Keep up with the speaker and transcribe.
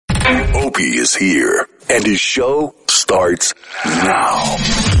Opie is here, and his show starts now.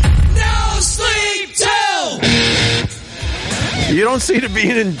 No sleep till. You don't seem to be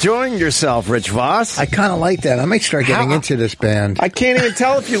enjoying yourself, Rich Voss. I kind of like that. I might start getting into this band. I can't even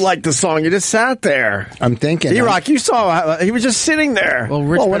tell if you like the song. You just sat there. I'm thinking. E-Rock, you saw he was just sitting there. Well,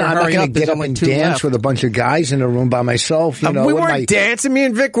 I'm not going to get up and dance with a bunch of guys in a room by myself. You know, we weren't dancing. Me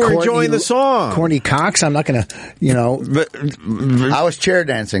and Vic were enjoying the song. Corny Cox. I'm not going to, I was chair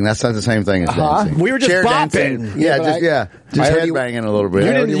dancing. That's not the same thing as dancing. We were just chair bopping. Dancing. Just headbanging a little bit.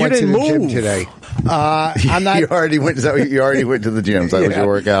 You didn't move today. I'm not. You already went to the gym. So that was your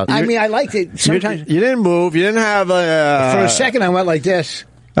workout. I mean, I liked it. Sometimes you didn't move. You didn't have a. For a second, I went like this.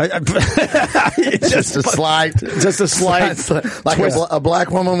 Just a slight, like a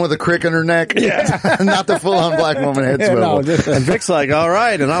black woman with a crick in her neck. Yeah, not the full-on black woman head swivel. And Vic's like, all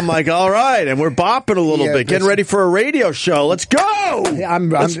right, and I'm like, all right, and we're bopping a little bit, getting ready for a radio show. Let's go.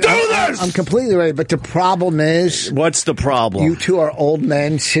 Let's do this. I'm completely ready, but the problem is, what's the problem? You two are old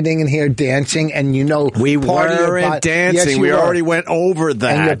men sitting in here dancing, and we weren't dancing. Yes, we already went over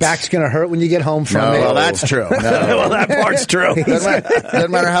that, and your back's going to hurt when you get home from it. Well, that's true. Well, that part's true.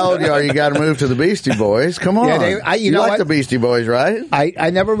 Doesn't matter how old you are, you got to move to the Beastie Boys. Come on. Yeah, you like the Beastie Boys, right? I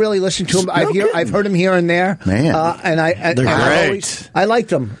never really listened to them. I've heard them here and there. Man. They're great. I liked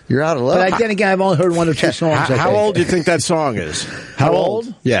them. You're out of luck. But then again, I've only heard one or two songs. How old do you think that song is? How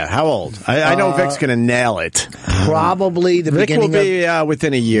old? Yeah, how old? I know Vic's going to nail it. Probably the beginning. Vic will be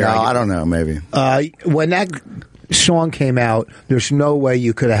within a year. No, I don't know, maybe. When that song came out, there's no way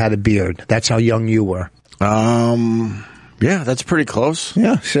you could have had a beard. That's how young you were. Yeah, that's pretty close.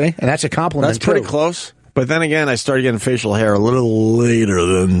 Yeah, see? And that's a compliment, That's pretty close. But then again, I started getting facial hair a little later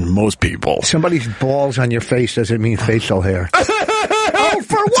than most people. Somebody's balls on your face doesn't mean facial hair. Oh,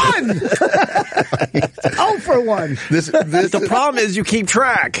 for one! Oh, for one. The problem is you keep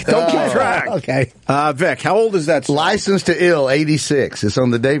track. Don't keep track. Okay. Vic, how old is that song? License to Ill, 86. It's on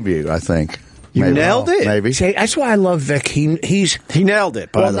the debut, I think. You nailed it. Maybe. See, that's why I love Vic. He nailed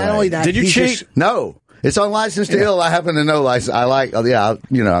it, by the way. Not only that, did you cheat? No. It's on License to Ill. I happen to know License. I like,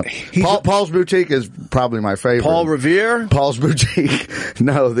 Paul's Boutique is probably my favorite. Paul Revere? Paul's Boutique.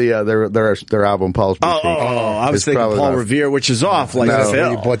 No, their album, Paul's Boutique. I was thinking Paul Revere, which is off like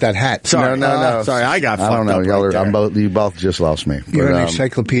Phil. You bought that hat. Sorry, no. Sorry, I got fucked I don't know. up You both just lost me. You're an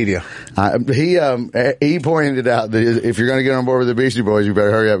encyclopedia. He pointed out that if you're going to get on board with the Beastie Boys, you better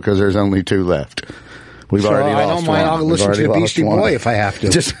hurry up because there's only two left. We've already lost one. I don't mind. I'll listen to the Beastie Boy if I have to.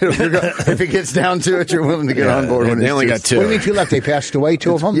 Just if it gets down to it, you're willing to get on board. They only got two. What do you mean two left? They passed away,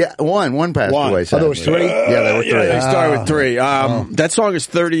 two of them? Yeah, one passed away. Oh, there was three? Yeah, there were three. They started with three. That song is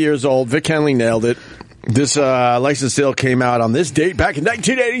 30 years old. Vic Henley nailed it. This License to Ill came out on this date back in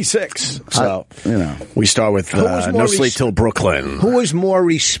 1986. So, we start with No Sleep Till Brooklyn. Who was more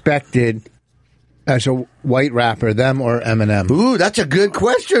respected as a white rapper, them or Eminem? Ooh, that's a good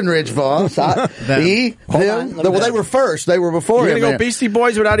question, Rich Voss. Them. Well, they were first. They were before You're him. going to go Beastie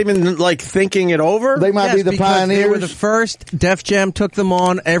Boys without even, thinking it over? They might be the pioneers. They were the first. Def Jam took them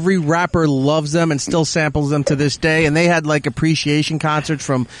on. Every rapper loves them and still samples them to this day. And they had, appreciation concerts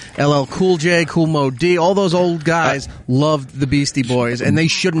from LL Cool J, Kool Moe D. All those old guys loved the Beastie Boys, and they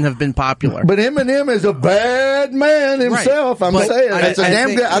shouldn't have been popular. But Eminem is a bad man himself. Right. I'm saying.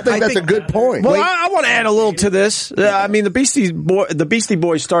 I think that's a good point. Well, I want to add a little to this. The Beastie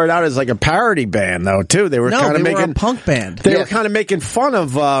Boys started out as a parody band, though, too. They were a punk band. They were kind of making fun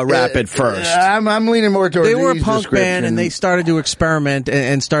of rap at first. I'm leaning more towards They were a punk band, and they started to experiment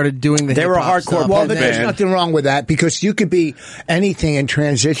and started doing the They were a hardcore stuff. punk band. There's nothing wrong with that because you could be anything and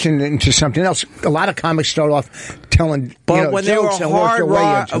transition into something else. A lot of comics start off telling when they were jokes and work their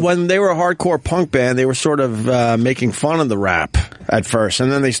way into. when they were a hardcore punk band, they were sort of making fun of the rap at first,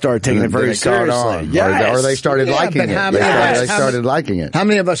 and then they started taking it very seriously. Yes. Or they started liking it. They started liking it. How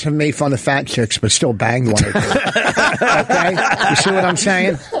many of us have made fun of fat chicks but still banged one of them? Okay? You see what I'm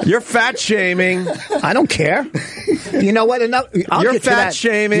saying? You're fat shaming. I don't care. You know what? You're fat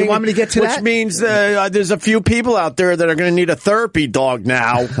shaming. You want me to get to that? Which means there's a few people out there that are going to need a therapy dog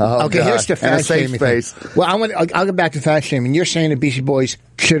now. Okay, here's the fat shaming thing. Well, I'll get back to fat shaming. You're saying the Beastie Boys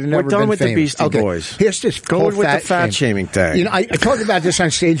should have never been famous. We're done with the Beastie Boys. Here's this Go with the fat shaming thing. I talked about this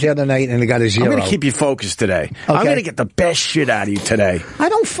on stage the other night, and it got a 0. I'm going to keep you focused today. Okay. I'm going to get the best shit out of you today. I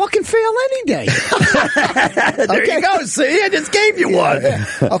don't fucking fail any day. There you go. See, I just gave you one.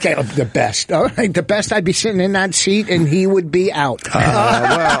 Okay, the best. All right, the best. I'd be sitting in that seat, and he would be out.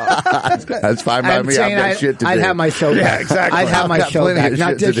 That's fine by me. I've got shit to do. I'd have my show back. Yeah, exactly. I'd have my show back,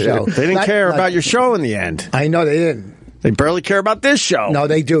 not this show. They didn't care about your show in the end. I know they didn't. They barely care about this show. No,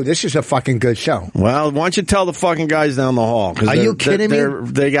 they do. This is a fucking good show. Well, why don't you tell the fucking guys down the hall? Are you kidding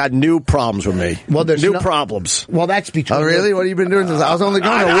me? They got new problems with me. Well, there's new problems. Well, that's between. Oh, really? What have you been doing since I was only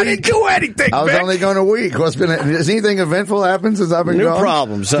gone a week? I didn't do anything, I was Vic. only gone a week. Has anything eventful happened since I've been New gone?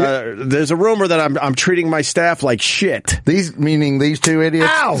 problems. There's a rumor that I'm treating my staff like shit. Meaning these two idiots?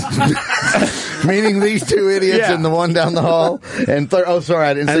 Ow! Meaning these two idiots and the one down the hall? And sorry,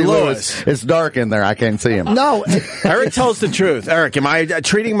 I didn't see Lewis. It's dark in there. I can't see him. No. Eric tells the truth. Eric, am I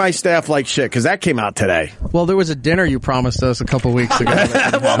treating my staff like shit? Because that came out today. Well, there was a dinner you promised us a couple weeks ago.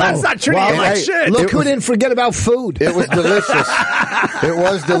 Well, that's not treating it like shit. Look who didn't forget about food. It was delicious. It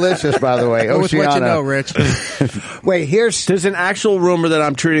was delicious, by the way. It was what you know, Rich. Wait, there's an actual rumor that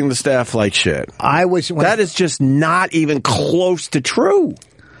I'm treating the staff like shit. That is just not even close to true.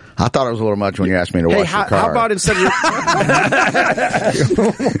 I thought it was a little much when you asked me to wash your car. How about instead of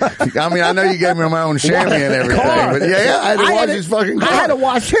I mean, I know you gave me my own chamois and everything, but I had to wash his fucking car. I had to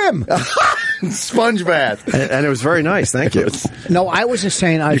wash him. Sponge bath. And it was very nice, thank you. No, I wasn't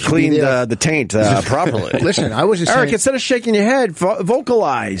saying I you cleaned the taint properly. Listen, I wasn't saying... Eric, instead of shaking your head,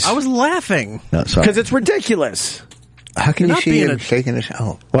 vocalize. I was laughing. Because it's ridiculous. How can you see him shaking his...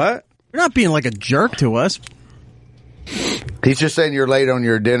 Oh. What? You're not being like a jerk to us. He's just saying you're late on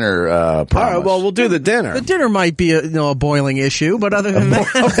your dinner promise. All right, well, we'll do the dinner. The dinner might be a boiling issue, but other than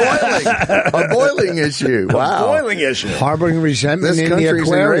that... A boiling issue. Wow. A boiling issue. Harboring resentment in the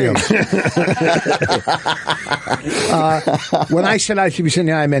aquarium. When I said I should be sitting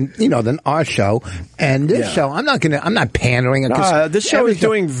there, I meant, our show. And this show, I'm not pandering. This show is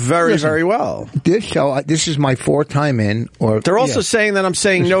doing very, very well. This show, this is my fourth time in. They're also saying that I'm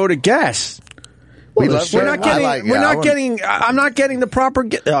saying no to guests. I'm not getting the proper.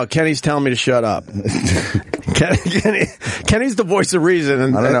 Kenny's telling me to shut up. Kenny's the voice of reason.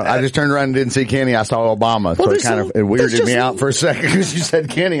 And, I don't know. I just turned around and didn't see Kenny. I saw Obama. So it kind of weirded me out for a second because you said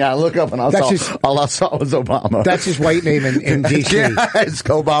Kenny. I look up and all I saw was Obama. That's his white name in D.C. Yeah, it's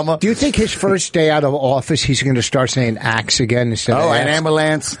Obama. Do you think his first day out of office, he's going to start saying axe again instead of an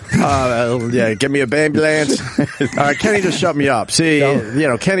ambulance? Give me a ambulance. Kenny just shut me up. See,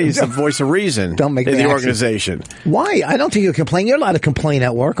 Kenny's the voice of reason in the organization. Why? I don't think you complain. You're allowed to complain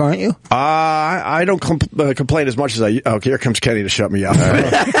at work, aren't you? I don't complain as much as I. Okay, here comes Kenny to shut me up. All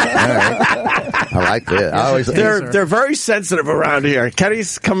right. I like that. They're very sensitive around here.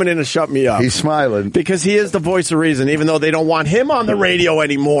 Kenny's coming in to shut me up. He's smiling because he is the voice of reason, even though they don't want him on the radio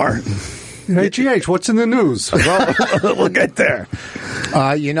anymore. Hey, GH, what's in the news? Well, we'll get there.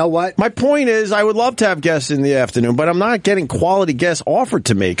 You know what? My point is, I would love to have guests in the afternoon, but I'm not getting quality guests offered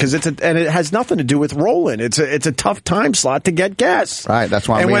to me because and it has nothing to do with rolling. It's a tough time slot to get guests. Right. That's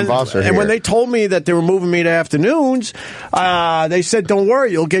why me and Boss are here. And when they told me that they were moving me to afternoons, they said, "Don't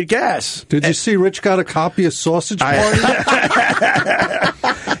worry, you'll get guests." Did you see Rich got a copy of Sausage Party?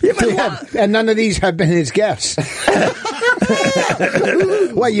 And none of these have been his guests.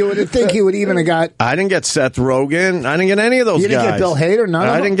 Well, you would think he would even have got. I didn't get Seth Rogen. I didn't get any of those guys. You didn't get Bill Hader. None of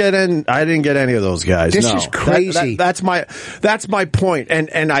them. I didn't get any of those guys. This is crazy. That's my point.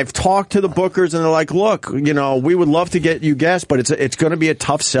 And I've talked to the bookers, and they're like, "Look, we would love to get you guests, but it's going to be a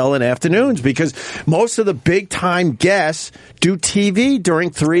tough sell in afternoons because most of the big time guests do TV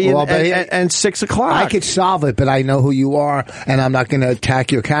during 3 and 6 o'clock." I could solve it, but I know who you are, and I'm not going to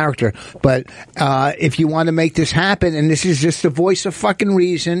attack your character. But if you want to make this happen, and this is just the voice of fucking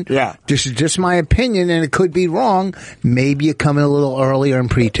reason. Yeah. This is just my opinion, and it could be wrong. Maybe you come in a little earlier and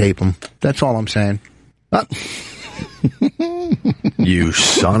pre-tape them. That's all I'm saying. You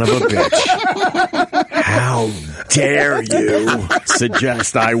son of a bitch. How dare you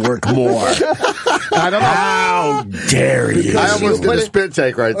suggest I work more? I don't know. How dare you? I almost did a spit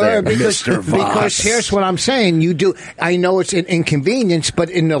take right there. Mr. Voss. Because here's what I'm saying. You do. I know it's an inconvenience, but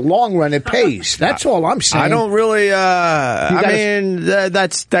in the long run, it pays. That's all I'm saying. I don't really.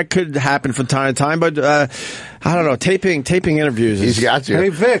 That could happen from time to time, but I don't know. Taping interviews. He's got you. Hey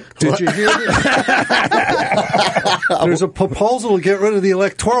Vic, did you hear this? There's a proposal to get rid of the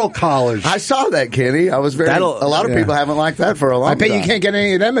Electoral College. I saw that, Kenny. I was a lot of people haven't liked that for a long time. I bet you can't get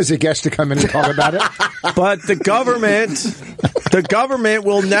any of them as a guest to come in and talk about it. But the government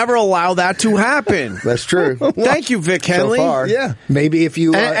will never allow that to happen. That's true. Thank you, Vic Henley. So far. Yeah. Maybe if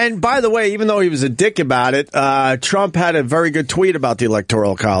you... And by the way, even though he was a dick about it, Trump had a very good tweet about the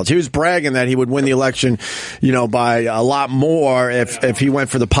Electoral College. He was bragging that he would win the election, by a lot more if he went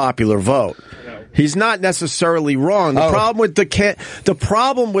for the popular vote. He's not necessarily wrong. The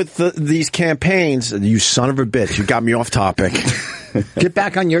problem with these campaigns, you son of a bitch, you got me off topic. Get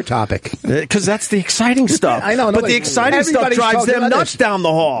back on your topic. Because that's the exciting stuff. I know, but the exciting stuff drives them nuts down the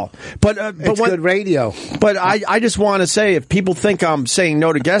hall. But it's good radio. But I just want to say, if people think I'm saying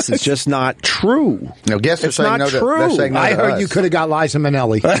no to guests, it's just not true. No, guests it's are saying not no true. they're saying no I to heard us. you could have got Liza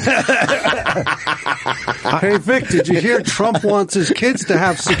Minnelli. Hey, Vic, did you hear Trump wants his kids to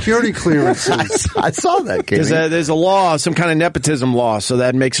have security clearances? I saw that, Kenny. There's a law, some kind of nepotism law, so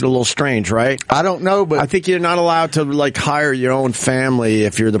that makes it a little strange, right? I don't know, but I think you're not allowed to like hire your own family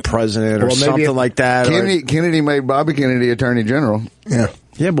if you're the president or Well, maybe something like that. Kennedy made Bobby Kennedy Attorney General.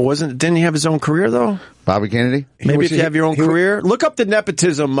 Yeah, but didn't he have his own career though? Bobby Kennedy? Maybe if you have your own career, look up the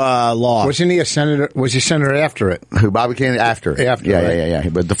nepotism law. Wasn't he a senator? Was he senator after it? Who, Bobby Kennedy? After. After, Yeah, right. yeah.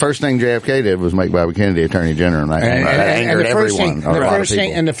 But the first thing JFK did was make Bobby Kennedy Attorney General. And that angered everyone.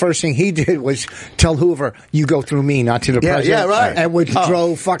 The first thing he did was tell Hoover, you go through me, not to the president. Yeah, right. And would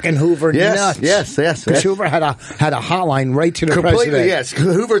drove fucking Hoover nuts. Yes. Because Hoover had a hotline right to the Completely, president. yes.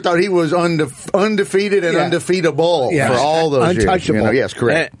 Hoover thought he was undefeated and undefeatable for all those Untouchable. years. Yes,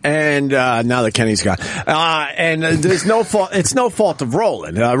 correct. And now that Kenny's gone, and there's no fault. It's no fault of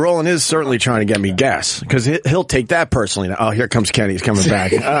Roland. Roland is certainly trying to get me gas because he'll take that personally. Oh, here comes Kenny. He's coming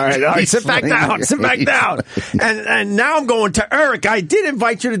back. All right, sit back down. Sit back down. And now I'm going to Eric. I did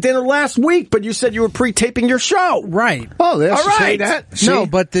invite you to dinner last week, but you said you were pre-taping your show. Right. Oh, there's all right. that. No,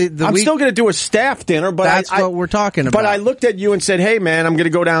 but I'm still going to do a staff dinner, but that's what we're talking about. But I looked at you and said, "Hey, man, I'm going to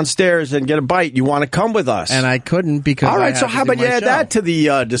go downstairs and get a bite. You want to come with us?" And I couldn't because. All right. So how about you add that to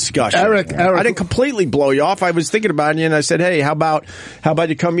the discussion? Eric, I didn't completely blow you off. I was thinking about you, and I said, "Hey, how about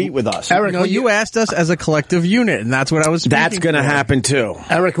you come eat with us?" Eric, No, you asked us as a collective unit, and that's what I was. That's going to happen too.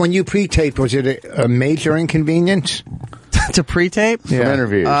 Eric, when you pre-taped, was it a major inconvenience? to pre-tape From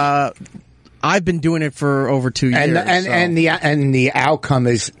interviews. I've been doing it for over 2 years, And the outcome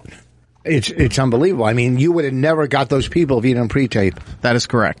is it's unbelievable. I mean, you would have never got those people if you didn't pre-tape. That is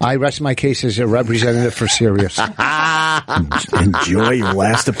correct. I rest my case as a representative for Sirius. Enjoy your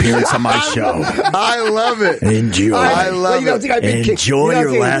last appearance on my show. I love it. Enjoy. I love it. Enjoy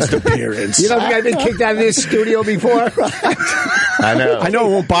your last appearance. You don't think I've been kicked out of this studio before? I know. I know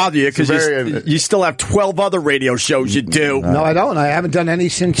it won't bother you because you still have 12 other radio shows you do. No, I don't. I haven't done any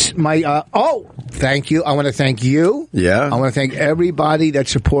since my. Thank you. I want to thank you. Yeah. I want to thank everybody that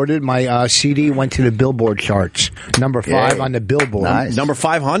supported my CD. Went to the Billboard charts, number 5 on the Billboard. Nice. Number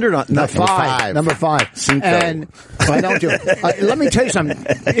 500 on Number five. Cinco. And I don't do. Let me tell you something.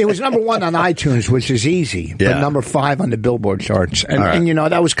 It was number 1 on iTunes, which is easy, but number 5 on the Billboard charts. And, right. and you know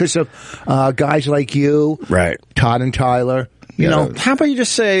that was because of guys like you, Right. Todd and Tyler. You know, how about you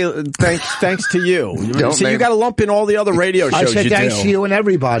just say thanks to you? Don't See, you make- got to lump in all the other radio shows I said you thanks do. to you and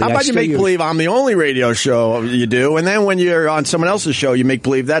everybody. How I about you still make use- believe I'm the only radio show you do, and then when you're on someone else's show, you make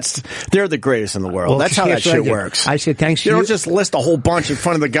believe they're the greatest in the world. Well, That's how that here's what I shit did. works. I said thanks to You you. don't just list a whole bunch in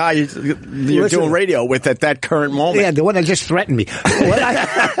front of the guy you're doing radio with at that current moment. Yeah, the one that just threatened me.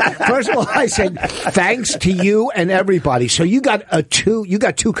 First of all, I said thanks to you and everybody. So you got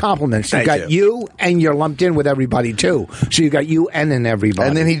two compliments. You got you, and you're lumped in with everybody too. So you got you and then everybody.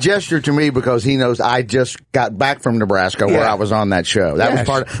 And then he gestured to me because he knows I just got back from Nebraska where I was on that show. That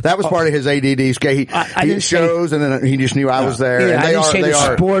was part of his ADD scale. He didn't shows, and then he just knew I was there. Yeah, and I didn't say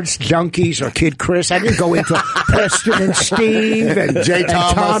the sports junkies or Kid Chris. I didn't go into Preston and Steve and Jay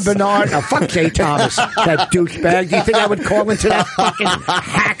Thomas. Tom Bernard. No, fuck Jay Thomas, that douchebag. Do you think I would call into that fucking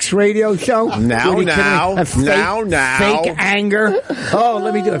Hacks radio show? Now. Fake anger. Oh,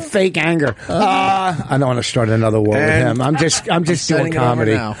 let me do a fake anger. I don't want to start another war with him. I'm just doing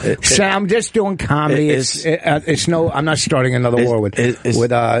comedy. I'm just doing comedy. I'm not starting another war with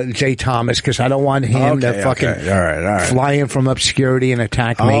Jay Thomas because I don't want him to fucking fly in from obscurity and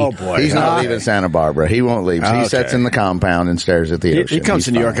attack me. Oh boy, he's not leaving Santa Barbara. He won't leave. He sits in the compound and stares at the ocean. He comes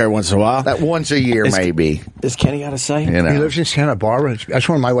to New York every once in a while. That once a year, maybe. Is Kenny got to say? You know. He lives in Santa Barbara. That's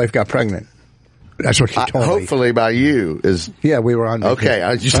when my wife got pregnant. That's what she told me. Hopefully by you is. Yeah, we were on. Okay,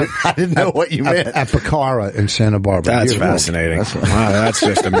 I didn't know what you meant. At Bacara in Santa Barbara. That's Beautiful. fascinating. Wow, that's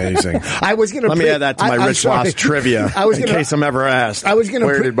just amazing. I was going to let me add that to my Rich Ross trivia in case I'm ever asked. I was going to.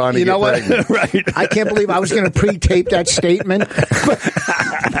 Where did Bonnie get pregnant? Right. I can't believe I was going to pre-tape that statement.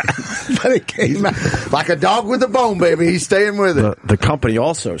 But it came out. Like a dog with a bone, baby. He's staying with it. The company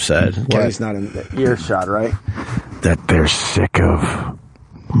also said, Kenny's not in the earshot, right? That they're sick of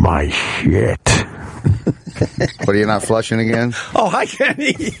my shit. What, are you not flushing again? Oh, hi,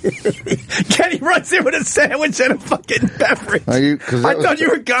 Kenny. Kenny runs in with a sandwich and a fucking beverage. I thought you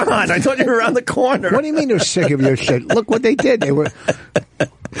were gone. I thought you were around the corner. What do you mean they're sick of your shit? Look what they did. They were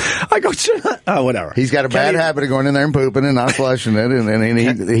I go, whatever. He's got a bad habit of going in there and pooping and not flushing it,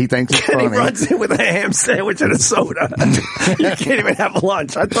 and he thinks it's funny. He runs in with a ham sandwich and a soda. You can't even have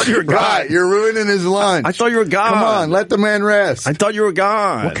lunch. I thought you were gone. Right, you're ruining his lunch. I thought you were gone. Come on, let the man rest. I thought you were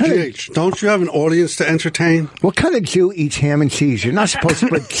gone. Don't you have an audience to entertain? What kind of Jew eats ham and cheese? You're not supposed to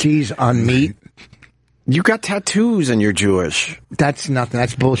put cheese on meat. You got tattoos and you're Jewish. That's nothing.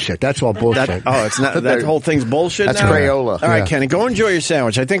 That's bullshit. That's all bullshit. It's not. That whole thing's bullshit. That's now? Crayola. All right, Kenny, go enjoy your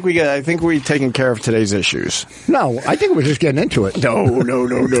sandwich. I think we're taking care of today's issues. No, I think we're just getting into it. No.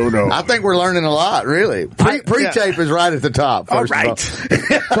 I think we're learning a lot, really. Pre-tape is right at the top. All right.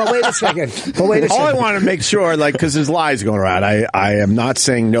 But wait a second. All I want to make sure, because there's lies going around, I am not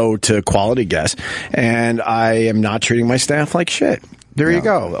saying no to quality guests, and I am not treating my staff like shit. There you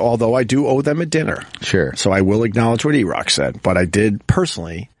go. Although I do owe them a dinner. Sure. So I will acknowledge what E-Rock said, but I did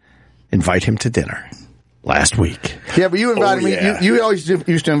personally invite him to dinner last week. Yeah, but you invited me. You always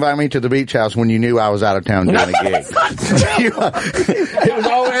used to invite me to the beach house when you knew I was out of town doing a gig. It was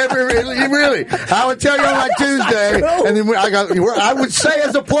all really. I would tell you on like Tuesday, and then I would say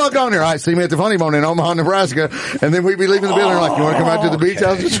as a plug on there, see me at the Funny Bone in Omaha, Nebraska, and then we'd be leaving the building like, you want to come out to the beach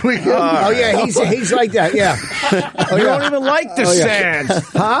house this weekend? He's like that. Yeah. You don't even like the sand.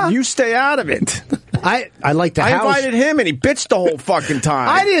 Huh? You stay out of it. I like the house. I invited him, and he bitched the whole fucking time.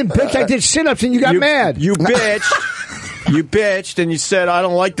 I didn't bitch. I did sit-ups, and you got mad. You bitched. You bitched, and you said, I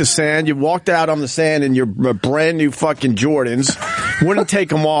don't like the sand. You walked out on the sand in your brand new fucking Jordans. Wouldn't take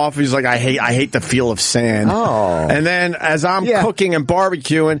them off. He's like, I hate the feel of sand. Oh. And then as I'm cooking and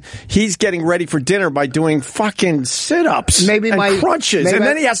barbecuing, he's getting ready for dinner by doing fucking sit-ups and crunches. And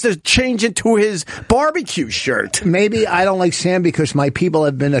then he has to change into his barbecue shirt. Maybe I don't like sand because my people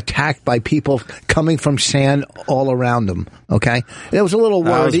have been attacked by people coming from sand all around them. Okay? It was a little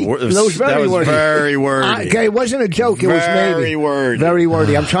wordy. That was very wordy. Okay, it wasn't a joke. It was very wordy. Very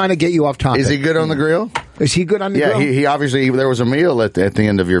wordy. I'm trying to get you off topic. Is he good on the grill? Is he good on the grill? Yeah, he obviously, there was a meal at the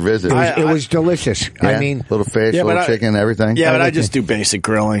end of your visit. It was delicious. Yeah, I mean, little fish, little chicken, everything. Yeah, but I just do basic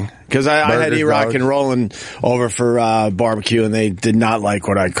grilling. Because I had E-Rock and Roland over for barbecue, and they did not like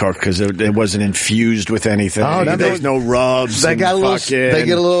what I cooked because it wasn't infused with anything. There was no rubs. They get a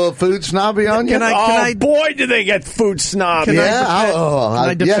little food snobby on you? Boy, did they get food snobby. Can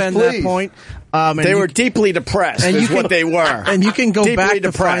I defend that point? They were deeply depressed, is what they were. And you can go back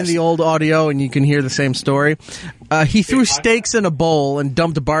to find the old audio, and you can hear the same story. He threw steaks in a bowl and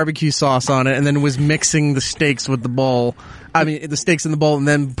dumped barbecue sauce on it, and then was mixing the steaks with the bowl. I mean, the steaks in the bowl and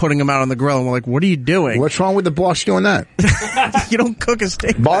then putting them out on the grill. And we're like, what are you doing? What's wrong with the boss doing that? You don't cook a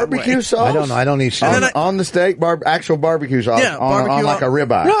steak barbecue sauce? I don't know. I don't eat sauce. On the steak, actual barbecue sauce? Yeah, on like a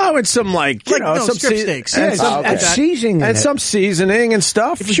ribeye? No, it's some some strip steaks. And seasoning. And some seasoning and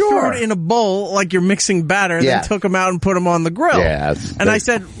stuff. If you threw it in a bowl like you're mixing batter and then took them out and put them on the grill. Yeah, I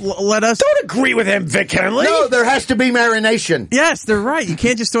said, let us... Don't agree with him, Vic Henley. No, there has to be marination. Yes, they're right. You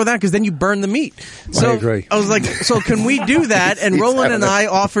can't just throw that because then you burn the meat. So I agree. I was like, so can we do that? And Roland and I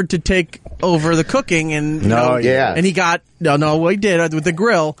offered to take over the cooking, and and he got we did with the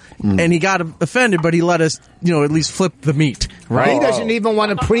grill, and he got offended, but he let us at least flip the meat. Right? He doesn't even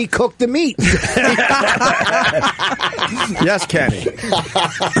want to pre-cook the meat. Yes, Kenny.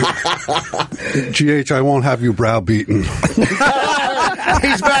 GH, I won't have you browbeaten.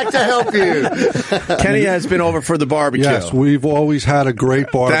 He's back to help you. Kenny has been over for the barbecue. Yes, we've always had a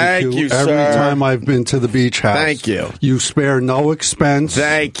great barbecue. Thank you, every sir. time I've been to the beach house. Thank you. You spare no expense.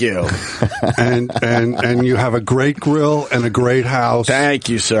 Thank you. and you have a great grill and a great house. Thank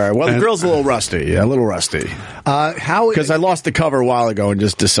you, sir. Well, the grill's a little rusty. Yeah, a little rusty. Because I lost the cover a while ago and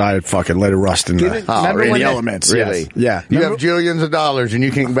just decided, fucking let it rust in the elements. Really? Yes. Yeah. You have jillions of dollars and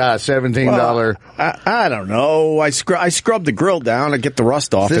you can't buy a $17. I don't know. I scrubbed the grill down and get the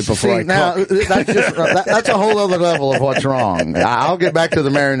rust off it before I cook. That's a whole other level of what's wrong. I'll get back to the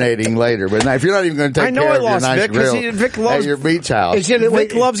marinating later. But now, if you're not even going to take care of your nice grill Vic loves, at your beach house.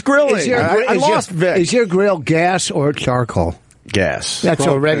 Vic loves grilling. I lost Vic. Is your grill gas or charcoal? Gas. That's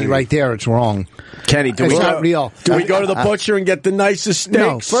already right there. It's wrong. Kenny, do we go to the butcher and get the nicest steaks?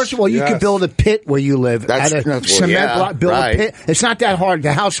 No. First of all, you can build a pit where you live. Build a pit. It's not that hard.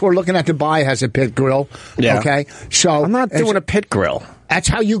 The house we're looking at to buy has a pit grill. Yeah. Okay. So I'm not doing a pit grill. That's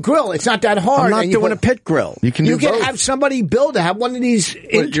how you grill. It's not that hard. I'm not doing a pit grill. You can have somebody build it. Have one of these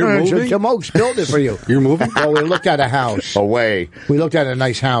interns or Jamokes build it for you. You're moving? Well, we looked at a house. Away. We looked at a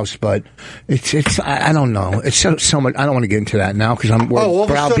nice house, but it's I don't know. It's so much. I don't want to get into that now because all of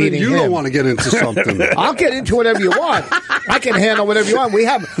a sudden you don't want to get into something. I'll get into whatever you want. I can handle whatever you want.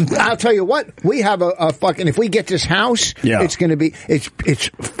 I'll tell you what. We have a fucking. If we get this house, it's going to be. It's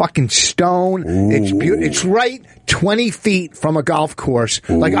fucking stone. Ooh. It's beautiful. It's right 20 feet from a golf course. course.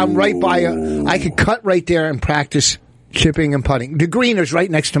 Like I'm right by I could cut right there and practice chipping and putting. The green is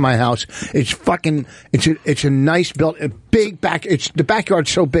right next to my house. It's it's a nice built, a big back. The backyard's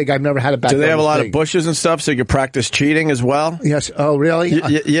so big. I've never had a backyard. Do they have a lot big. of bushes and stuff so you can practice cheating as well? Yes. Oh, really?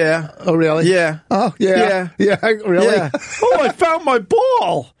 Yeah. Oh, really? Yeah. Oh, yeah. Yeah. Really? Yeah. Oh, I found my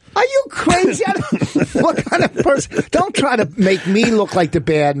ball. Are you crazy? What kind of person? Don't try to make me look like the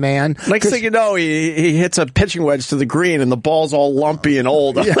bad man. Next thing you know, he hits a pitching wedge to the green, and the ball's all lumpy and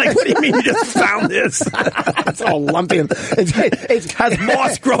old. I'm like, what do you mean you just found this? It's all lumpy. It has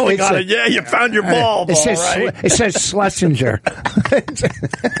moss growing on it. Yeah, you found your ball. It says Schlesinger.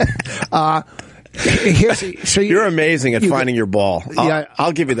 So you're amazing at finding your ball. Yeah,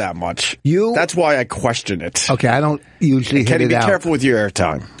 I'll give you that much. That's why I question it. Okay, I don't usually hit it out. Kenny, be careful with your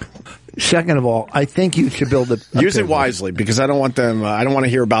airtime. Second of all, I think you should build use it wisely because I don't want them. I don't want to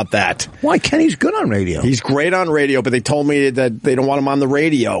hear about that. Why? Kenny's good on radio. He's great on radio, but they told me that they don't want him on the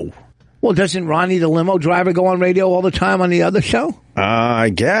radio. Well, doesn't Ronnie the limo driver go on radio all the time on the other show? I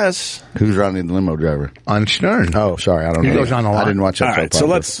guess. Who's Ronnie the limo driver? On Stern. Oh, sorry, I don't know. He goes on a lot. I didn't watch that. All right, so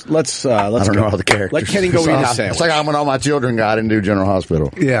let's I don't know all the characters. Let Kenny go eat his sandwich. It's like I'm an All My Children guy. I didn't do General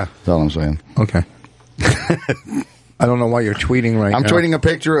Hospital. Yeah, that's all I'm saying. Okay. I don't know why you're tweeting right now. I'm tweeting a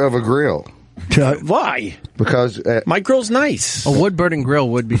picture of a grill. Why? Because my grill's nice. A wood-burning grill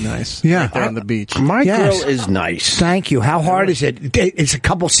would be nice. Yeah. Right there on the beach. My grill is nice. Thank you. How hard is it? It's a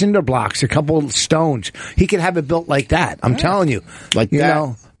couple cinder blocks, a couple stones. He could have it built like that. I'm telling you. Like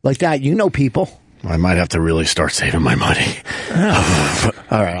that? Like that. You know people. I might have to really start saving my money. Oh.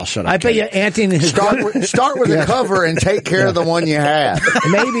 All right, I'll shut up. I bet you Anthony start with the cover and take care of the one you have.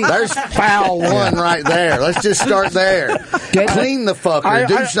 Maybe there's foul one right there. Let's just start there. Clean the fucker.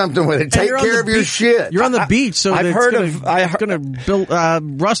 Do something with it. Take care of your shit. You're on the beach, so I've heard it's going to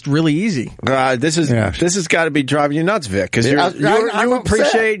build rust really easy. This has got to be driving you nuts, Vic, because you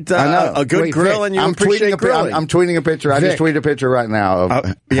appreciate a good grill and you appreciate grilling. I'm tweeting a picture. I just tweeted a picture right now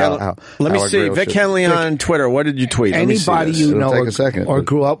of let me see. Vic Henley on Twitter. What did you tweet? Anybody you know or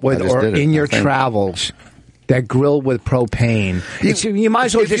grew up with or in your travels that grill with propane. You might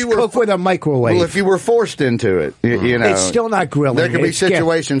as well just cook with a microwave. Well, if you were forced into it, you know. It's still not grilling. There can be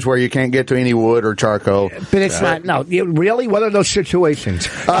situations where you can't get to any wood or charcoal. But it's not. No, really? What are those situations?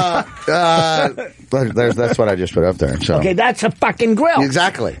 That's what I just put up there. So. Okay, that's a fucking grill.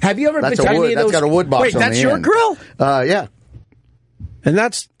 Exactly. Have you ever been to any of those? That's got a wood box on the end. Wait, that's your grill? Yeah. And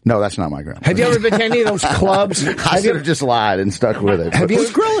that's... No, that's not my grill. Have you ever been to any of those clubs? I should have just lied and stuck with it.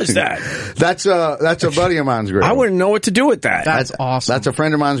 Whose grill is that? That's a buddy of mine's grill. I wouldn't know what to do with that. That's awesome. That's a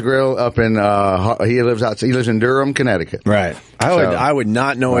friend of mine's grill up in he lives in Durham, Connecticut. Right. I would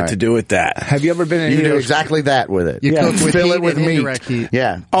not know what to do with that. Have you ever been in You do exactly that with it. You cook with fill it with meat.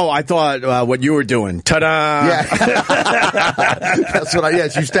 Yeah. Oh, I thought what you were doing. Ta-da! Yeah. That's what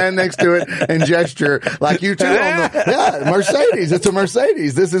yes, you stand next to it and gesture like you two on the Mercedes. It's a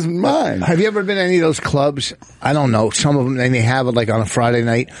Mercedes. This is mine. Have you ever been to any of those clubs? I don't know. Some of them, and they have it like on a Friday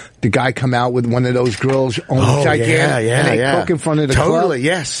night. The guy come out with one of those grills, gigantic, and they cook in front of the club. Totally,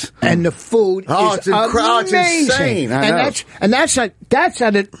 yes. And the food is it's insane. I know. And that's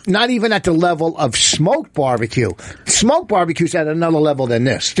at it, not even at the level of smoked barbecue. Smoked barbecue's at another level than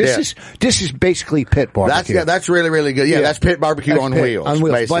this. This is basically pit barbecue. That's really, really good. Yeah, that's pit barbecue on wheels,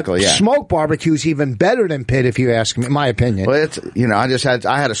 basically. But smoked barbecue's even better than pit, if you ask me. In my opinion. Well, it's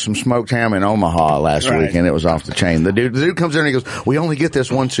I had some smoked ham in Omaha last week, and it was off the chain. The dude comes in and he goes, "We only get this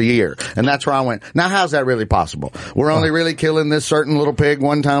once a year," and that's where I went. Now, how's that really possible? We're only really killing this certain little pig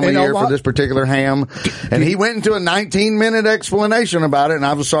one time a year for this particular ham, and he went into a 19-minute explanation about it, and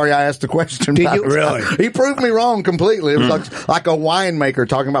I was sorry I asked the question. Did you really? He proved me wrong completely. It was like a winemaker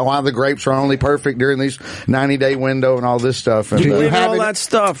talking about why the grapes are only perfect during these 90-day window and all this stuff. And, do you believe in all that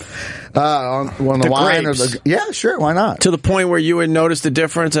stuff? On the wine grapes. Yeah, sure, why not? To the point where you would notice the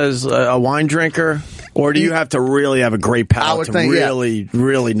difference as a wine drinker? Or do you have to really have a great palate to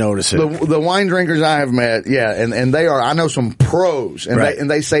really notice it? The wine drinkers I have met, and they are, I know some pros, and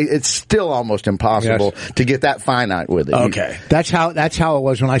they say it's still almost impossible to get that finite with it. Okay. That's how it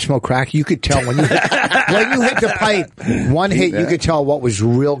was when I smoked crack. You could tell when you hit the pipe, one hit, you could tell what was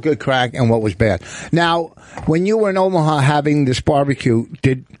real good crack and what was bad. Now, when you were in Omaha having this barbecue,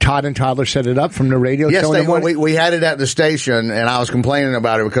 did Todd and Toddler set it up from the radio? Yes, we had it at the station, and I was complaining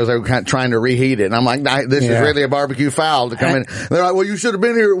about it because they were kind of trying to reheat it. And I'm like, this is really a barbecue foul to come in. They're like, well, you should have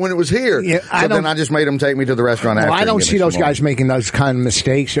been here when it was here. Yeah, then I just made them take me to the restaurant after. I don't see those guys making those kind of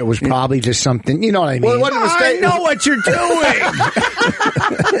mistakes. It was probably just something, you know what I mean? Well, it wasn't a mistake. I know what you're doing.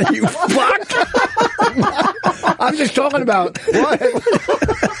 You fuck. I'm just talking about what?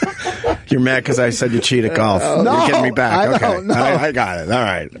 You're mad because I said you cheat at golf. No, you're getting me back. Okay, no. I got it.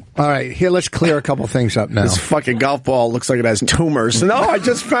 All right. Here, let's clear a couple things up now. This fucking golf ball looks like it has tumors. No, I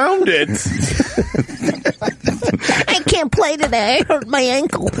just found it. I can't play today. I hurt my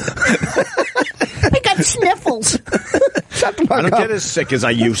ankle. I got sniffles. I don't get as sick as I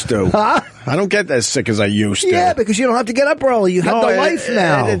used to. Huh? I don't get as sick as I used to. Yeah, because you don't have to get up early. You have the life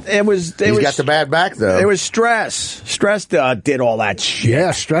now. He's got the bad back, though. It was stress. Stress did all that shit.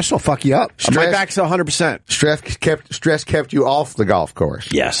 Yeah, stress will fuck you up. My back's 100%. Stress kept you off the golf course.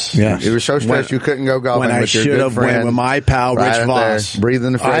 Yes. It was so stressed you couldn't go golfing when I with your should good have friend. went with my pal, right Rich Voss.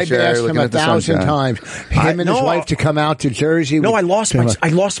 Breathing the fresh air, I've asked looking him at the 1,000 sunshine. times. Him and his wife to come out to Jersey. No, I lost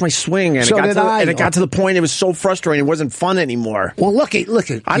my swing, and So it did I. got to the point it was so frustrating. It wasn't fun anymore. Well, look at.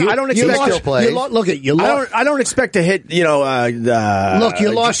 I don't expect You lost. I don't expect to hit. Look,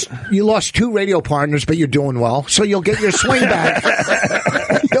 you lost 2 radio partners, but you're doing well, so you'll get your swing back.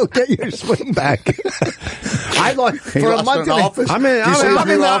 You'll get your swing back. I lost for a month. Office.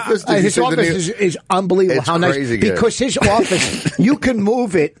 His office is unbelievable. It's how nice crazy good. because his office you can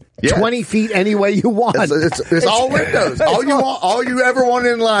move it 20 feet any way you want. It's all windows. All you ever want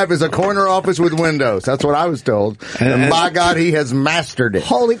in life is a corner office with windows. That's what I was told. And by God, he has mastered it.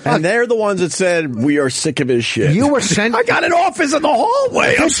 Holy fuck. And they're the ones that said, we are sick of his shit. You were sent. I got an office in the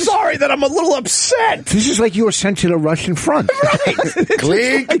hallway. I'm sorry that I'm a little upset. This is like you were sent to the Russian front. Right.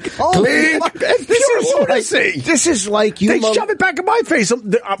 Clink, clink. This is like you. They shove it back in my face.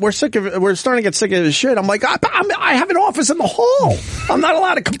 We're sick of it. We're starting to get sick of his shit. I'm like, I have an office in the hall. I'm not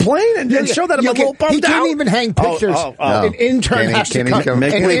allowed to complain and show that I'm a little bummed out. He can't even hang pictures. An intern has to come.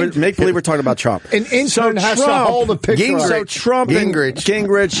 Make believe we're talking about Trump. An intern has to hold a picture. So Trump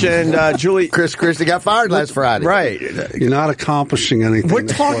Gingrich and Julie. Chris Christie got fired last Friday. Right. You're not accomplishing anything. We're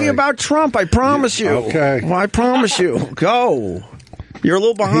talking about Trump. I promise you. Okay. Well, I promise you. Go. You're a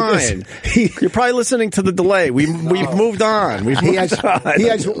little behind. You're probably listening to the delay. We've moved on. He has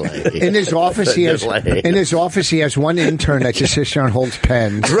in his office. He has one intern that just sits there and holds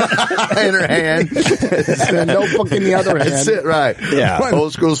pens in her hand, and no book in the other hand. That's it, right? Yeah,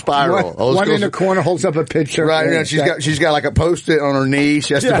 old school spiral. One in the corner holds up a picture. Right, and she's got like a Post-it on her knee.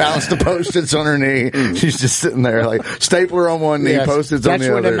 She has to balance the Post-its on her knee. She's just sitting there like stapler on one knee, Post-its on the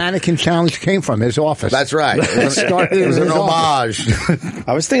other. That's where the mannequin challenge came from. His office. That's right. It was an homage.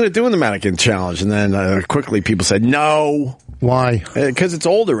 I was thinking of doing the mannequin challenge, and then quickly people said no. Why? Because it's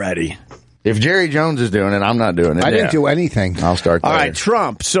old already. If Jerry Jones is doing it, I'm not doing it. I didn't do anything. I'll start there. All right,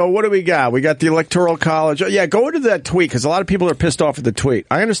 Trump. So what do we got? We got the Electoral College. Yeah, go into that tweet because a lot of people are pissed off at the tweet.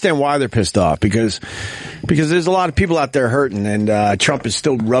 I understand why they're pissed off because there's a lot of people out there hurting, and Trump is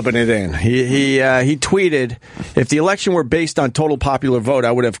still rubbing it in. He tweeted, if the election were based on total popular vote,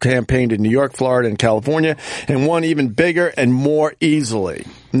 I would have campaigned in New York, Florida, and California and won even bigger and more easily.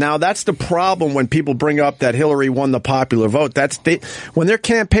 Now, that's the problem when people bring up that Hillary won the popular vote. When they're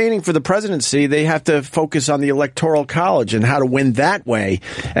campaigning for the presidency, they have to focus on the Electoral College and how to win that way.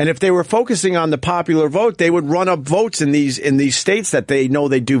 And if they were focusing on the popular vote, they would run up votes in these states that they know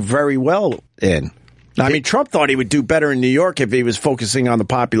they do very well in. I mean, Trump thought he would do better in New York if he was focusing on the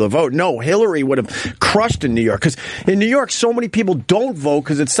popular vote. No, Hillary would have crushed in New York. Because in New York, so many people don't vote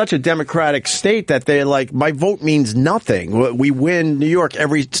because it's such a Democratic state that they're like, my vote means nothing. We win New York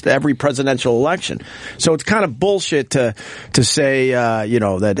every presidential election. So it's kind of bullshit to say,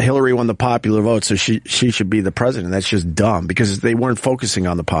 that Hillary won the popular vote, so she should be the president. That's just dumb because they weren't focusing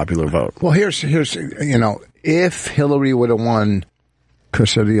on the popular vote. Well, here's if Hillary would have won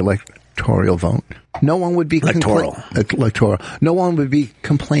because of the electoral vote, no one would be electoral. No one would be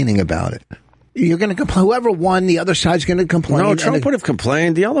complaining about it. You're going to complain. Whoever won, the other side's going to complain. No, Trump would have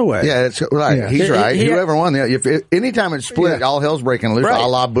complained the other way. Yeah, that's right. Yeah. He's right. Whoever won, anytime it's split, all hell's breaking loose, a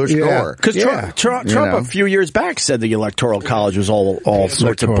la Bush Gore. Because Trump a few years back said the Electoral College was all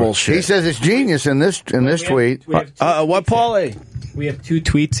sorts of bullshit. He says it's genius in this tweet. What, Paulie? We have 2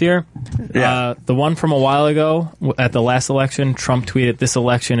 tweets here. Yeah. The one from a while ago at the last election, Trump tweeted, "This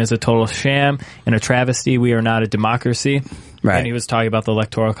election is a total sham and a travesty. We are not a democracy." Right. And he was talking about the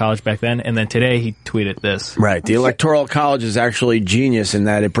Electoral College back then. And then today he tweeted this. Right. The Electoral College is actually genius in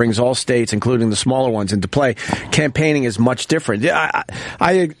that it brings all states, including the smaller ones, into play. Campaigning is much different. Yeah,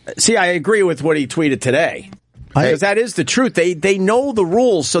 I agree with what he tweeted today. Because that is the truth. They know the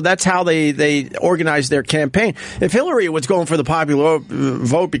rules, so that's how they organize their campaign. If Hillary was going for the popular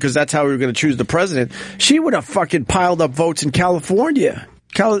vote because that's how we were going to choose the president, she would have fucking piled up votes in California.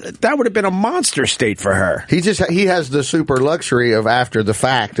 that would have been a monster state for her. He has the super luxury of after the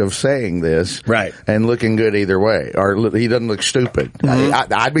fact of saying this, right, and looking good either way, or he doesn't look stupid.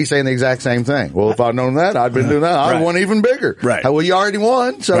 I'd be saying the exact same thing. Well, if I'd known that, I'd been doing that. I'd won even bigger. Right. Well, you already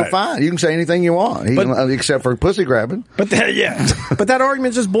won, so fine. You can say anything you want, except for pussy grabbing. But that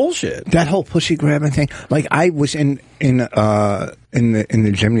argument's just bullshit. That whole pussy grabbing thing. Like I was in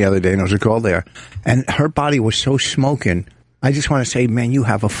the gym the other day, and there was a girl there, and her body was so smoking. I just want to say, man, you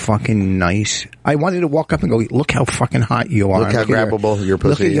have a fucking nice. I wanted to walk up and go, look how fucking hot you are. Look how grabbable your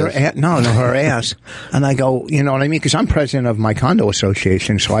pussy is. No, her ass. And I go, you know what I mean? Because I'm president of my condo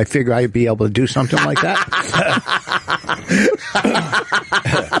association, so I figure I'd be able to do something like that.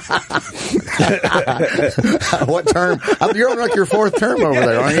 What term? You're on like your fourth term over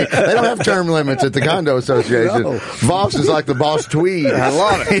there, aren't you? They don't have term limits at the condo association. No. Voss is like the Boss Tweed. I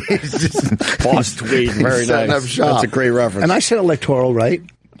love it. He's just Boss Tweed. Very nice. That's a great reference. And I said electoral, right?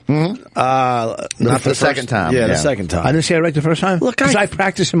 Mm-hmm. Not the second time. Yeah, the second time. I didn't say it right the first time. Look, because I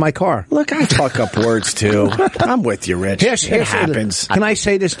practice in my car. Look, I fuck up words too. I'm with you, Rich. It happens. Can I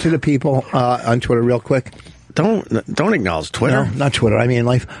say this to the people on Twitter real quick? Don't acknowledge Twitter. No, not Twitter. I mean, in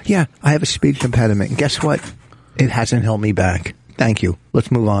life. Yeah, I have a speech impediment. And guess what? It hasn't held me back. Thank you. Let's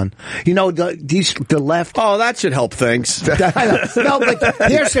move on. You know, the left. Oh, that should help things. No,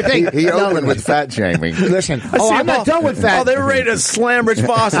 but here's the thing. He opened with fat shaming. Listen. I'm not done with fat. Oh, they were ready to slam Rich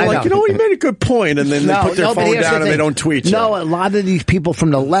Voss. Like, he made a good point, and then they put their phone down and they don't tweet you. No, a lot of these people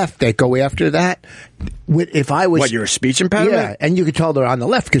from the left, they go after that. If I was, what, you're a speech impediment? Yeah, and you could tell they're on the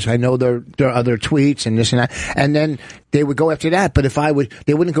left because I know there are other tweets and this and that, and then they would go after that. But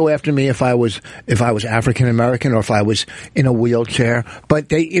they wouldn't go after me if I was African American or if I was in a wheelchair. But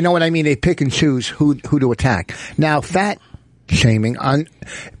they, you know what I mean? They pick and choose who to attack. Now, fat shaming on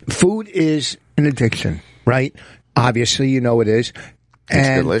food is an addiction, right? Obviously, you know it is.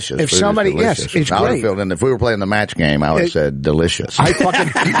 It's delicious. If somebody, yes, it's great. And if we were playing the match game, I would have said delicious. I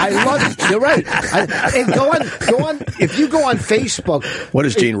love it. You're right. And go on. If you go on Facebook, what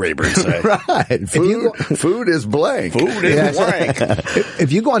does Gene Rayburn say? Right. Food is blank. Food is blank.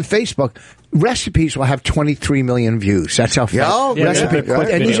 If you go on Facebook, recipes will have 23 million views. That's how fast recipes.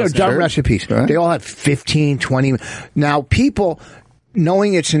 And these are dumb recipes. Right. They all have 15, 20. Now, people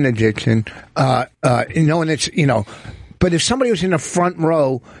knowing it's an addiction, knowing it's, but if somebody was in the front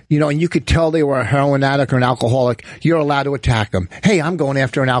row, and you could tell they were a heroin addict or an alcoholic, you're allowed to attack them. Hey, I'm going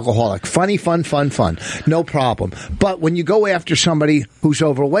after an alcoholic. Funny, fun. No problem. But when you go after somebody who's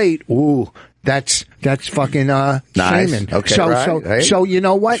overweight, ooh, that's fucking nice. shaming. Okay, so you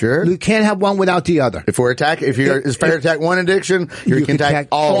know what? Sure. You can't have one without the other. If you're fair to attack one addiction, you can attack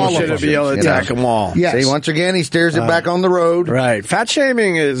all of them. Be able to attack them all. Yes. See, once again, he steers it back on the road. Right. Fat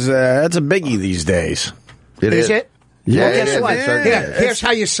shaming is that's a biggie these days. Is it? Yeah, well, guess what? Here's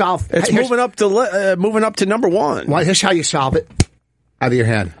how you solve. It's moving up to number one. Well, here's how you solve it. Out of your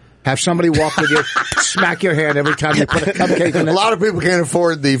hand. Have somebody walk with you, smack your hand every time you put a cupcake in it. A lot of people can't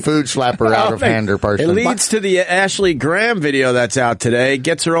afford the food slapper out of hander person. It leads to the Ashley Graham video that's out today.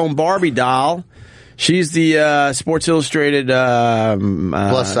 Gets her own Barbie doll. She's the Sports Illustrated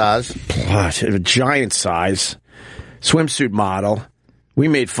plus size, giant size swimsuit model. We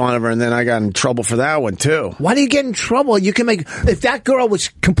made fun of her, and then I got in trouble for that one, too. Why do you get in trouble? You can make... If that girl was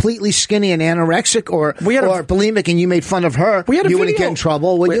completely skinny and anorexic or bulimic and you made fun of her, you wouldn't get in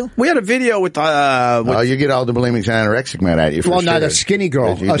trouble, would you? We had a video with... you get all the bulimics and anorexic mad at you for Well, not a skinny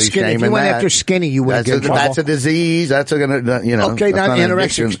girl. If you went after skinny, you wouldn't get in trouble. That's a disease. That's Okay, not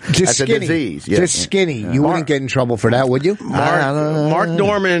anorexic. Just skinny. Disease. Yeah. Just skinny. You wouldn't get in trouble for that, would you? Mark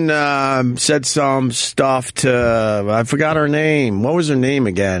Norman said some stuff to... I forgot her name. What was her name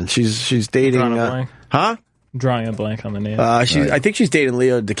again? She's dating. Drawing a blank on the name. I think she's dating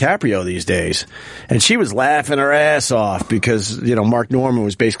Leo DiCaprio these days, and she was laughing her ass off because Mark Norman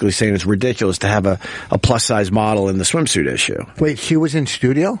was basically saying it's ridiculous to have a plus size model in the swimsuit issue. Wait, she was in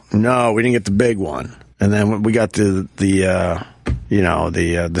studio? No, we didn't get the big one, and then we got the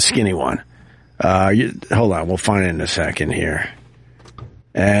skinny one. Hold on, we'll find it in a second here.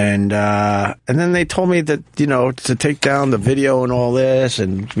 And then they told me that, to take down the video and all this,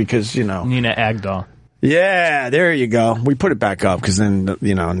 and because, Nina Agdahl. Yeah, there you go. We put it back up because then,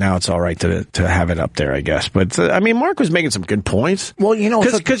 now it's all right to have it up there, I guess. But, Mark was making some good points. Well,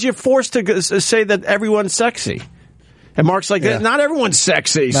 because you're forced to say that everyone's sexy. And Mark's like, not everyone's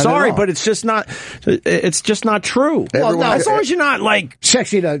sexy. Sorry, but it's just not true. Well, as long as you're not like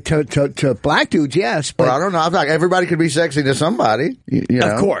sexy to black dudes, yes. But I don't know. I thought everybody could be sexy to somebody. You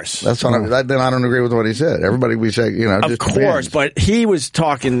know? Of course. That's what then I don't agree with what he said. Everybody can be sexy, Of course, but he was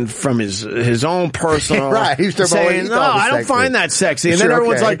talking from his own personal right. He's saying, no, I don't find that sexy. And then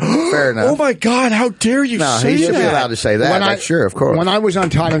everyone's like, fair enough. Oh my God, how dare you say that? He should be allowed to say that. That's sure, of course. When I was on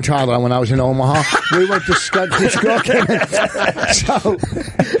Todd and Tyler, when I was in Omaha, we were discussing this girl came in. So,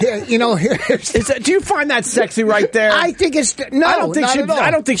 do you find that sexy right there? I think it's I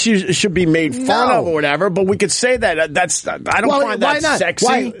don't think she should be made fun of or whatever. But we could say that. I don't find that sexy.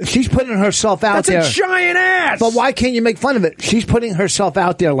 Why? She's putting herself out there. That's a giant ass. But why can't you make fun of it? She's putting herself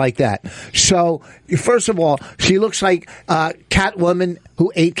out there like that. So, first of all, she looks like Catwoman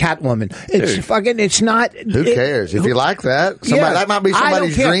who ate Catwoman. It's fucking. It's not. Who cares if you like that? That might be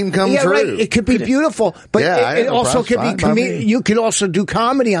somebody's dream come true. Right. It could be beautiful, but it also could be. You could also do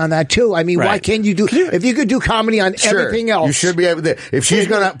comedy on that too. I mean, why can't you do? If you could do comedy on everything else, you should be able to. If she's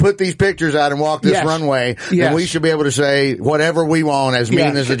going to put these pictures out and walk this runway, then we should be able to say whatever we want, as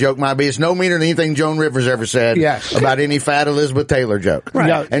mean as the joke might be. It's no meaner than anything Joan Rivers ever said about any fat Elizabeth Taylor joke.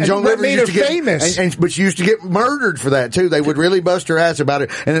 Right. And Joan Rivers made used her to famous. but she used to get murdered for that too. They would really bust her ass about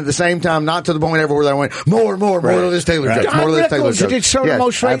it, and at the same time, not to the point ever where they went more of this Taylor joke, more of this Taylor joke. Did so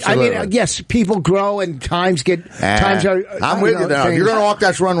most right? I mean, yes, people grow and times are. I'm with you though. If you're going to walk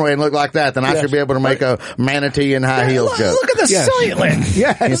that runway and look like that, then I should be able to make a manatee in high heels joke. Look at the cellulite.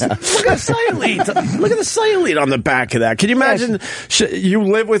 Yes. Look at the cellulite. Look at the cellulite on the back of that. Can you imagine you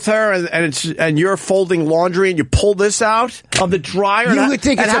live with her and you're folding laundry and you pull this out of the dryer you would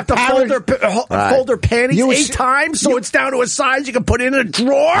think and have to fold her panties 8 times so it's down to a size you can put in a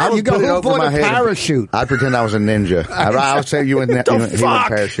drawer? You go over my head. Parachute. I'd pretend I was a ninja. I would say you would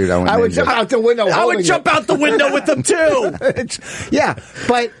parachute. I would jump out the window. I would jump out the window with them too.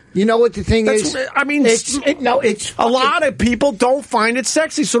 But you know what the thing is? I mean, it's a lot of people don't find it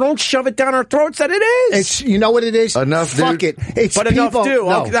sexy, so don't shove it down our throats that it is. It's you know what it is? Enough, fuck dude. it. It's but people, enough do.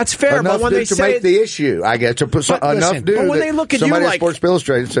 No. Okay, that's fair. Enough but when they to say make the issue, I guess to put enough dude. But when they look at you like Sports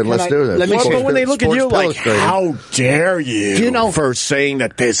Illustrated said, "Let's do this." But when they look at you like, how dare you? For saying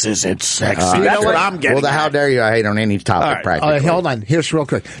that this isn't sexy. That's what I'm getting. Well, how dare you? I hate on any topic. Practically. Hold on. Here's real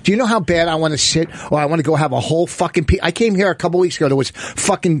quick. Do you know how bad I want to sit, or I want to go have a whole fucking? I came here a couple weeks ago. There was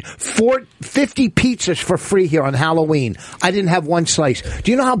fucking 50 pizzas for free here on Halloween. I didn't have one slice.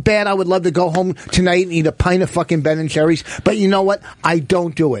 Do you know how bad I would love to go home tonight and eat a pint of fucking Ben and Jerry's? But you know what? I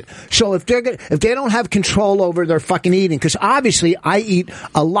don't do it. So if they don't have control over their fucking eating, because obviously I eat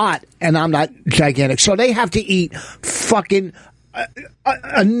a lot and I'm not gigantic, so they have to eat fucking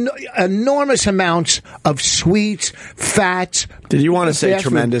enormous amounts of sweets, fats. Did you want to say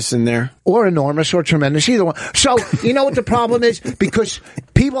tremendous in there? Or enormous or tremendous, either one. So, you know what the problem is? Because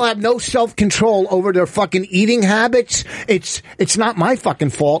people have no self-control over their fucking eating habits. It's not my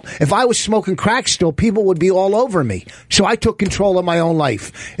fucking fault. If I was smoking crack still, people would be all over me. So I took control of my own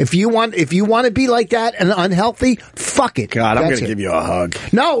life. If you want to be like that and unhealthy, fuck it. God, I'm going to give you a hug.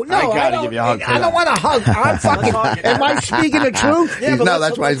 No, I gotta give you a hug. I don't want a hug. I'm fucking. Am I speaking the truth? Yeah, no,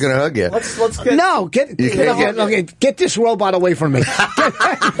 that's why he's going to hug you. Get this robot away from me.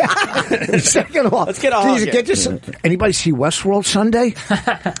 Second of all, let's get a hug. Anybody see Westworld Sunday?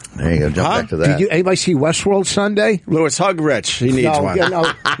 There you go. Jump back to that. Did anybody see Westworld Sunday? Lewis, hug Rich. He needs one. No,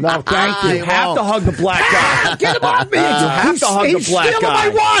 thank you. You have to hug the black guy. Get him off me. You have to hug the black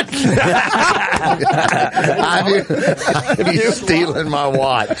guy. He's stealing my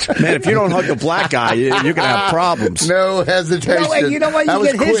watch. Man, if you don't hug the black guy, you're going to have problems. No hesitation. No, and you know what? You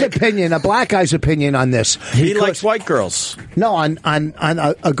get his opinion, a black guy's opinion on this. He likes white girls. No, on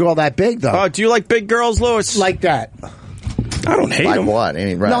a girl that big, though. Oh, do you like big girls, Lewis? Like that. I don't hate them. What?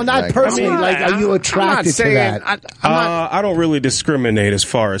 No, not personally. Are you attracted to that? I don't really discriminate as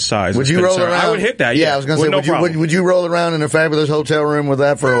far as size. Would you roll around? I would hit that. Yeah, I was going to say, would you roll around in a fabulous hotel room with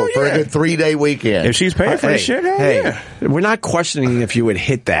that for a good 3-day weekend? If she's paying for the shit, yeah. We're not questioning if you would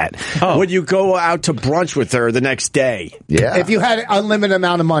hit that. Oh. Would you go out to brunch with her the next day? Yeah. If you had an unlimited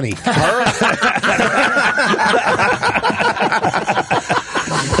amount of money.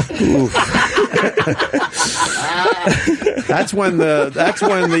 That's when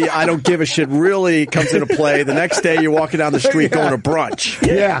the I don't give a shit really comes into play. The next day you're walking down the street going to brunch.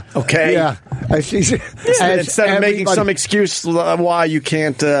 Yeah. Okay. Yeah. Instead of making some excuse why you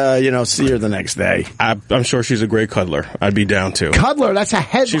can't see her the next day. I'm sure she's a great cuddler. I'd be down to. Cuddler, that's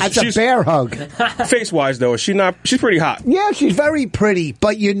a bear hug. Face wise though, she's pretty hot. Yeah, she's very pretty.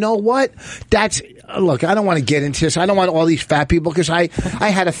 But you know what? That's look, I don't want to get into this. I don't want all these fat people because I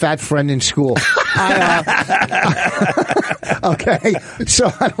had a fat friend in school. Okay,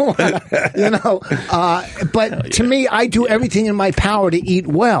 so I don't want to, but to me, I do everything in my power to eat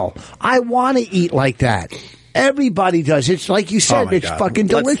well. I want to eat like that. Everybody does. It's like you said, it's fucking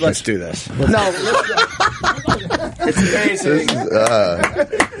delicious. Let's do this. No, it's amazing.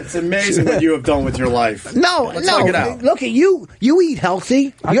 It's amazing what you have done with your life. Let's check it out. Look at you. You eat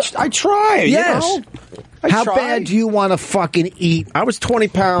healthy. I try. Yes. You know? How bad do you want to fucking eat? I was 20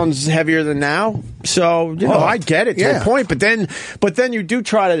 pounds heavier than now, so I get it to a point. But then you do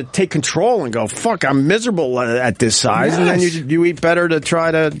try to take control and go, "Fuck, I'm miserable at this size," and then you eat better to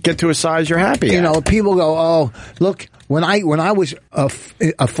try to get to a size you're happy. People go, "Oh, look." When I was a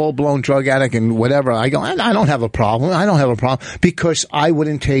full blown drug addict and whatever, I go, I don't have a problem. I don't have a problem because I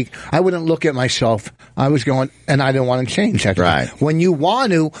wouldn't look at myself. I was going, and I didn't want to change. That's right. When you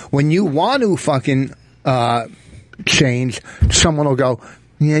want to fucking change, someone will go,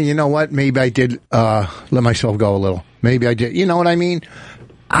 yeah, you know what? Maybe I did let myself go a little. Maybe I did. You know what I mean?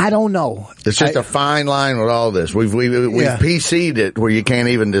 I don't know. It's just a fine line with all this. We've PC'd it where you can't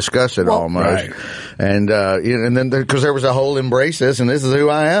even discuss it almost. Right. And then because there was a whole embrace this and this is who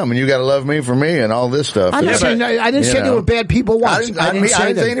I am and you got to love me for me and all this stuff. I didn't say there were bad people once. I didn't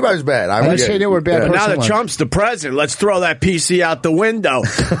say anybody was bad. I didn't say there were bad people. Now that Trump's the president, let's throw that PC out the window.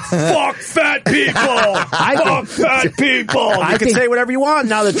 Fuck fat people. Fuck fat people. You can say whatever you want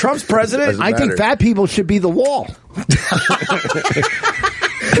now that Trump's president. I think fat people should be the wall.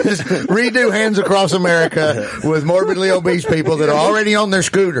 Just redo Hands Across America with morbidly obese people that are already on their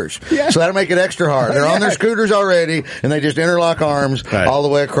scooters. So that'll make it extra hard. They're on their scooters already, and they just interlock arms all the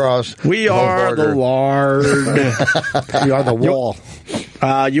way across. We are the Lord. We are the wall.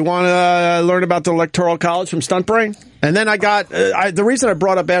 You want to learn about the Electoral College from Stunt Brain? And then I got the reason I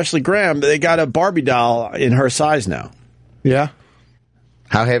brought up Ashley Graham. They got a Barbie doll in her size now. Yeah.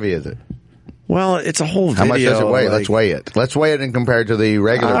 How heavy is it? Well, it's a whole video. How much does it weigh? Let's weigh it. Let's weigh it and compare it to the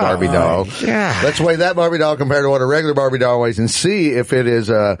regular Barbie doll. Yeah. Let's weigh that Barbie doll compared to what a regular Barbie doll weighs and see if it is,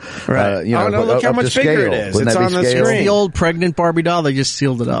 look how much bigger it is. It's on the screen. It's the old pregnant Barbie doll. They just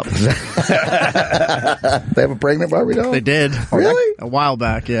sealed it up. They have a pregnant Barbie doll? They did. Really? A while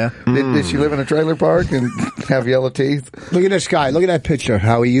back, yeah. Did she live in a trailer park and have yellow teeth? Look at this guy. Look at that picture.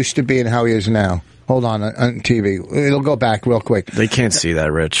 How he used to be and how he is now. Hold on TV. It'll go back real quick. They can't see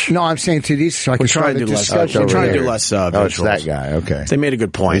that, Rich. No, I'm saying to these. So I We're trying to do less. We're trying to do less visuals. It's that guy. Okay. They made a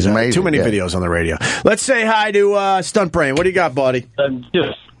good point. He's amazing. Too many videos on the radio. Let's say hi to Stunt Brain. What do you got, buddy?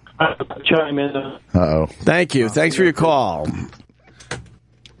 Just chime in. Uh-oh. Thank you. Thanks for your call.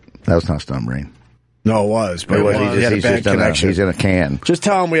 That was not Stunt Brain. No, it was. But he had a bad connection. He's in a can. Just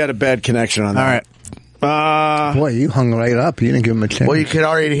tell him we had a bad connection on that. All right. Boy, you hung right up. You didn't give him a chance. Well, you could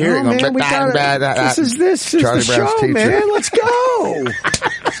already hear it. This is the show, teacher. Man. Let's go.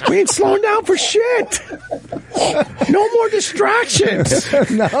 We ain't slowing down for shit. No more distractions.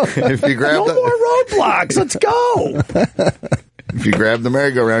 No. If you grab more roadblocks. Let's go. If you grab the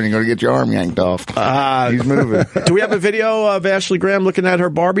merry-go-round, you're going to get your arm yanked off. He's moving. Do we have a video of Ashley Graham looking at her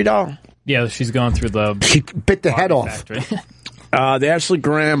Barbie doll? Yeah, she's going through She bit the head off. The Ashley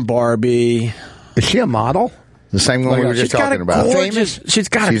Graham Barbie. Is she a model? The same one we were just talking about. She's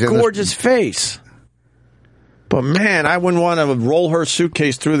got a gorgeous face. But man, I wouldn't want to roll her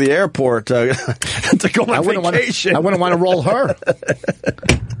suitcase through the airport to go on vacation. I wouldn't want to roll her.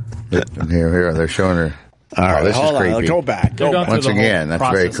 Here, they're showing her. All right, this is creepy. Go back. Once again, that's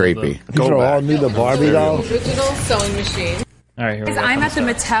very creepy. These are all new, the Barbie doll. Original sewing machine. All right, here we go. I'm at the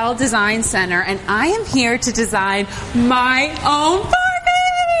Mattel Design Center, and I am here to design my own Barbie.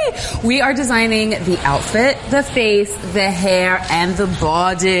 We are designing the outfit, the face, the hair, and the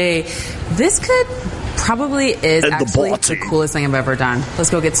body. This probably is actually the coolest thing I've ever done. Let's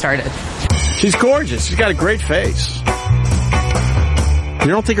go get started. She's gorgeous. She's got a great face. You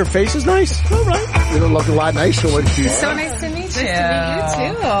don't think her face is nice? All right. It'll look a lot nicer when she's... So nice to meet you. Nice to meet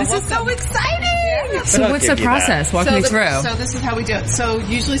you, too. This is so exciting. So what's the process? Walk me through. So this is how we do it. So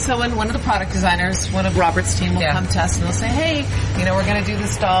usually one of the product designers, one of Robert's team will come to us and they'll say, hey, we're going to do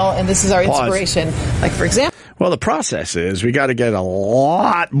this doll and this is our inspiration. Like, for example. Well, the process is we got to get a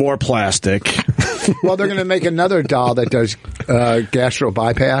lot more plastic. Well, they're going to make another doll that does gastro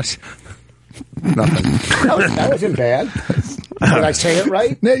bypass. Nothing. That wasn't bad. Did I say it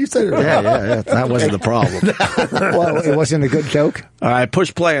right? Yeah, you said it right. Yeah. That wasn't the problem. Well, it wasn't a good joke? All right,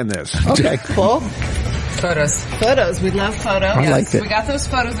 push play on this. Okay. Cool. Photos. We love photos. I liked it. We got those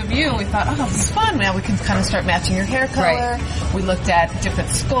photos of you and we thought, this is fun. Now we can kind of start matching your hair color. Right. We looked at different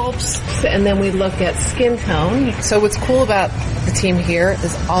sculpts and then we look at skin tone. So what's cool about the team here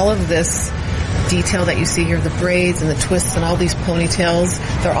is all of this detail that you see here, the braids and the twists and all these ponytails,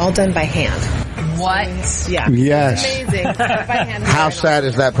 they're all done by hand. What? Yeah. Yes. It's amazing. Done by hand. How sad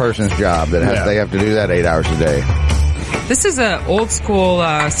is that person's job that they have to do that 8 hours a day? This is an old school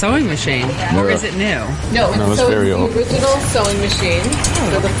sewing machine, or is it new? No, it's so very it's old. the original sewing machine.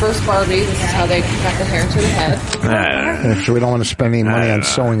 So the first Barbie, this is how they got the hair into the head. So we don't want to spend any money on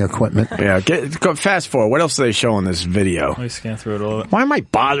sewing equipment. Yeah, go fast forward. What else do they show in this video? Let me scan through it a little bit. Why am I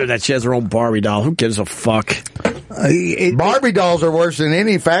bothered that she has her own Barbie doll? Who gives a fuck? Barbie dolls are worse than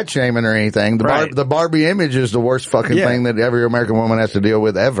any fat shaming or anything. The Barbie image is the worst fucking thing that every American woman has to deal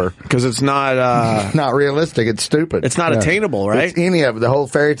with ever. Because it's not not realistic. It's stupid. It's not attainable, right? It's any of it. The whole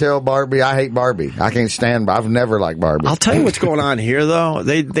fairy tale Barbie. I hate Barbie. I can't stand. I've never liked Barbie. I'll tell you what's going on here, though.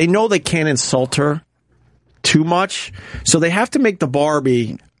 They know they can't insult her too much, so they have to make the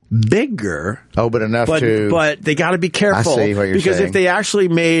Barbie bigger. But enough But they got to be careful. I see what you're because saying. if they actually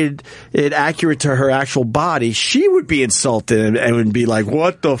made it accurate to her actual body, she would be insulted and would be like,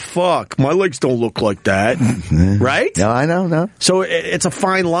 "What the fuck? My legs don't look like that." Right? No, I know. No. So it's a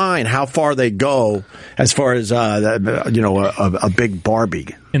fine line how far they go as far as a big Barbie.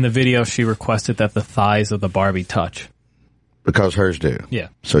 In the video, she requested that the thighs of the Barbie touch. Because hers do. Yeah.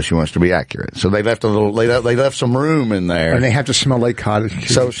 So she wants to be accurate. So they left they left some room in there. And they have to smell like cottage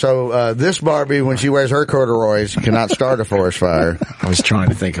cheese. So this Barbie, when she wears her corduroys, cannot start a forest fire. I was trying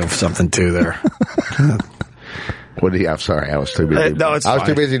to think of something too there. What do you? I'm sorry, I was too busy. No, it's I was fine.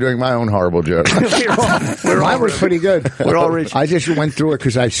 too busy doing my own horrible joke. Mine was pretty good. We're all rich. I just went through it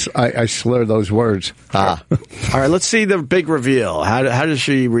because I slur those words. All right, let's see the big reveal. How does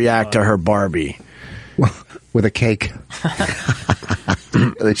she react to her Barbie? With a cake.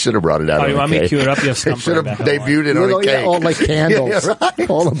 They should have brought it out. Oh, you want me to cue it up? You have They should have debuted it on a cake. All like candles. Yeah, right.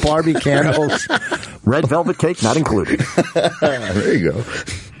 All the Barbie candles. Red velvet cake not included. There you go.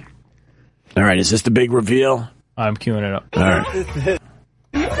 All right, is this the big reveal? I'm queuing it up. All right.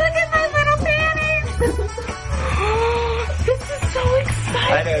 Look at my little panties! This is so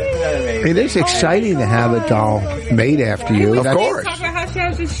exciting! It is exciting to have a doll made after you. Of course.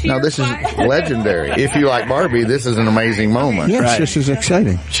 Now, this is legendary. If you like Barbie, this is an amazing moment. Yes, Right. this is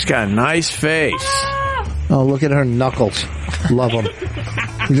exciting. She's got a nice face. Oh, look at her knuckles. Love them.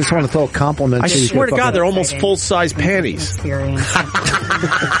 You just want to throw compliments. I so you swear to can God, fucking- they're almost full-size panties.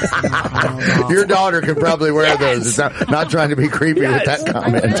 Your daughter could probably wear those. It's not trying to be creepy with that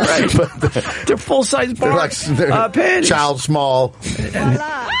comment. Right. But They're full-size they're panties. child small.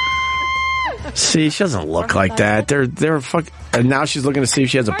 See, she doesn't look like that. They're fuck. And now she's looking to see if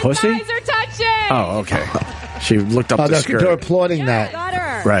she has a pussy. Eyes are touching. Oh, okay. She looked up the they're skirt. applauding that. Got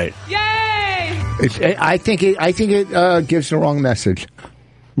her. Right. Yay! I think it gives the wrong message.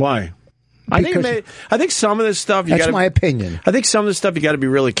 Why? I think some of this stuff you That's gotta, my opinion. I think some of this stuff you got to be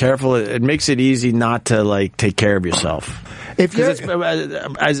really careful. It makes it easy not to like take care of yourself. If Because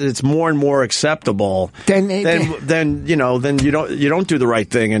as it's more and more acceptable, then you don't do the right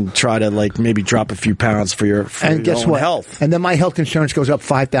thing and try to like maybe drop a few pounds for your guess own what? health. And then my health insurance goes up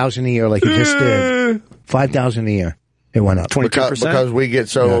 $5,000 a year, like you just did. $5,000 a year. It went up. 22%? Because we get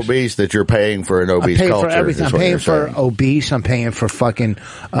so obese that you're paying for an obese I'm paying culture. for everything. is I'm what paying you're for saying. obese. I'm paying for fucking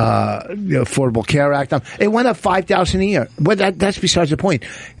Affordable Care Act. It went up $5,000 a year. But that's besides the point.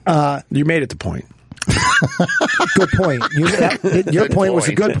 You made it the point. Good point. Your point was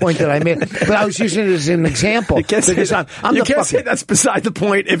a good point that I made, but I was using it as an example. You can't say that's beside the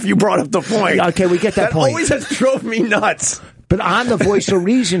point if you brought up the point. Okay, we get that point. Always has drove me nuts. But I'm the voice of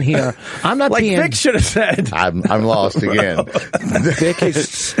reason here. I'm not like being. Vic should have said. I'm lost again. Vic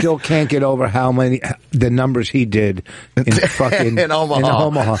still can't get over the numbers he did in fucking in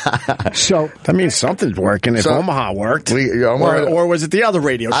Omaha. So that means something's working. If Omaha worked, or was it the other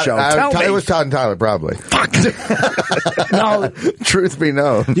radio show? Tell me. It was Todd and Tyler, probably. Fuck. No, truth be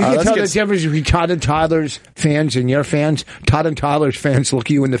known. You can tell the difference between Todd and Tyler's fans and your fans. Todd and Tyler's fans look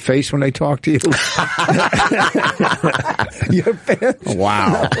you in the face when they talk to you. Your fans.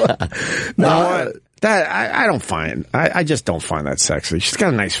 Wow. No, that I don't find. I just don't find that sexy. She's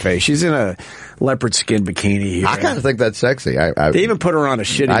got a nice face. She's in a leopard skin bikini here. I kind of think that's sexy. They even put her on a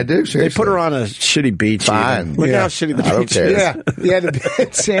shitty. I do. Seriously. They put her on a shitty beach. Fine. Even. Look at how shitty the beach is. Yeah,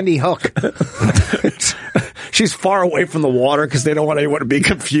 Sandy Hook. She's far away from the water because they don't want anyone to be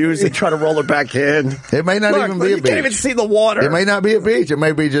confused. They try to roll her back in. It may not even be a beach. You can't even see the water. It may not be a beach. It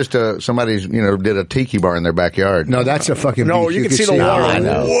may be just somebody's did a tiki bar in their backyard. No, that's a fucking no. beach. You can see the water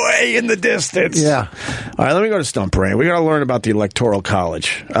way in the distance. Yeah. All right, let me go to Stunt Brain. We got to learn about the Electoral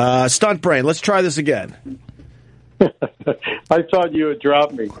College. Stunt Brain, let's try this again. I thought you had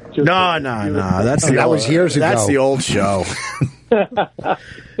dropped me. No. That was years ago. That's the old show.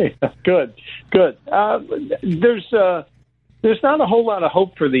 Good. Good. There's not a whole lot of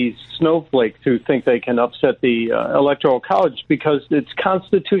hope for these snowflakes who think they can upset the Electoral College because it's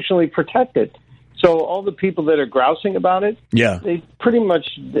constitutionally protected. So all the people that are grousing about it, they pretty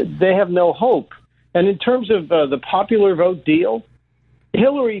much they have no hope. And in terms of the popular vote deal,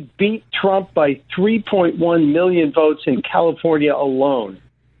 Hillary beat Trump by 3.1 million votes in California alone.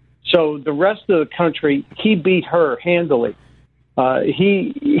 So the rest of the country, he beat her handily.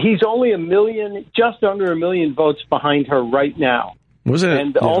 He's only just under a million votes behind her right now. Was it?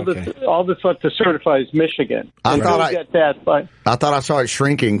 And all that's left to certify is Michigan. I thought I saw it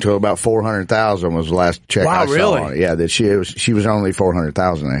shrinking to about 400,000 was the last check I saw. Really? On it. Yeah, that she was only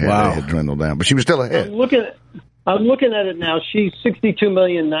 400,000 ahead. Wow. It had dwindled down, but she was still ahead. I'm looking at it now. She's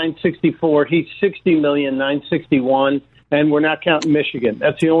 62,964,000. He's 60,961,000. And we're not counting Michigan.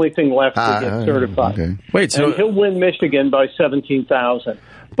 That's the only thing left to get certified. Okay. Wait, so and he'll win Michigan by 17,000.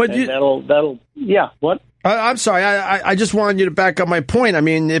 But that'll what? I'm sorry. I just wanted you to back up my point. I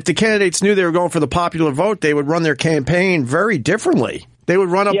mean, if the candidates knew they were going for the popular vote, they would run their campaign very differently. They would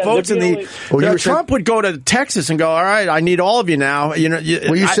run up votes, and Trump would go to Texas and go, "All right, I need all of you now."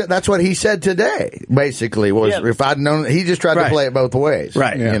 Said that's what he said today. Basically, if I'd known, he just tried to play it both ways.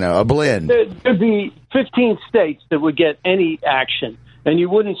 Right. A blend. There'd be 15 states that would get any action, and you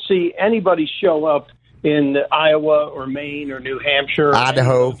wouldn't see anybody show up in Iowa or Maine or New Hampshire,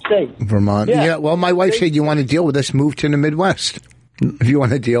 Idaho, Vermont. Yeah. Well, my wife said, "You want to deal with this? Move to the Midwest." If you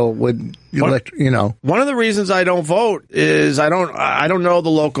want to deal with, one of the reasons I don't vote is I don't know the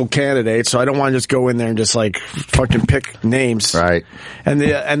local candidates, so I don't want to just go in there and just like fucking pick names. Right. And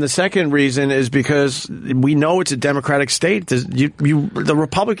the second reason is because we know it's a Democratic state. The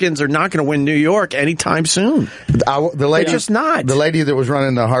Republicans are not going to win New York anytime soon. The lady, just not. The lady that was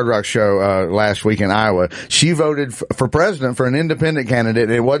running the Hard Rock show last week in Iowa, she voted for president for an independent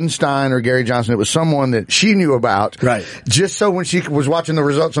candidate. It wasn't Stein or Gary Johnson. It was someone that she knew about. Right. Just so when she was watching the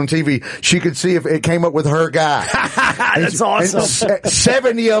results on TV, she could see if it came up with her guy. That's awesome.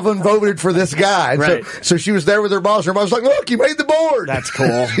 70 of them voted for this guy. Right. So she was there with her boss. Her boss was like, "Look, you made the board." That's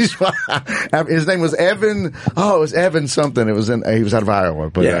cool. His name was Evan. Oh, it was Evan something. He was out of Iowa.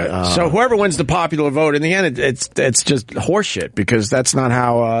 But, so whoever wins the popular vote, in the end, it's just horseshit because that's not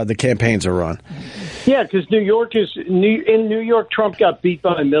how the campaigns are run. Yeah, because New York, Trump got beat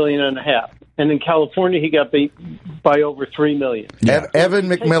by 1.5 million. And in California, he got beat by over 3 million. Yeah. Evan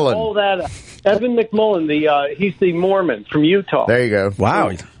McMillan. All that. Evan McMillan, he's the Mormon from Utah. There you go.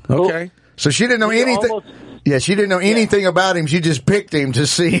 Wow. Okay. So she didn't know anything. She didn't know anything about him. She just picked him to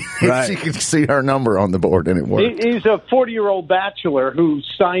see if she could see her number on the board, and it worked. He's a 40-year-old bachelor who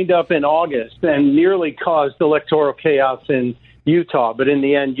signed up in August and nearly caused electoral chaos in Utah. But in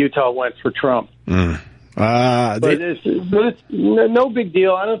the end, Utah went for Trump. But it's no big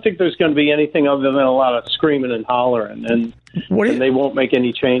deal. I don't think there's going to be anything other than a lot of screaming and hollering, and they won't make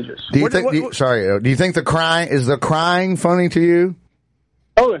any changes. Do you think the crying funny to you?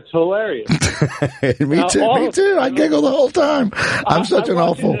 Oh, it's hilarious. Me too. I giggle the whole time. I'm such an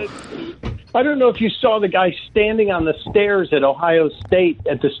awful. I don't know if you saw the guy standing on the stairs at Ohio State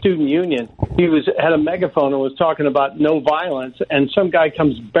at the Student Union. He had a megaphone and was talking about no violence, and some guy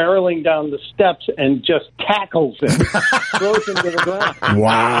comes barreling down the steps and just tackles him, throws him to the ground.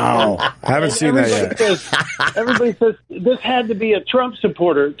 Wow. I haven't seen that yet. Everybody says this had to be a Trump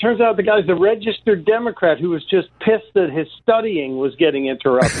supporter. It turns out the guy's a registered Democrat who was just pissed that his studying was getting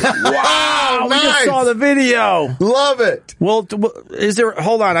interrupted. Wow. Nice. We just saw the video. Love it. Well,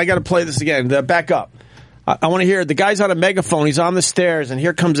 hold on. I got to play this again. Back up. I want to hear the guy's on a megaphone. He's on the stairs, and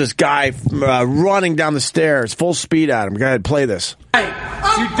here comes this guy running down the stairs, full speed at him. Go ahead, play this. You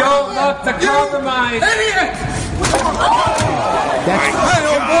don't look to compromise.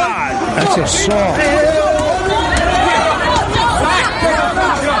 That's assault.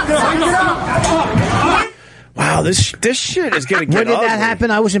 Wow, this shit is going to get When did ugly. that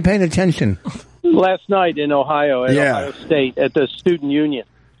happen? I wasn't paying attention. Last night in Ohio, at Ohio State, at the Student Union.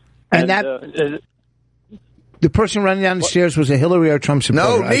 And the person running down the stairs was a Hillary or Trump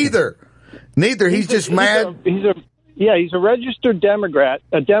supporter. No, neither. Neither. He's just mad. He's a registered Democrat,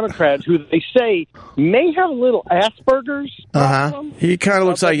 who they say may have a little Asperger's problem. He kind of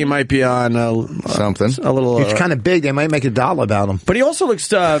looks like he might be on something. A little. He's kind of big. They might make $1 about him. But he also looks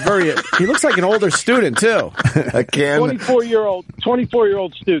he looks like an older student too. 24-year-old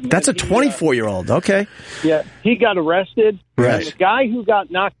student. That's a 24-year-old. Okay. Yeah, he got arrested. Right. And the guy who got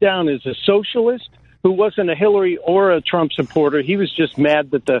knocked down is a socialist who wasn't a Hillary or a Trump supporter. He was just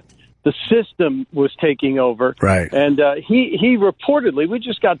mad that the the system was taking over. Right. And he reportedly, we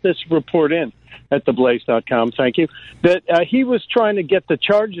just got this report in at theblaze.com, thank you, that he was trying to get the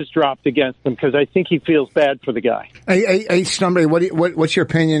charges dropped against him because I think he feels bad for the guy. Hey, somebody, what's your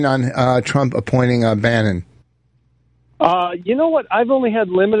opinion on Trump appointing Bannon? You know what? I've only had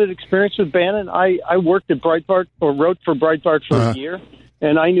limited experience with Bannon. I worked at Breitbart, or wrote for Breitbart for a year,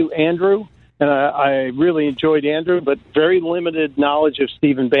 and I knew Andrew, and I really enjoyed Andrew, but very limited knowledge of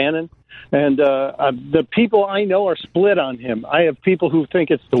Stephen Bannon. And the people I know are split on him. I have people who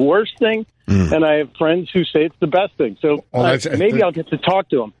think it's the worst thing, and I have friends who say it's the best thing. So maybe I'll get to talk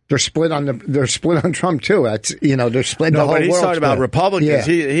to them. They're split on Trump too. That's they're split. No, but he's talking about Republicans.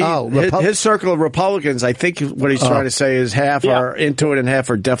 Yeah. His circle of Republicans. I think what he's trying to say is half are into it and half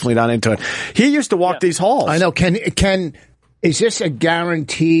are definitely not into it. He used to walk these halls. I know. Is this a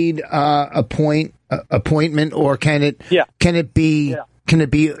guaranteed appointment, or can it? Yeah. Can it be? Yeah.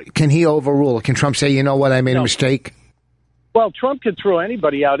 Can he overrule it? Can Trump say, you know what, I made a mistake? Well, Trump could throw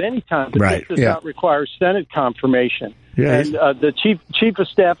anybody out anytime, but this does not require Senate confirmation. Yeah. And the chief of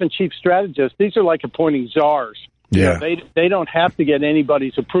staff and chief strategist, these are like appointing czars. Yeah. They don't have to get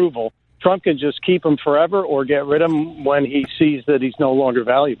anybody's approval. Trump can just keep them forever or get rid of them when he sees that he's no longer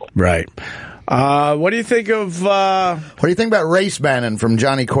valuable. Right. What do you think about Race Bannon from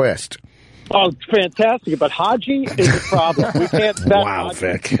Johnny Quest? Oh, it's fantastic, but Haji is a problem. We can't stop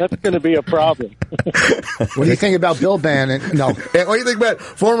Vic. That's going to be a problem. What do you think about Bill Bannon? No. What do you think about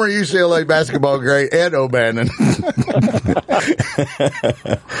former UCLA basketball great Ed O'Bannon?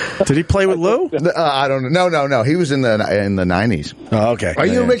 Did he play with Lou? I don't know. No. He was in the 90s. Oh, okay. Are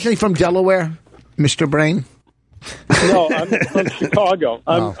you originally from Delaware, Mr. Brain? No, I'm from Chicago.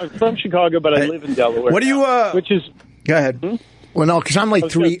 I'm from Chicago, but I live in Delaware. What do you? Which is go ahead. Well, no, because I'm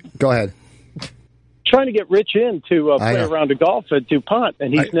like three. Go ahead. Trying to get Rich in to play a round of golf at DuPont,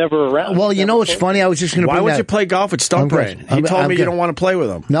 and he's never around. Well, you know what's funny? I was just going to. Why would you play golf with Stumpbrain? He told me you don't want to play with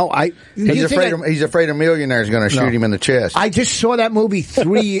him. No, he's afraid a millionaire's going to shoot him in the chest. I just saw that movie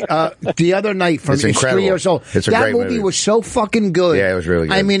the other night from 3 years old. It's a great movie. Was so fucking good. Yeah, it was really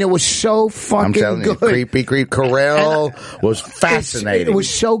good. I mean, it was so fucking good. Creepy Carell was fascinating. It was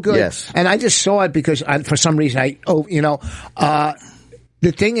so good. Yes, and I just saw it because for some reason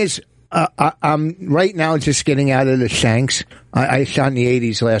the thing is. I'm right now just getting out of the Shanks. I shot in the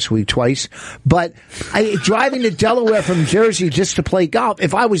 80s last week twice. But driving to Delaware from Jersey just to play golf,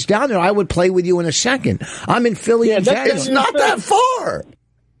 if I was down there, I would play with you in a second. I'm in Philly in January. It's not that far.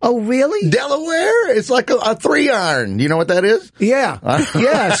 Oh, really? Delaware? It's like a 3-iron. You know what that is? Yeah.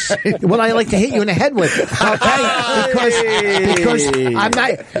 Yes. What I like to hit you in the head with. Okay. Because I'm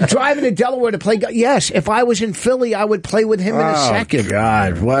not driving to Delaware to play. Yes. If I was in Philly, I would play with him in a second.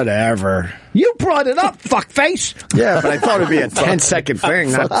 God, whatever. You brought it up, fuckface. Yeah, but I thought it'd be a 10-second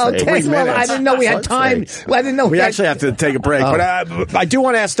thing. Not 3 minutes. Well, I didn't know we had time. I didn't know we actually have to take a break. But I do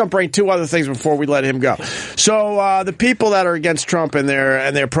want to ask Stumpbrain 2 other things before we let him go. So the people that are against Trump and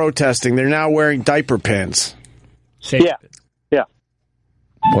they're protesting, they're now wearing diaper pins. Yeah.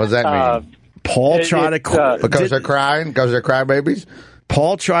 What does that mean? Paul tried to because they're crying, because they're crybabies.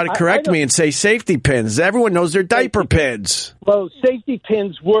 Paul tried to correct me and say safety pins. Everyone knows they're diaper pins. Well, safety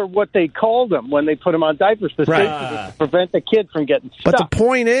pins were what they called them when they put them on diapers. The safety was to prevent the kid from getting stuck. But the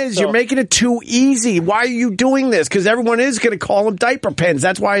point is, you're making it too easy. Why are you doing this? Because everyone is going to call them diaper pins.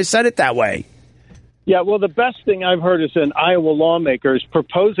 That's why I said it that way. Yeah, well, the best thing I've heard is an Iowa lawmaker is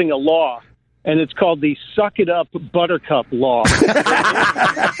proposing a law, and it's called the Suck It Up Buttercup Law.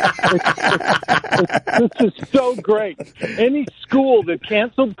 This is so great. Any school that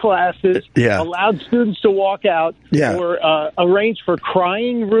canceled classes, allowed students to walk out, or arranged for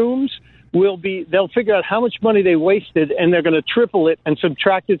crying rooms, they'll figure out how much money they wasted, and they're going to triple it and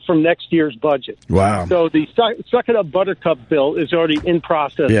subtract it from next year's budget. Wow. So the Suck It Up Buttercup bill is already in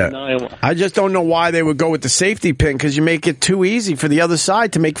process in Iowa. I just don't know why they would go with the safety pin, because you make it too easy for the other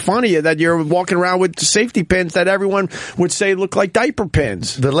side to make fun of you that you're walking around with the safety pins that everyone would say look like diaper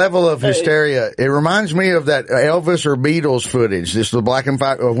pins. The level of hysteria, it reminds me of that Elvis or Beatles footage, just the black and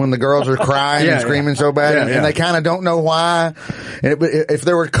white, when the girls are crying and screaming so bad, and they kind of don't know why. And if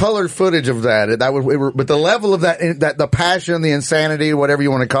there were colored footage of that would, but the level of that the passion, the insanity, whatever you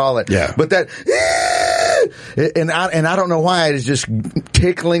want to call it. Yeah. But that, and I don't know why it is just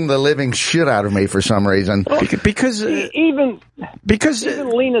tickling the living shit out of me for some reason. Because even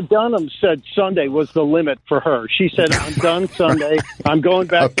Lena Dunham said Sunday was the limit for her. She said, "I'm done Sunday. I'm going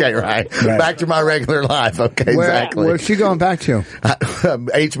back." Okay, right. Back to my regular life. Okay, exactly. Where's she going back to?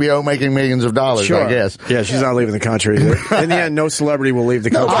 HBO making millions of dollars, sure. I guess. Yeah, she's not leaving the country. In the end, no celebrity will leave the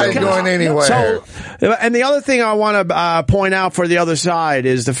country. Nobody's going anywhere. So, and the other thing I want to point out for the other side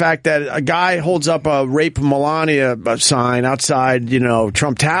is the fact that a guy holds up a rape Melania sign outside,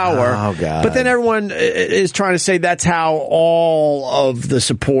 Trump Tower. Oh, God. But then everyone is trying to say that's how all of the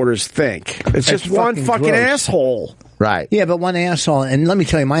supporters think. It's just one fucking gross. Asshole. Right. Yeah, but one asshole, and let me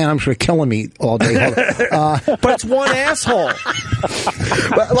tell you, my arms were killing me all day. But it's one asshole.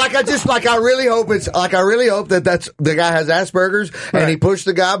 But I really hope that that's the guy has Asperger's and he pushed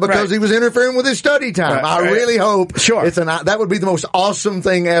the guy because he was interfering with his study time. I really hope that would be the most awesome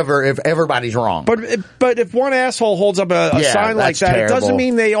thing ever if everybody's wrong. But if one asshole holds up a sign like that, terrible. it doesn't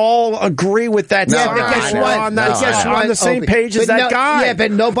mean they all agree with that sign. But guess what? On the same page as that guy. Yeah,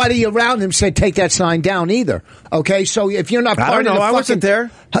 but nobody around him said take that sign down either. Okay, so if you're not part of the I wasn't there.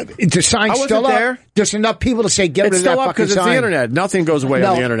 The sign's still up. There. There's enough people to say get rid of that fucking sign. It's still up because it's the internet. Nothing goes away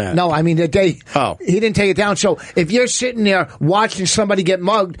on the internet. No, I mean he didn't take it down. So if you're sitting there watching somebody get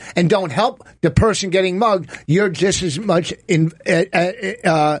mugged and don't help the person getting mugged, you're just as much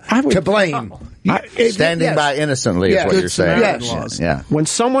to blame. Standing by innocently is what you're saying. Yes. Yeah. When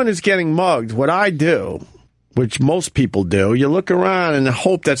someone is getting mugged, what I do, which most people do, you look around and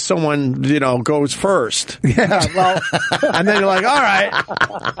hope that someone, goes first. Yeah, well. And then you're like, all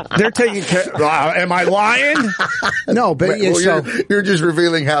right, they're taking care. Am I lying? No, but you're just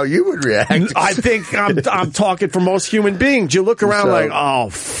revealing how you would react. I think I'm talking for most human beings. You look around like, oh,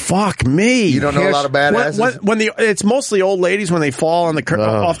 fuck me. You don't know a lot of badasses? When it's mostly old ladies when they fall on the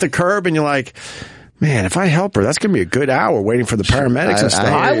off the curb and you're like, man, if I help her, that's going to be a good hour waiting for the paramedics and stuff.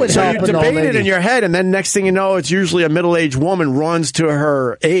 I would so help you debate it in your head, and then next thing you know, it's usually a middle-aged woman runs to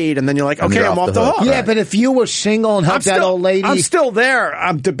her aid, and then you're like, okay, I'm off the hook. Yeah, but if you were single and helped that old lady... I'm still there.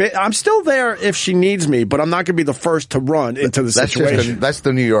 I'm still there if she needs me, but I'm not going to be the first to run into the situation. That's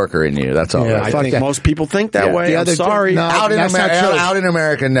the New Yorker in you. That's all. Yeah, I think most people think that way. I'm sorry. Out in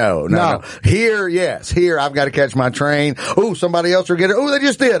America, no. Here, yes. Here, I've got to catch my train. Ooh, somebody else will get it. Ooh, they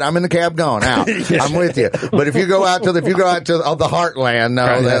just did. I'm in the cab gone. Out. I'm with you. But if you go out to the heartland,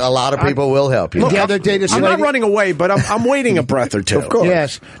 a lot of people will help you. Look, the other day, I'm not running away, but I'm waiting a breath or two. Of course.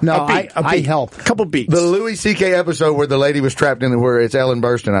 Yes. No, I help. A couple beats. The Louis C.K. episode where the lady was trapped where it's Ellen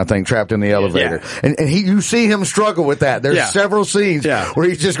Burstyn, I think, trapped in the elevator. Yeah. And you see him struggle with that. There's several scenes where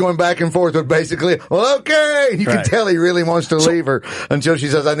he's just going back and forth with basically, well, okay. And you can tell he really wants to leave her until she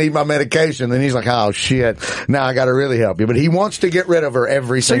says, I need my medication. Then he's like, oh, shit. Now I got to really help you. But he wants to get rid of her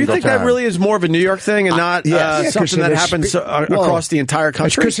every single time. So you think that really is more of a New York thing and not something that happens across the entire country?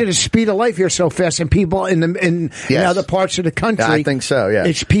 It's because of the speed of life here so fast, and people in other parts of the country. I think so. Yeah,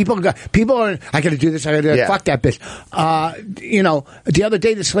 it's people are. I got to do this. I got to do that. Fuck that bitch. The other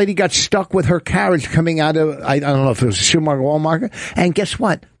day this lady got stuck with her carriage coming out of I don't know if it was a supermarket, Walmart, and guess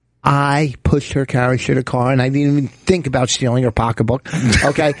what? I pushed her carriage to the car, and I didn't even think about stealing her pocketbook.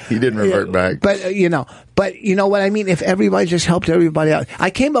 Okay, he didn't revert back. But you know what I mean. If everybody just helped everybody out,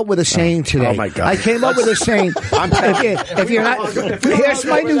 I came up with a saying today. Oh my God! I came up with a saying. If you're not, here's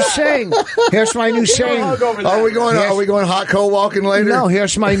my new saying. Here's my new saying. Are we going hot cold walking later? No.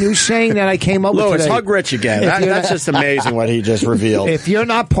 Here's my new saying that I came up with today. Louis, hug Rich again. That's just amazing what he just revealed. If you're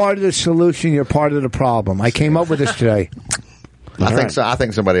not part of the solution, you're part of the problem. I came up with this today. I think so. I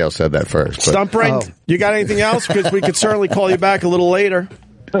think somebody else said that first. Stump Brain, you got anything else? Because we could certainly call you back a little later.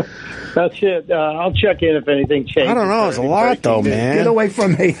 That's it. I'll check in if anything changes. I don't know. It's a lot, though, man. Get away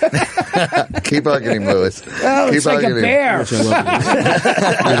from me. Keep hugging him, Louis. Oh, it's like a bear. You're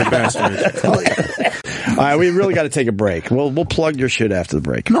the bastard. All right, we really got to take a break. We'll plug your shit after the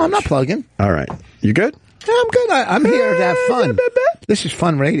break. No, I'm not plugging. All right. You good? Yeah, I'm good. I'm here to have fun. This is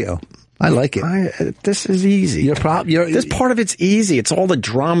fun radio. I like it. This is easy. This part of it's easy. It's all the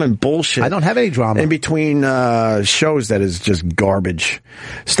drama and bullshit. I don't have any drama. In between shows that is just garbage.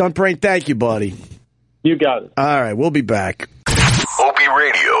 Stunt Brain, thank you, buddy. You got it. All right, we'll be back. Opie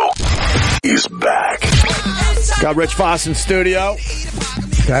Radio is back. Got Rich Foss in studio.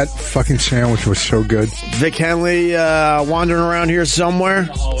 That fucking sandwich was so good. Vic Henley wandering around here somewhere.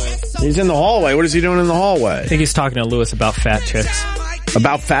 He's in the hallway. What is he doing in the hallway? I think he's talking to Louis about fat chicks.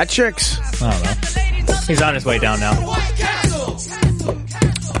 About fat chicks? I don't know. He's on his way down now.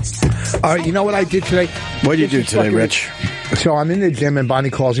 All right, you know what I did today? What did you do today, Rich? So I'm in the gym and Bonnie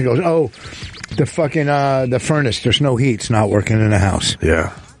calls and goes, the fucking the furnace, there's no heat. It's not working in the house.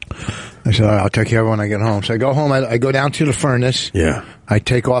 Yeah. I said, all right, I'll take care of it when I get home. So I go home. I go down to the furnace. Yeah. I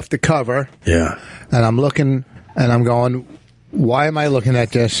take off the cover. Yeah. And I'm looking, and I'm going, why am I looking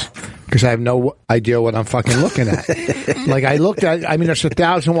at this? Because I have no idea what I'm fucking looking at. Like, I looked at, I mean, there's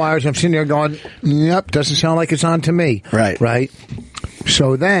 1,000 wires. I'm sitting there going, yep, doesn't sound like it's on to me. Right. Right?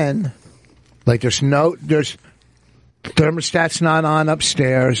 So then, like, there's thermostat's not on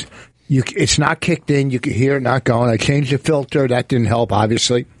upstairs. It's not kicked in. You can hear it not going. I changed the filter. That didn't help,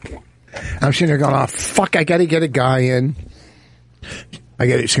 obviously. I'm sitting there going, oh, fuck, I got to get a guy in.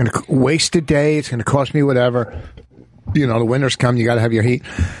 It's going to waste a day. It's going to cost me whatever. You know, the winter's come. You got to have your heat.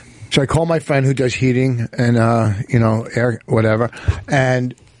 So I call my friend who does heating and, air, whatever.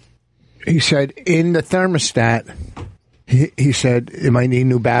 And he said, in the thermostat, he said, it might need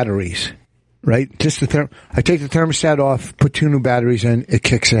new batteries. Right? Just I take the thermostat off, put 2 new batteries in, it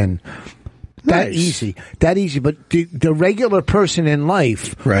kicks in. That easy. But the regular person in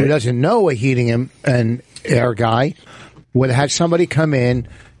life who doesn't know a heating and air guy would have had somebody come in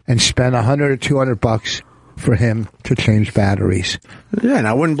and spend $100 or $200 for him to change batteries. Yeah, and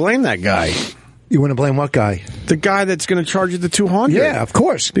I wouldn't blame that guy. You wouldn't blame what guy? The guy that's going to charge you the $200. Yeah, of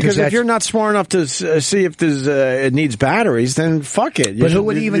course. Because if you're not smart enough to see if it needs batteries, then fuck it. But who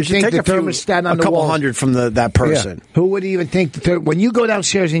would even think the thermostat on the wall? A couple hundred from that person. Yeah. Who would even think when you go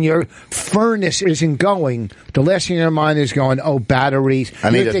downstairs and your furnace isn't going, the last thing in your mind is going, oh, batteries. I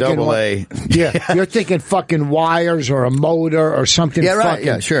need a double A. Yeah, you're thinking fucking wires or a motor or something. Yeah, right. Fucking,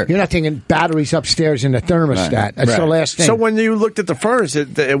 yeah, sure. You're not thinking batteries upstairs in the thermostat. Right. That's the last thing. So when you looked at the furnace,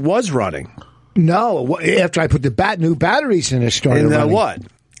 it was running. No, after I put the new batteries in, it started running. In the what?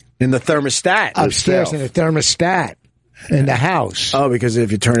 In the thermostat. Upstairs in the thermostat. In the house. Oh, because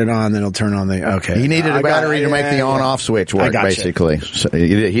if you turn it on, then it'll turn on the... Okay. He needed a battery to make the on-off switch work, basically. So he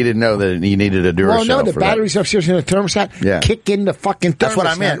didn't know that he needed a Duracell. Well, no, the batteries upstairs in the thermostat kick in the fucking thermostat. That's what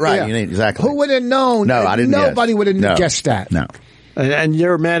I meant, right. Yeah. You need, exactly. Who would have known? No, I didn't Nobody would have guessed that. No. And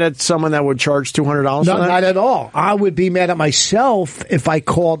you're mad at someone that would charge $200 No, for that? not at all. I would be mad at myself if I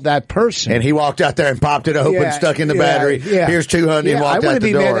called that person. And he walked out there and popped it open, stuck in the battery. Yeah. Here's $200 and walked out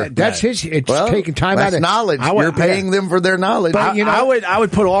the door. That's his. It's taking time out of knowledge. You're paying them for their knowledge. But, I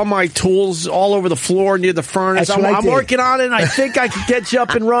would put all my tools all over the floor near the furnace. I'm working on it, and I think I could get you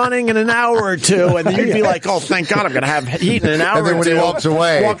up and running in an hour or two. And then you'd be like, oh, thank God, I'm going to have heat in an hour and then when he walks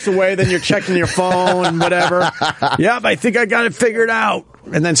away, then you're checking your phone and whatever. Yep, I think I got it figured out.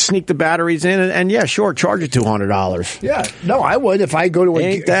 And then sneak the batteries in, and yeah, sure, charge you $200. Yeah, no, I would if I go to a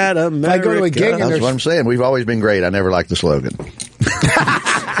gig. Ain't that America? If I go to a gig, that's what I'm saying. We've always been great. I never liked the slogan.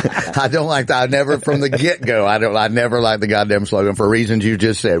 I don't like that. I never, from the get-go, I never liked the goddamn slogan for reasons you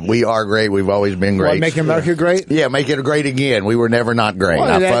just said. We are great. We've always been great. Make America great? Yeah, make it great again. We were never not great.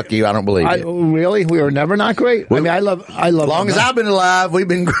 Well, fuck you. I don't believe it. Really? We were never not great? I love. As long as I've been alive, we've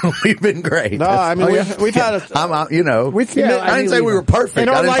been great. No, I mean, we've had a... I didn't say we were perfect. In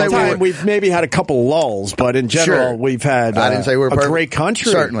our lifetime, we've maybe had a couple lulls, but in general, we've had I didn't say we were perfect. A great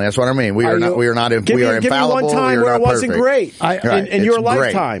country. Certainly, that's what I mean. We are infallible. Give me one time where it wasn't great in your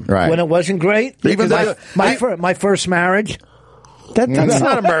lifetime. Right. When it wasn't great? Even my first marriage? That's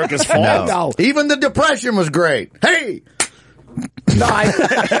not America's fault. No. Even the Depression was great. Hey!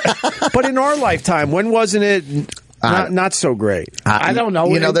 But in our lifetime, when wasn't it... Not so great. I don't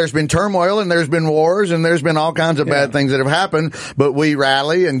know. There's been turmoil and there's been wars and there's been all kinds of bad things that have happened, but we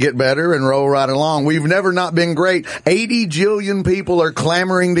rally and get better and roll right along. We've never not been great. 80 jillion people are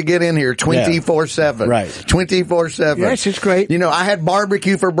clamoring to get in here 24/7. Right. 24/7. Yes, it's great. I had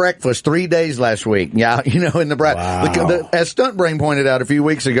barbecue for breakfast 3 days last week. Yeah, in the wow. As Stunt Brain pointed out a few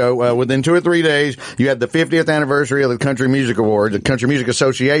weeks ago, within 2 or 3 days, you had the 50th anniversary of the Country Music Awards, the Country Music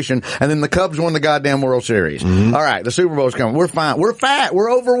Association, and then the Cubs won the goddamn World Series. Mm-hmm. All right. The Super Bowl's coming. We're fine. We're fat.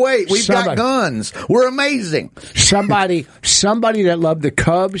 We're overweight. We've got guns. We're amazing. Somebody that loved the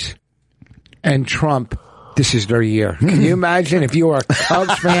Cubs and Trump, this is their year. Can you imagine if you were a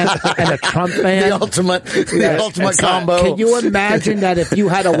Cubs fan and a Trump fan? The ultimate combo. Can you imagine that if you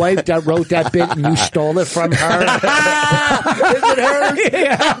had a wife that wrote that bit and you stole it from her? Is it her?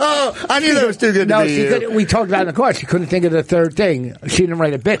 Yeah. Oh, I knew that was too good to be you. We talked about it in the car. She couldn't think of the third thing. She didn't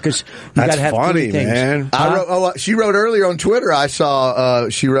write a bit because you got to have funny, 3 things. Man. She wrote earlier on Twitter. I saw.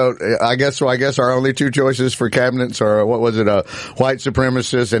 She wrote. I guess our only 2 choices for cabinets are what was it? White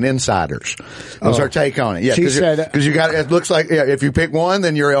supremacists and insiders. Was her take on it? Yeah, she said because you got. It looks like if you pick one,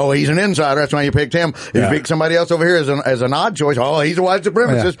 then you're he's an insider. That's why you picked him. If you pick somebody else over here as an odd choice, he's a white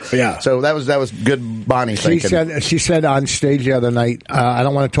supremacist. Yeah. So that was good Bonnie thinking. She said on stage the other night. I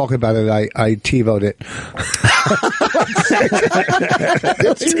don't want to talk about it. I TiVo'd it.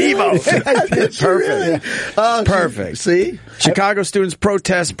 TiVo. Perfect. Perfect. See? Chicago students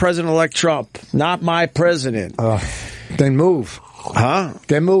protest President-elect Trump. Not my president. Then move. Huh?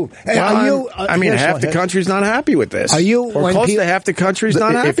 Then move. Hey, well, half the country's not happy with this. Are you? Or close to half the country's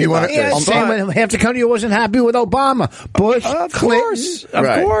not happy. If you want to, half the country wasn't happy with Obama, Bush, Clinton,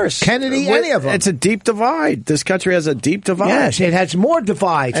 of course, Kennedy, any of them. It's a deep divide. This country has a deep divide. Yes, it has more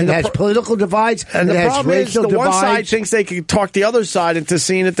divides. It has political divides. And the problem is, the divides. one side thinks they can talk the other side into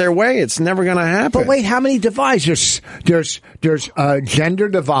seeing it their way. It's never going to happen. But wait, how many divides? There's gender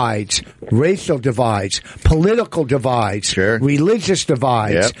divides, racial divides, political divides, religious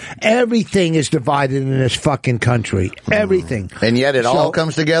divides. Yep. Everything is divided in this fucking country. Everything. And yet it all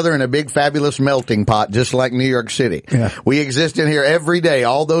comes together in a big fabulous melting pot, just like New York City. Yeah. We exist in here every day,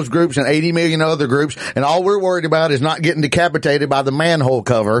 all those groups and 80 million other groups, and all we're worried about is not getting decapitated by the manhole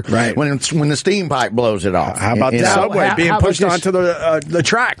cover when the steam pipe blows it off. How about the subway being pushed onto the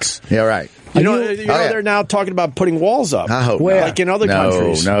tracks? Yeah, right. You know, they're now talking about putting walls up. I hope like in other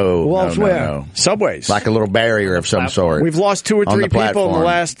countries. Walls where? No. Subways. Like a little barrier of some sort. We've lost 2 or 3 people in the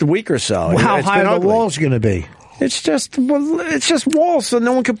last week or so. Well, how high are the walls going to be? It's just walls, so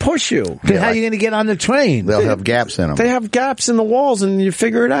no one can push you. Then how are you going to get on the train? They'll have gaps in them. They have gaps in the walls, and you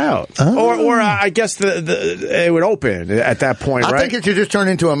figure it out. Oh. Or I guess it would open at that point. I right? think it should just turn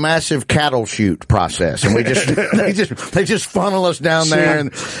into a massive cattle chute process, and we just they just funnel us down there,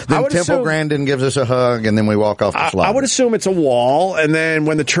 and then Temple Grandin gives us a hug, and then we walk off the slide. I would assume it's a wall, and then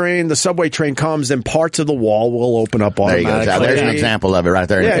when the subway train comes, then parts of the wall will open up automatically. There you go. There's an example of it right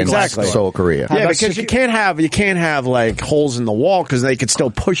there in Seoul, Korea. Yeah, because you can't have like holes in the wall because they could still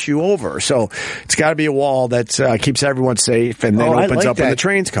push you over. So it's got to be a wall that keeps everyone safe and then opens up when the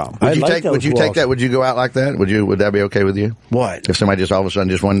trains come. Would you take that? Would you go out like that? Would that be okay with you? What? If somebody just all of a sudden,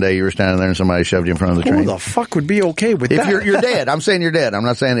 just one day you were standing there and somebody shoved you in front of the train? Who the fuck would be okay with that? If you're dead. I'm saying you're dead. I'm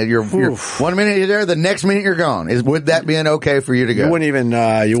not saying that you're 1 minute you're there, the next minute you're gone. Would that be an okay for you to go? You wouldn't even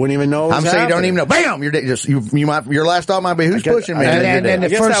know. I'm saying you don't even know. Bam! You're dead. Your last thought might be who's pushing me. And I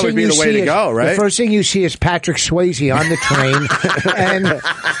guess that would be the way to go, right? The first thing you see is Patrick Swayze on the train, and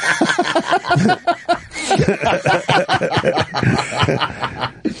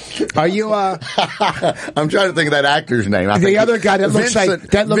are you? I'm trying to think of that actor's name. The other guy that looks like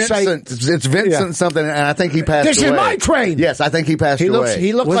it's Vincent something, and I think he passed away. This is my train. Yes, I think he passed away.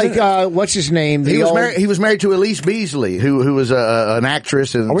 He looked like what's his name? He was married to Elise Beasley, who was an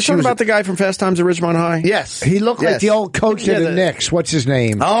actress. And are we talking about the guy from Fast Times at Ridgemont High? Yes, he looked like the old coach of the Knicks. What's his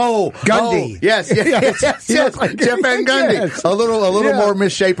name? Oh, Gundy. Yes. He looked like Jeff Van Gundy. Yes. A little more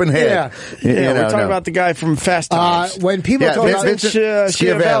misshapen head. Yeah, we're talking about the guy from Fast Times. When people talk about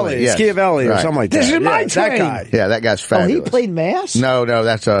Schiavelli or something like that. This is my train. That guy. Yeah, that guy's fabulous. Oh, he played Mass? No,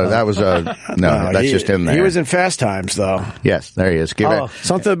 that's just him there. He was in Fast Times, though. Yes, there he is.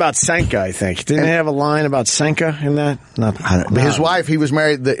 Something about Senka, I think. Didn't they have a line about Senka in that? His wife, he was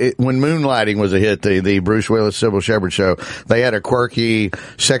married when Moonlighting was a hit, the Bruce Willis Sybil Shepherd show. They had a quirky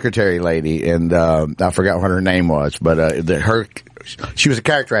secretary lady, and I forgot what her name was, but she was a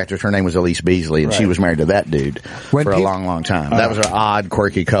character actress. Her name was Elise Beasley, and she was married to that dude for a long, long time. That was an odd,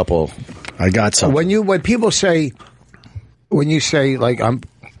 quirky couple. I got something. When you say like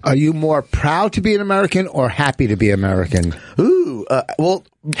are you more proud to be an American or happy to be American? Ooh, well,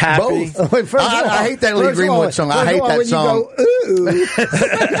 happy. Both. I hate that Lee Greenwood song. I hate that song.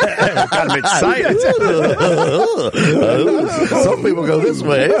 Got him excited. Some people go this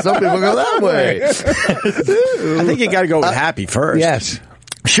way. Some people go that way. I think you got to go with happy first. Yes.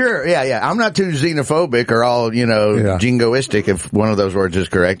 Sure, yeah. I'm not too xenophobic or all, jingoistic. If one of those words is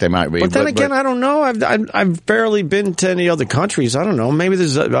correct, they might be. But then again, I don't know. I've barely been to any other countries. I don't know. Maybe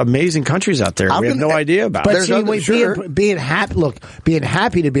there's amazing countries out there we have no idea about. But being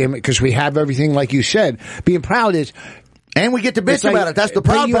happy to be, because we have everything like you said. Being proud is. And we get to bitch about it. That's the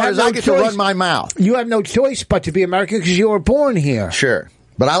proud part is I get to run my mouth. You have no choice but to be American because you were born here. Sure.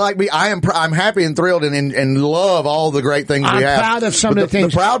 But I'm happy and thrilled and love all the great things we have. I'm proud of some of the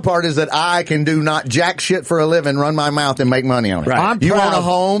things. The proud part is that I can do not jack shit for a living, run my mouth, and make money on it. Right. You own a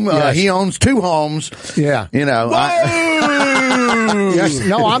home. Yes. He owns 2 homes. Yeah. Yes.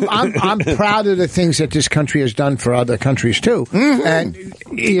 No, I'm proud of the things that this country has done for other countries too. Mm-hmm. And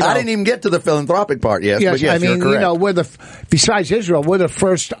I didn't even get to the philanthropic part yet. Yes, but yes, I mean, you're besides Israel, we're the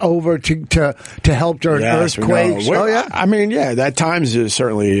first over to help during earthquakes. Oh yeah. I mean, at times you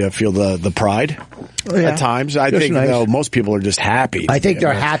certainly feel the pride. At times, I think though most people are just happy. I think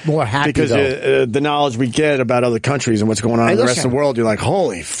they're more happy because the knowledge we get about other countries and what's going on in the rest of the world, you're like,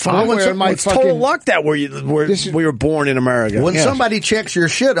 holy fuck! It's total luck that we were born in America. When somebody checks your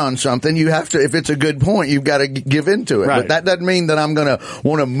shit on something, you have to. If it's a good point, you've got to give into it. Right. But that doesn't mean that I'm going to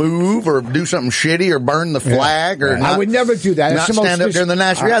want to move or do something shitty or burn the flag or. I would never do that. Not stand up during the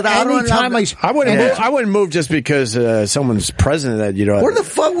national. I wouldn't move just because someone's president that you know. Where the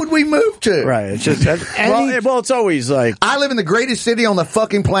fuck would we move to? Right. It's just. Well, it's always like... I live in the greatest city on the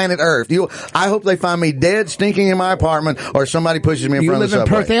fucking planet Earth. I hope they find me dead, stinking in my apartment, or somebody pushes me in front of the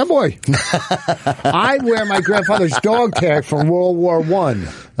subway. You live in Perth, Amboy. I wear my grandfather's dog tag from World War I.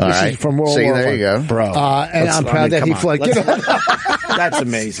 All right. From World War there I. you go. Bro. And I'm proud that he fled. That's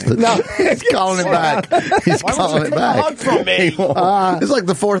amazing. No, he's calling it back. He's calling it back. Hug from me. It's like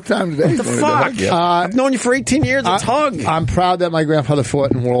the fourth time today. What the fuck? I've known you for 18 years. It's hug. I'm proud that my grandfather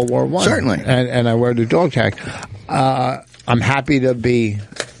fought in World War I. Certainly. And I wear the dog tag. I'm happy to be...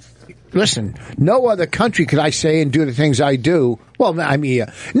 Listen, no other country could I say and do the things I do. Well, I mean,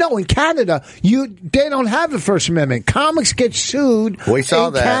 no, in Canada, they don't have the First Amendment. Comics get sued. We saw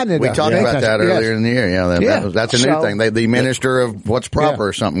in that. Canada. We talked about that earlier in the year. Yeah, that's a new thing. The minister of what's proper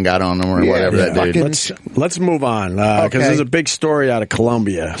or something got on them or whatever that dude. Let's move on because there's a big story out of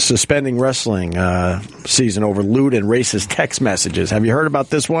Colombia suspending wrestling season over lewd and racist text messages. Have you heard about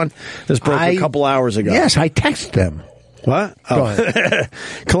this one? This broke a couple hours ago. Yes, I texted them. What?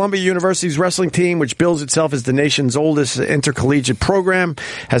 Columbia University's wrestling team, which bills itself as the nation's oldest intercollegiate program,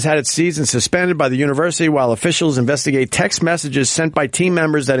 has had its season suspended by the university while officials investigate text messages sent by team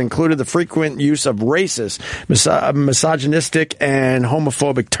members that included the frequent use of racist, misogynistic, and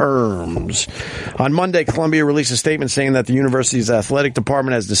homophobic terms. On Monday, Columbia released a statement saying that the university's athletic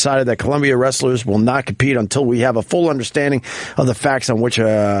department has decided that Columbia wrestlers will not compete until we have a full understanding of the facts on which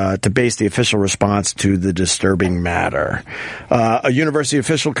to base the official response to the disturbing matter. A university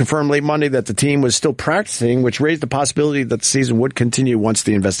official confirmed late Monday that the team was still practicing, which raised the possibility that the season would continue once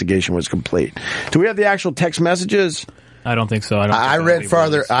the investigation was complete. Do we have the actual text messages? I don't think so. I read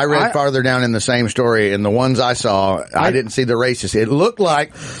farther down in the same story, and the ones I saw, I didn't see the racist. It looked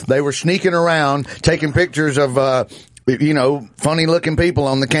like they were sneaking around, taking pictures of funny-looking people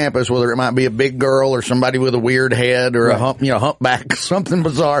on the campus, whether it might be a big girl or somebody with a weird head or a humpback, something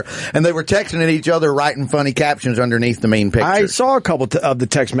bizarre, and they were texting at each other, writing funny captions underneath the mean picture. I saw a couple of the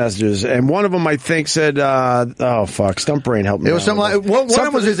text messages, and one of them I think said, Stump Brain helped me. It was something like one of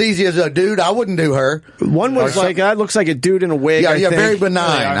them was as easy as a dude. I wouldn't do her. One was like that looks like a dude in a wig. Yeah, very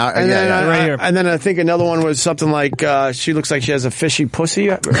benign. And then I think another one was something like she looks like she has a fishy pussy.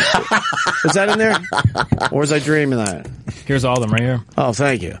 Was that in there, or was I dreaming that? Here's all of them right here. Oh,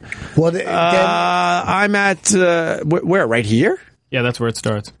 thank you. Well, I'm at where? Right here? Yeah, that's where it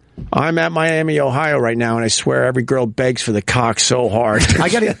starts. I'm at Miami, Ohio right now, and I swear every girl begs for the cock so hard.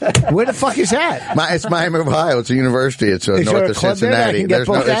 Where the fuck is that? It's Miami, Ohio. It's a university. It's north of Cincinnati. You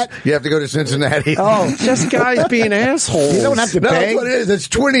have to go to Cincinnati. Oh, just guys being assholes. You don't have to beg. That's what it is. It's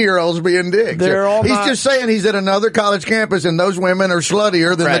 20-year-olds being dicks. He's just saying he's at another college campus, and those women are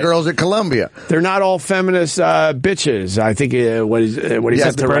sluttier than the girls at Columbia. They're not all feminist bitches. I think what he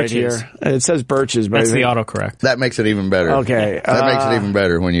said to right here. It says birches, but that's the autocorrect. That makes it even better. Okay, that makes it even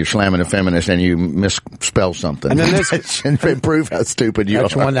better when you're slamming a feminist and you misspell something. And then this prove how stupid you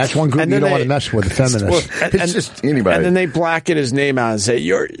are. That's one group you don't want to mess with, the feminists. It's just anybody. And then they blacken his name out and say,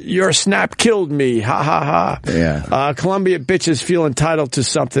 your snap killed me. Ha ha ha. Yeah. Columbia bitches feel entitled to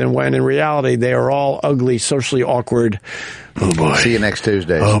something when in reality they are all ugly, socially awkward. Oh boy. See you next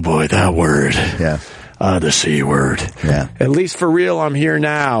Tuesday. Oh boy, that word. Yeah. The C word. Yeah. At least for real, I'm here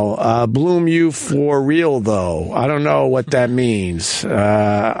now. Bloom you for real, though. I don't know what that means.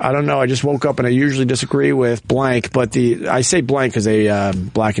 I don't know. I just woke up and I usually disagree with blank, but I say blank because they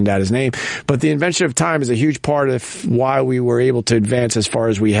blackened out his name. But the invention of time is a huge part of why we were able to advance as far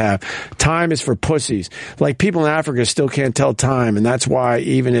as we have. Time is for pussies. Like people in Africa still can't tell time, and that's why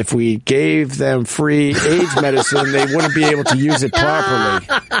even if we gave them free AIDS medicine, they wouldn't be able to use it properly.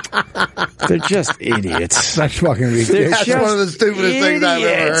 They're just idiots. That's fucking ridiculous. That's one of the stupidest things I've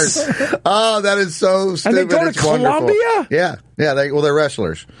ever heard. Oh, that is so stupid. And they go to Columbia? Yeah. Yeah, they're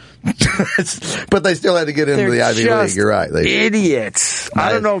wrestlers. But they still had to get into the Ivy League. You're right. Idiots.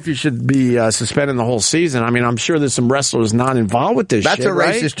 I don't know if you should be suspending the whole season. I mean, I'm sure there's some wrestlers not involved with this shit. That's a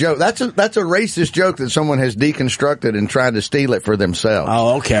racist joke. That's a racist joke that someone has deconstructed and tried to steal it for themselves.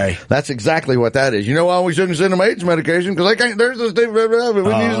 Oh, okay. That's exactly what that is. You know why we shouldn't send them AIDS medication? Because they can't, there's this thing, we use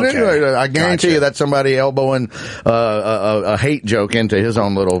it anyway. I guarantee you that's somebody elbowing a hate joke into his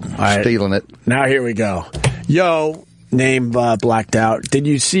own little stealing it. Now here we go. Yo, name blacked out. Did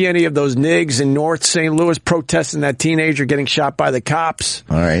you see any of those nigs in North St. Louis protesting that teenager getting shot by the cops?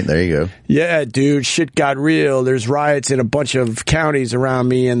 All right, there you go. Yeah, dude, shit got real. There's riots in a bunch of counties around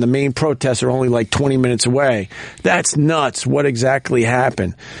me, and the main protests are only like 20 minutes away. That's nuts. What exactly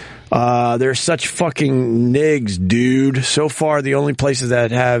happened? They're such fucking nigs, dude. So far, the only places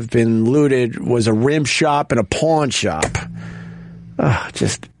that have been looted was a rim shop and a pawn shop.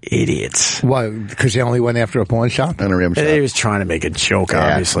 Just idiots. Why? Because they only went after a pawn shop and a rim shop. He was trying to make a joke,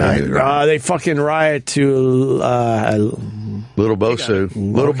 obviously. They fucking riot to Little Bosu.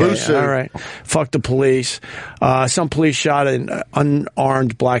 Little Bosu. All right. Fuck the police. Some police shot an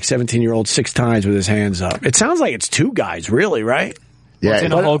unarmed black 17-year-old 6 times with his hands up. It sounds like it's 2 guys, really, right? Yeah, it's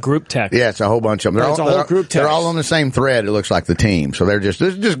in a whole group text. Yeah, it's a whole bunch of them. It's a whole group text. They're all on the same thread. It looks like the team. So they're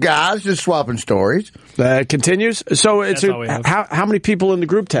just guys just swapping stories. Continues. So it's how many people in the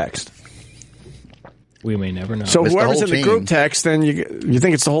group text? We may never know. So whoever's in the group text, then you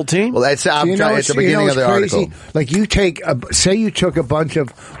think it's the whole team? Well, it's the beginning of the article. Like you take, say you took a bunch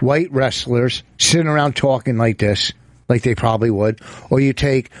of white wrestlers sitting around talking like this, like they probably would, or you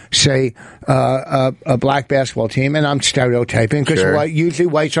take, say, a black basketball team, and I'm stereotyping because usually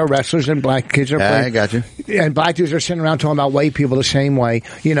whites are wrestlers and black kids are playing. I got you. And black dudes are sitting around talking about white people the same way,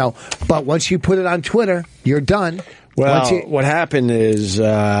 But once you put it on Twitter, you're done. Well, what happened is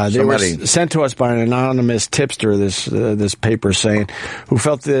they were sent to us by an anonymous tipster. This paper saying who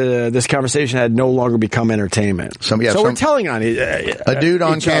felt this conversation had no longer become entertainment. So we're telling on it. A dude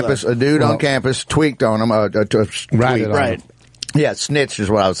on campus. A dude on campus tweaked on him. Right. Yeah, snitch is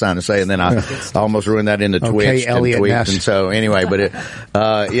what I was trying to say, and then I almost ruined that into Twitch and Elliot tweaked. Ness. And so anyway, but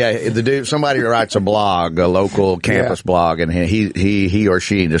the dude, somebody writes a blog, a local campus blog, and he or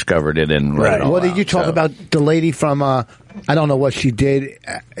she discovered it and read it all What did you talk about? The lady from I don't know what she did.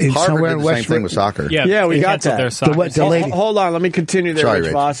 Harvard did the same thing with soccer. Yeah, we got that. The lady. Hold on, let me continue there,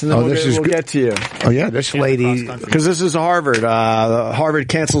 Rich Voss, and then we'll get to you. Oh yeah, this lady. Because this is Harvard. Harvard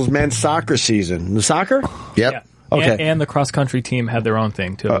cancels men's soccer season. The soccer? Yep. Yeah. Okay. And the cross-country team had their own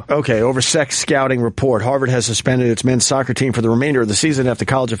thing, too. Okay, over sex scouting report. Harvard has suspended its men's soccer team for the remainder of the season after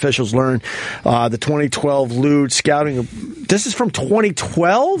college officials learned the 2012 lewd scouting. This is from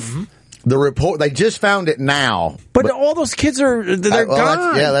 2012? Mm-hmm. The report, they just found it now. But all those kids they're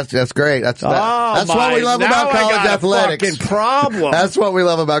gone. That's great. That's what we love about college athletics. Problem. That's what we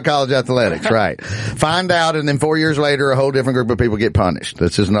love about college athletics, right? Find out, and then 4 years later, a whole different group of people get punished.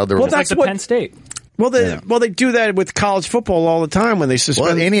 This is another. Well, that's like Penn State. Well, they do that with college football all the time when they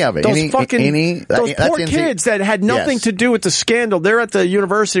suspend any of it. Those poor kids that had nothing to do with the scandal. They're at the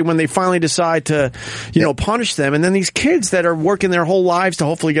university when they finally decide to, punish them, and then these kids that are working their whole lives to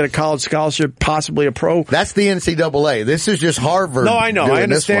hopefully get a college scholarship, possibly a pro. That's the NCAA. This is just Harvard. No, I know, I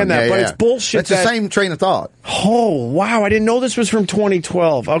understand that, but it's bullshit. It's the same train of thought. Oh wow, I didn't know this was from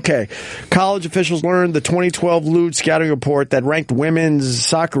 2012. Okay, college officials learned the 2012 lewd scouting report that ranked women's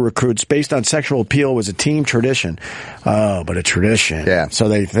soccer recruits based on sexual appeal was a team tradition. Oh, but a tradition. Yeah. So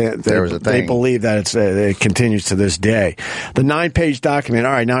they believe that it continues to this day. The 9-page document.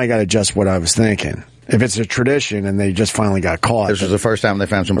 All right, now I got to adjust what I was thinking. If it's a tradition and they just finally got caught. This was the first time they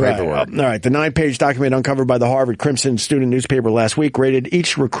found some paperwork. All right. The 9-page document uncovered by the Harvard Crimson student newspaper last week rated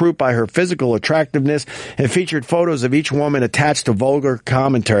each recruit by her physical attractiveness and featured photos of each woman attached to vulgar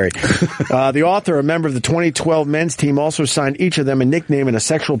commentary. The author, a member of the 2012 men's team, also assigned each of them a nickname and a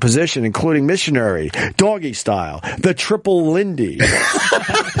sexual position, including missionary, doggy style, the triple Lindy,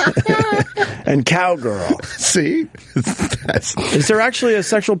 and cowgirl. See? Is there actually a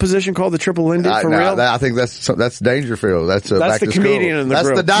sexual position called the triple Lindy for real? I think that's Dangerfield. That's the comedian in the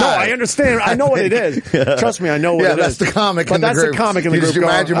group. That's the No, I understand. I know what it is. Trust me, I know what it is. That's the comic in the group. But that's the comic in the group.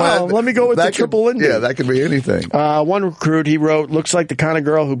 Imagine let me go with the triple Lindy. Yeah, that could be anything. One recruit, he wrote, looks like the kind of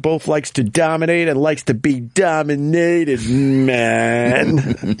girl who both likes to dominate and likes to be dominated, man.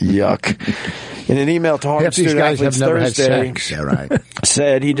 Yuck. In an email to Harvard student athletes Thursday,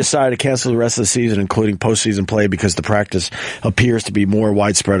 said he decided to cancel the rest of the season, including postseason play, because the practice appears to be more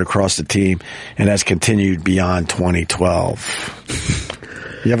widespread across the team and has continued beyond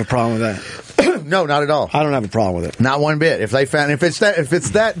 2012. You have a problem with that? No, not at all. I don't have a problem with it. Not one bit. If it's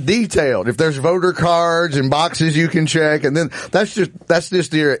that detailed, if there's voter cards and boxes you can check, and then that's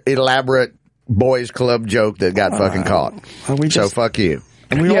just your elaborate boys club joke that got fucking caught. So fuck you.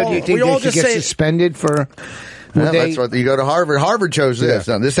 Do you think they should get suspended for? That's what you go to Harvard. Harvard chose this.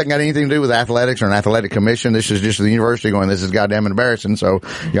 Now, this ain't got anything to do with athletics or an athletic commission. This is just the university going, this is goddamn embarrassing. So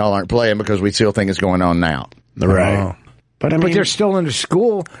y'all aren't playing because we still think it's going on now. Right. But I mean, they're still in the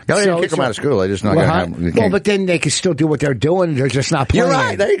school. They didn't kick them out of school. They're just not going to have. Well, but then they can still do what they're doing. They're just not playing. You're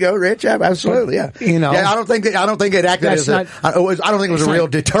right. There you go, Rich. Absolutely. Yeah. I don't think it acted as I don't think it was a real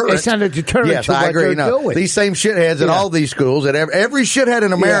deterrent. It's not a deterrent. Yes, I agree. No, these same shitheads at all these schools, at every shithead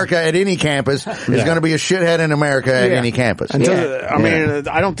in America at any campus is going to be a shithead in America at any campus. I mean,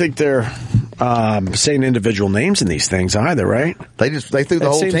 I don't think they're saying individual names in these things either, right? They threw the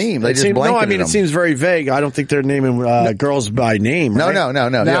whole team. They just blanketed them. No, I mean, it seems very vague. I don't think they're naming girls by name. No, right? no.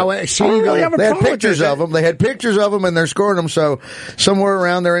 Now, they had pictures of them. They had pictures of them, and they're scoring them. So somewhere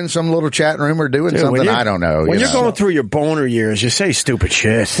around, they're in some little chat room or doing something. I don't know. When you're going through your boner years, you say stupid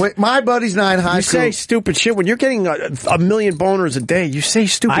shit. My buddy's not in high school. You say stupid shit. When you're getting a million boners a day, you say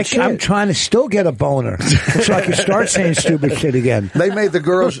stupid shit. I'm trying to still get a boner so I can start saying stupid shit again. They made the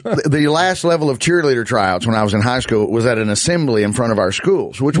girls, the last level of cheerleader tryouts when I was in high school was at an assembly in front of our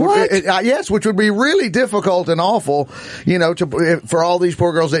schools, which would be really difficult and awful, for all these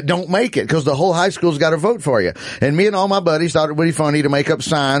poor girls that don't make it, because the whole high school's got to vote for you. And me and all my buddies thought it would be funny to make up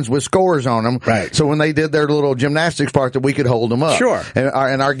signs with scores on them. Right. So when they did their little gymnastics part, that we could hold them up. Sure.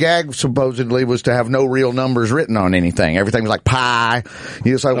 And our gag supposedly was to have no real numbers written on anything. Everything was like pi.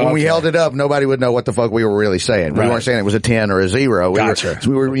 So when we held it up, nobody would know what the fuck we were really saying. We weren't saying it was a 10 or a 0.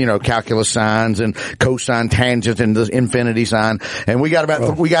 We were calculus signs and cosine tangent and the infinity sign. And we got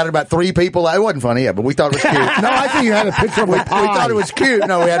about 3 people. It wasn't funny yet, but we thought it was cute. No, I think you had a picture of a pie. We thought it was cute.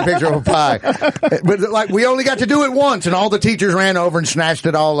 No, we had a picture of a pie. But we only got to do it once, and all the teachers ran over and snatched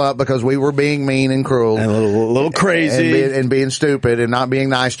it all up because we were being mean and cruel. And a little crazy. And being stupid and not being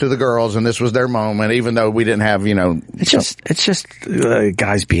nice to the girls, and this was their moment, even though we didn't have, It's just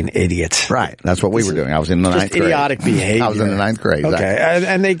guys being idiots. Right. That's what we were doing. I was in the 9th grade. Idiotic behavior. I was in the 9th grade. Okay.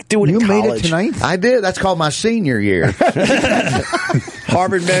 And they do it in college. You made it tonight? I did. That's called my senior year.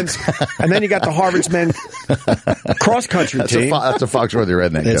 Harvard men's, and then you got the Harvard's men's cross-country team. That's a Foxworthy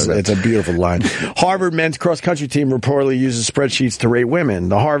redneck. It's a beautiful line. Harvard men's cross-country team reportedly uses spreadsheets to rate women.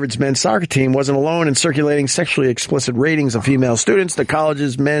 The Harvard's men's soccer team wasn't alone in circulating sexually explicit ratings of female students. The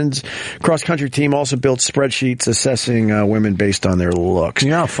college's men's cross-country team also built spreadsheets assessing women based on their looks.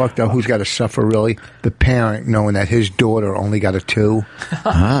 You know how fucked up who's got to suffer, really? The parent knowing that his daughter only got a 2.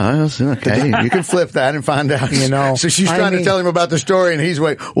 Okay. You can flip that and find out. So she's trying to tell him about the story, and he's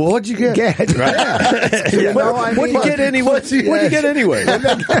like, well, what'd you get? What'd you get anyway?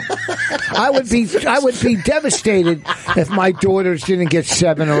 I would be devastated if my daughters didn't get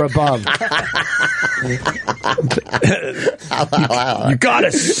 7 or above. You got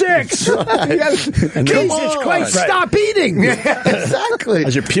a 6. Jesus Christ, stop eating. Exactly.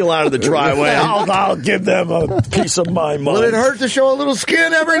 As you peel out of the driveway, I'll give them a piece of my mind. Will it hurt to show a little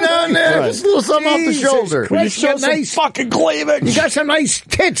skin every now and then? Just a little something off the shoulder. Will you show some fucking cleavage? You got some nice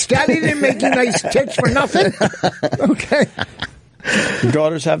tits. Daddy didn't make you nice tits for nothing. Okay. Your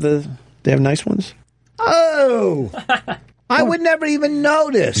daughters they have nice ones? Oh. I would never even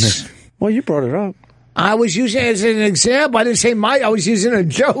notice. Well, you brought it up. I was using it as an example. I didn't say I was using a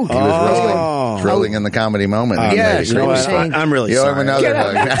joke. He was rolling in the comedy moment. Yes. You know what? I'm really sorry. Another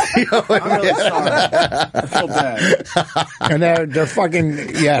hug. I'm really sorry. I feel bad. And they're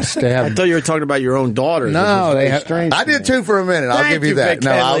fucking, yes, they have. I thought you were talking about your own daughters. No, they have. Strange. I did too for a minute. I'll give you that.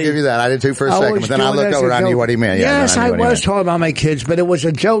 No, I'll give you that. I did too for a second, but then I looked over and I knew what he meant. Yes, I was talking about my kids, but it was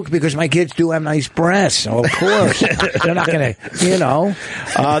a joke because my kids do have nice breasts. So of course. They're not going to,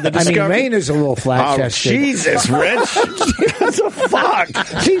 I mean, Rain is a little flat-chested. Jesus, Rich. What the fuck?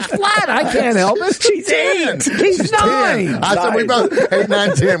 She's flat. I can't help it. She's 8. He's 9. I said we both 8,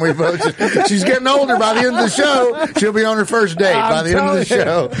 9, 10. We both. She's getting older. By the end of the show, she'll be on her first date. By the end of the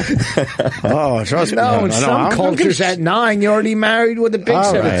show. Trust me. No, in some cultures at 9, you're already married with a big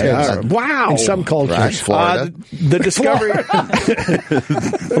set of kids. Wow. In some cultures, Florida. The discovery.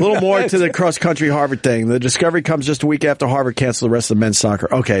 A little more to the cross-country Harvard thing. The discovery comes just a week after Harvard canceled the rest of the men's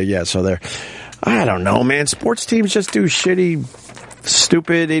soccer. Okay, yeah. So they're. I don't know, man. Sports teams just do shitty,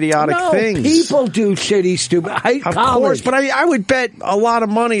 stupid, idiotic things. People do shitty, stupid. Of course, but I would bet a lot of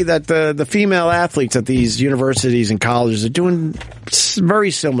money that the female athletes at these universities and colleges are doing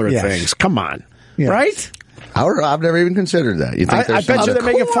very similar things. Come on, right? I've never even considered that. You think I bet you they're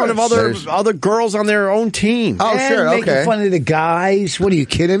making fun of other girls on their own team. Oh, sure, okay. Making fun of the guys. What are you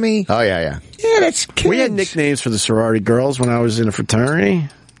kidding me? Oh, yeah. Yeah, that's kids. We had nicknames for the sorority girls when I was in a fraternity.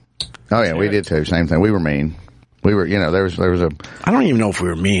 Oh, yeah, we did too. Same thing. We were mean. We were, there was a. I don't even know if we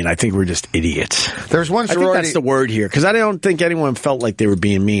were mean. I think we were just idiots. There's one sorority. I think that's the word here, because I don't think anyone felt like they were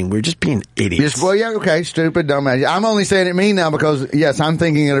being mean. We were just being idiots. Well, yeah, okay, stupid, dumbass. I'm only saying it mean now because, yes, I'm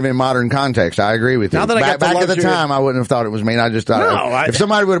thinking of it in modern context. I agree with you. Now that I got back at the time, I wouldn't have thought it was mean. I just thought if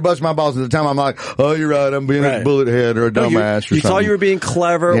somebody would have busted my balls at the time, I'm like, oh, you're right, I'm being a bullet head or a dumbass or something. You thought you were being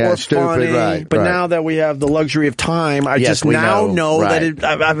clever or stupid, funny, but now that we have the luxury of time, I just now know that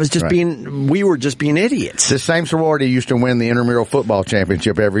I was just we were just being idiots. This same sorority used to win the intramural football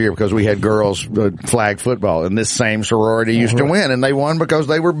championship every year because we had girls flag football, and this same sorority used to win, and they won because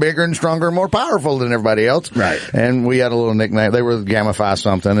they were bigger and stronger and more powerful than everybody else. Right. And we had a little nickname. They were Gamma Phi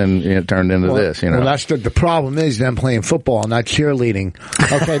something, and it turned into this. Well, that's the problem is them playing football, not cheerleading.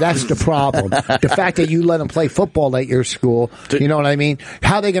 Okay, that's the problem. The fact that you let them play football at your school, you know what I mean?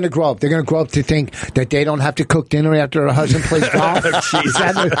 How are they going to grow up? They're going to grow up to think that they don't have to cook dinner after their husband plays golf.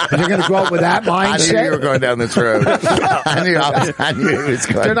 They're going to grow up with that mindset. I knew you were going down this road. I knew it was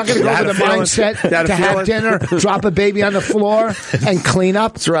going. They're not going to go with the mindset to have dinner, drop a baby on the floor, and clean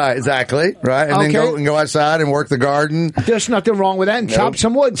up. That's right, exactly. Right, and then go outside and work the garden. There's nothing wrong with that. And chop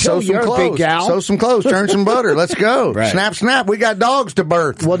some wood. Sew some clothes. Big gal. Sew some clothes. Turn some butter. Let's go. Right. Snap, snap. We got dogs to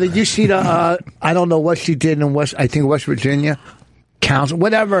birth. Well, did you see the? I don't know what she did in West Virginia. Council,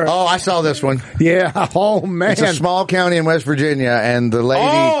 whatever. Oh, I saw this one. Yeah. Oh, man. It's a small county in West Virginia, and the lady.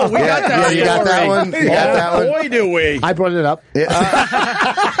 Oh, we got that. Yeah, you got that one. You got that one. Boy, do we! I brought it up.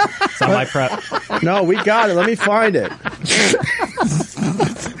 It's on my prep. No, we got it. Let me find it.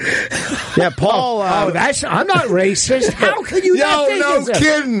 Yeah, Paul. I'm not racist. How could you not think no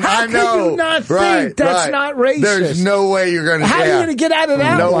kidding. How I know. could you not think that's not racist? There's no way you're going to. How are you going to get out of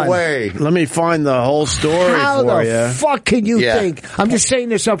that one? No way. Let me find the whole story for you. How the fuck can you think? I'm just saying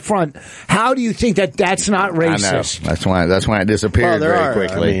this up front. How do you think that that's not racist? I know. That's why it disappeared very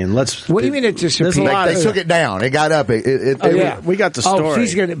quickly. I mean, what do you mean it disappeared? They took it down. It got up. We got the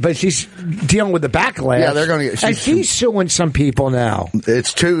story. But she's dealing with the backlash. Yeah, they're going to. And she's suing some people now.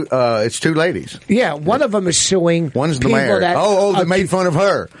 It's two ladies. Yeah, one of them is suing. One's the mayor. That made fun of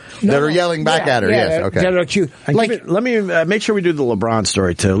her. That are yelling back at her. Yes, okay. That are cute. Let me make sure we do the LeBron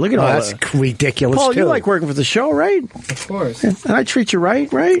story too. Look at all that's ridiculous. Paul, too. you like working for the show, right? Of course. And I treat you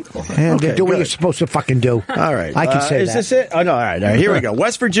right? And do what you're supposed to fucking do. All right. I can say that. Is this it? Oh, no. All right. Here we go.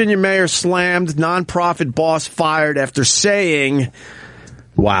 West Virginia mayor slammed nonprofit boss fired after saying,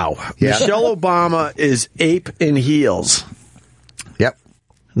 wow, Michelle Obama is ape in heels. Yep.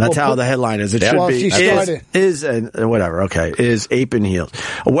 That's how the headline is. It should be is ape in heels.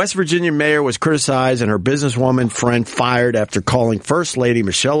 A West Virginia mayor was criticized and her businesswoman friend fired after calling First Lady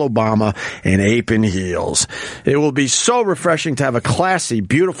Michelle Obama an ape in heels. It will be so refreshing to have a classy,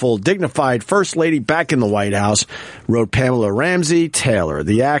 beautiful, dignified First Lady back in the White House, wrote Pamela Ramsey Taylor,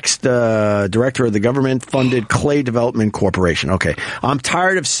 the director of the government-funded Clay Development Corporation. Okay. I'm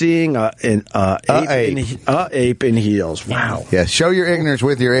tired of seeing an ape in heels. Wow. Yeah, show your ignorance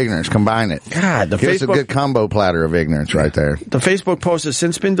with your ignorance. Combine it. God, Give us a good combo platter of ignorance right there. The Facebook post has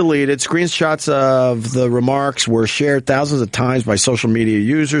since been deleted. Screenshots of the remarks were shared thousands of times by social media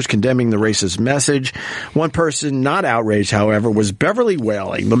users condemning the racist message. One person not outraged, however, was Beverly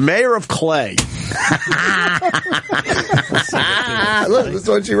Whaling, the mayor of Clay. Look, that's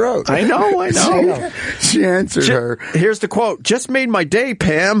what she wrote. I know. She answered her. Here's the quote. Just made my day,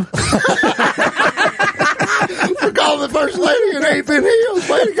 Pam. We're calling the First Lady an ape in heels.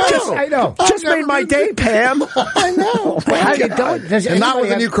 Way to go. I know. Just made my day, Pam. I know. How you doing? And not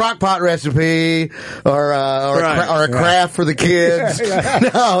with a new crock pot recipe or a craft for the kids.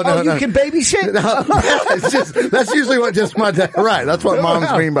 No. You can babysit? That's usually what just my day. Right. That's what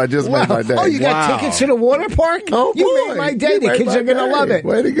moms mean by just made my day. Oh, you got tickets to the water park? Oh, you made my day. The kids are going to love it.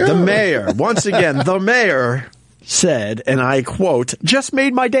 Way to go. The mayor, once again, said, and I quote, just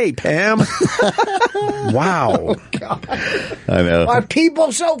made my day, Pam. Wow. Oh, God. I know. Are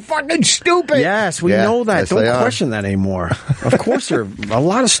people so fucking stupid? Yes, we know that. Yes, Don't question that anymore. Of course, there are a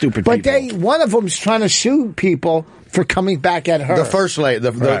lot of stupid people. But one of them's trying to sue people for coming back at her. The first lady,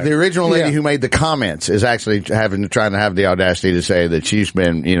 the original lady who made the comments is actually trying to have the audacity to say that she's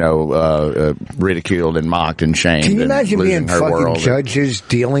been, ridiculed and mocked and shamed. Can you imagine being fucking world judges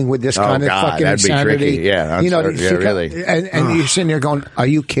dealing with this kind of fucking that'd insanity? Be tricky. Yeah, really. And you're sitting there going, "Are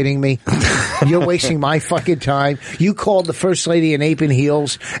you kidding me? You're wasting my fucking time. You called the First Lady an ape in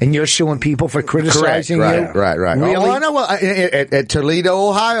heels, and you're suing people for criticizing you." Right. Really? Oh, I know. At Toledo,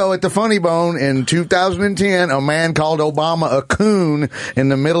 Ohio, at the Funny Bone in 2010, a man called Obama a coon in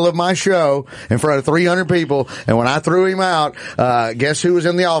the middle of my show in front of 300 people. And when I threw him out, guess who was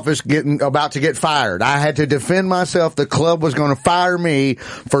in the office about to get fired? I had to defend myself. The club was going to fire me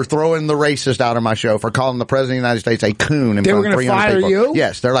for throwing the racist out of my show, for calling the President of the United States a coon in front of 300 people. They were going to fire you?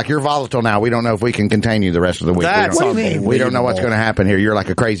 Yes. They're like, you're volatile now. We don't know if we can contain you the rest of the week. We don't know what's going to happen here. You're like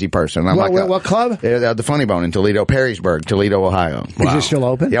a crazy person. I'm what club? The Funny Bone in Toledo, Perrysburg, Toledo, Ohio. Is it still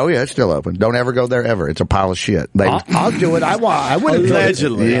open? Oh, yeah, it's still open. Don't ever go there ever. It's a pile of shit. I'll do it. I wouldn't.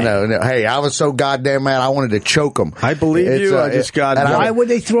 Allegedly. Hey, I was so goddamn mad, I wanted to choke them. I believe you. I just got... Why would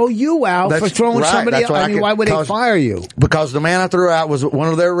they throw you out for throwing somebody else? Why would they fire you? Because the man I threw out was one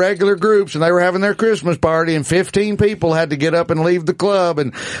of their regular groups, and they were having their Christmas party, and 15 people had to get up and leave the club,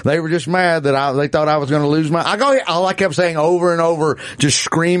 and they were just mad that they thought I was going to lose my... All I kept saying over and over, just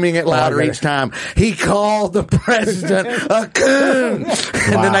screaming it louder each time, he called the president a coon.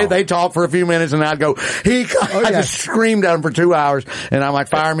 And then they talked for a few minutes, and I'd go, I just screamed at him for 2 hours, and I'm like,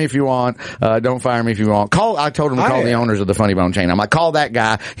 fire me if you want, don't fire me if you want. I told him to call the owners of the Funny Bone chain. I'm like, call that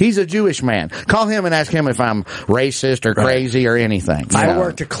guy. He's a Jewish man. Call him and ask him if I'm racist or crazy or anything. I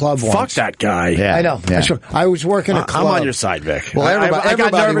worked a club once. Fuck that guy. Yeah. I know. Yeah. I was working a club. I'm on your side, Vic. Well, I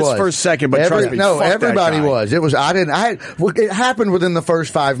got nervous for a second, but trust me, everybody was. It happened within the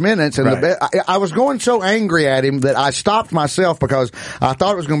first 5 minutes, and I was going so angry at him that I stopped myself because I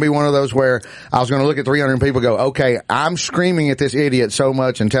thought it was going to be one of those where I was going to look at 300 people and go, okay, I'm screaming at this idiot so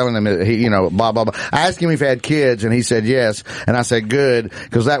much and telling him that he, blah, blah, blah. I asked him if he had kids, and he said yes, and I said good,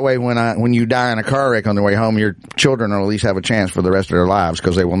 because that way when you die in a car wreck on the way home, your children will at least have a chance for the rest of their lives,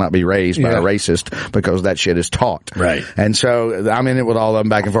 because they will not be raised by a racist, because that shit is taught. Right. And so I'm in it with all of them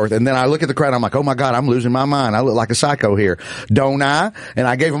back and forth, and then I look at the crowd, and I'm like, oh my God, I'm losing my mind. I look like a psycho here. Don't I? And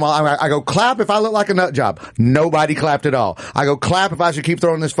I gave them all, I go, clap if I look like a nut job. Nobody clapped at all. I go, clap if I should keep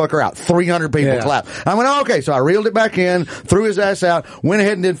throwing this fucker out. 300 people clap. I went, oh, okay. So I reeled it back in, threw his ass out, went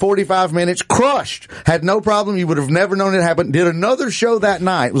ahead and did 45 minutes, crushed. Had no problem. You would have never known it happened. Did another show that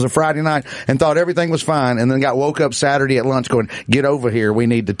night. It was a Friday night, and thought everything was fine, and then got woke up Saturday at lunch going, get over here. We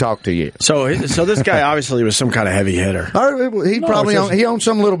need to talk to you. So this guy obviously was some kind of heavy hitter. He owned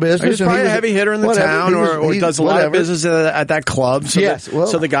some little business. He's probably a heavy hitter in the town, or does a lot of business at that club. So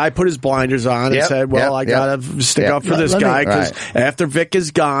so the guy put his blinders on and said, well, I got to stick up for this guy, because after Vic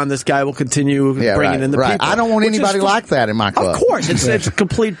is gone, this guy will continue bringing in the people. I don't want anybody like that in my club. Of course. It's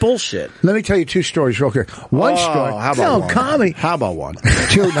complete bullshit. Let me tell you 2 stories real quick. One story. How about one? Comedy. How about one?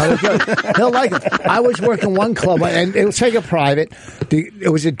 2. No, he'll like it. I was working one club, and it was like a private.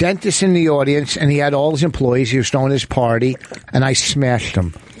 It was a dentist in the audience, and he had all his employees. He was throwing his party, and I smashed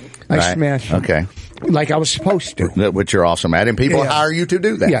him. I smashed him. Okay. Like I was supposed to. Which you're awesome at, and people hire you to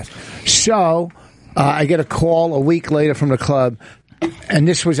do that. Yes. So, I get a call a week later from the club, and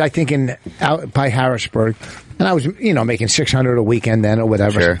this was, I think, out by Harrisburg. And I was, making $600 a weekend then or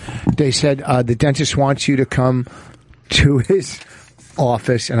whatever. Sure. They said, the dentist wants you to come to his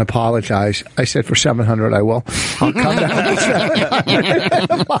office and apologize. I said, for $700 I will. I'll come down for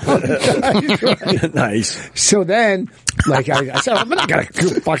 $700. Nice. So then, I said, I'm not going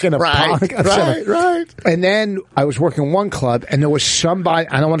to fucking apologize. Right. And then I was working one club, and there was somebody,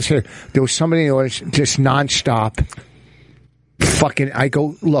 I don't want to say, there was somebody in the audience just nonstop. I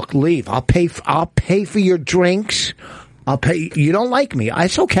go, look, leave. I'll pay for your drinks. I'll pay. You don't like me.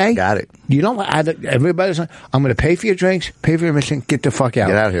 It's okay. Got it. You don't. Everybody's like, I'm going to pay for your drinks, pay for your mission. Get the fuck out.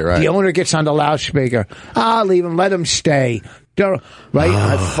 Get out of here, right? The owner gets on the loudspeaker. I'll leave him. Let him stay. Right?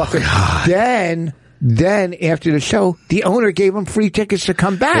 Then after the show, the owner gave him free tickets to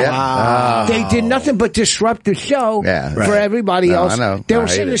come back. Yeah. Wow. They did nothing but disrupt the show for everybody else. I know. They were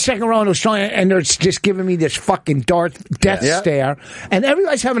sitting in the second row and was trying, and they're just giving me this fucking death stare, and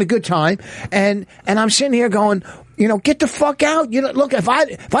everybody's having a good time, and I'm sitting here going, get the fuck out. Look, if I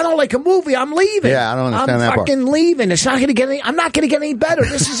don't like a movie, I'm leaving. Yeah, I don't understand that part. I'm fucking leaving. It's not going to get any. I'm not going to get any better.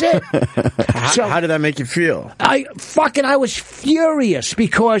 This is it. How did that make you feel? I was furious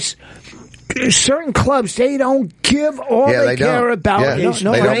because certain clubs, they don't give all they care about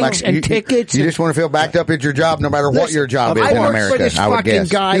drinks and tickets. You just want to feel backed up at your job, no matter what your job is in America. I would guess.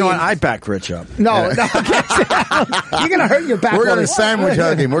 Guy I back Rich up. No, you're going to hurt your back. We're going to sandwich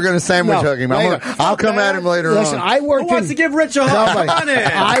hug him. I'll come at him later on. Who wants to give Rich a hug?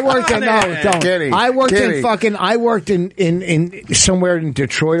 I worked in somewhere in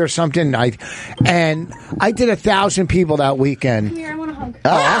Detroit or something, and I did 1,000 people that weekend. Here, I want to hug.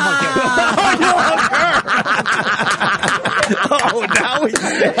 Oh,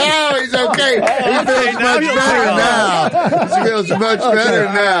 now he's okay. He feels much better now. He feels much better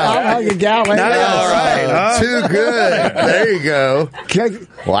now. I'm hugging Galvin. Now you're all right. Huh? Too good. There you go.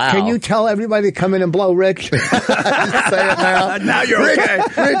 Wow. Can you tell everybody to come in and blow Rich? Say it now. Now you're okay.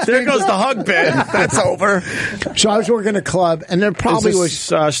 Rich, there goes the hug bit. That's over. So I was working a club, and there probably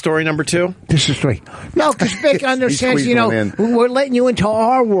was story number 2. This is 3. No, because Vic understands. We're letting you into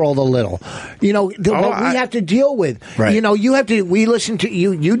our world a little. What we have to deal with. Right. You have to. We listen to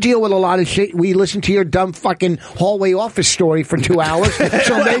you. You deal with a lot of shit. We listen to your dumb fucking hallway office story for 2 hours.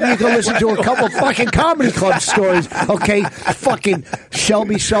 So maybe you can listen to a couple fucking comedy club stories. Okay, fucking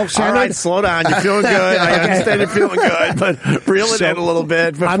Shelby self-centered. All right, slow down. You're feeling good. I understand you're feeling good, but reel it in a little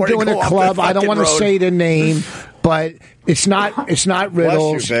bit. I'm doing a club. I don't want to say the name, but it's not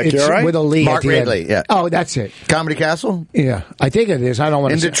Riddles. It's right? with a Lee. Mark Ridley. Yeah. Oh, that's it. Comedy Castle. Yeah, I think it is. I don't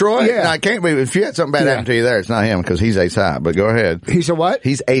want to. In say. Detroit. Yeah. No, I can't believe if you had something bad happen to you there, it's not him because he's ace high. But go ahead. He's a what?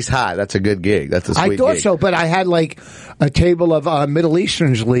 He's ace high. That's a good gig. That's a sweet I thought gig. so, but I had like a table of Middle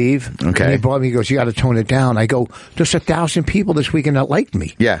Easterns leave. Okay. And he brought me. He goes, "You got to tone it down." I go, "There's 1,000 people this weekend that liked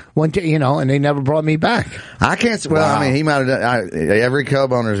me." Yeah. One day, and they never brought me back. I can't. Well, I mean, he might have done. Every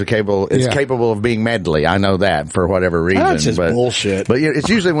club owner is capable of being medley. I know that for whatever reason. That's just bullshit. But it's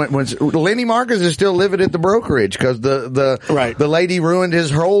usually when Lenny Marcus is still living at the brokerage because the lady ruined his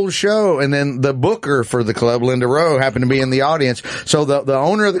whole show, and then the booker for the club, Linda Rowe, happened to be in the audience. So the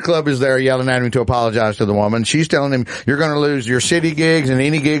owner of the club is there yelling at him to apologize to the woman. She's telling him, "You're going to lose your city gigs and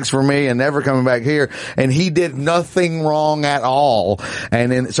any gigs for me, and never coming back here." And he did nothing wrong at all,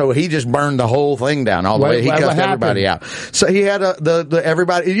 and then so he just burned the whole thing down all the way. He cussed everybody out. So he had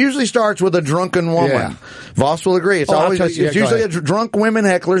everybody. It usually starts with a drunken woman. Yeah. Voss will agree. It's usually a drunk women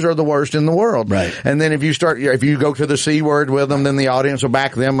hecklers are the worst in the world. Right. And then if you go to the C word with them, then the audience will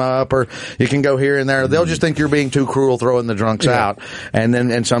back them up, or you can go here and there. They'll just think you're being too cruel throwing the drunks out.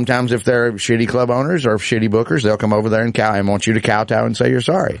 And sometimes if they're shitty club owners or shitty bookers, they'll come over there and want you to kowtow and say you're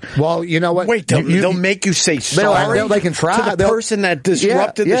sorry. Well, you know what? Wait, they'll make you say sorry? They can try. To the person that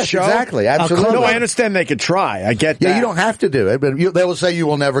disrupted the show? Exactly. Absolutely. No, I understand they could try. I get that. Yeah, you don't have to do it, but they will say you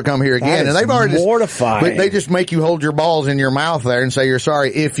will never come here again. And they've already mortified. They just make you hold your balls in your mouth there and say you're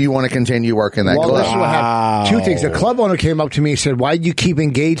sorry if you want to continue working that club. This is what happened. 2 things. The club owner came up to me and said, "Why'd you keep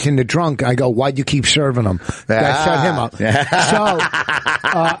engaged in the drunk?" I go, "Why'd you keep serving them?" That shut him up.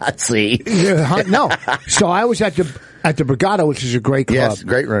 So, see. No. So I was at the Brigado, which is a great club. Yes,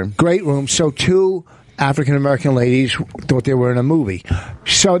 great room. Great room. So 2 African-American ladies thought they were in a movie.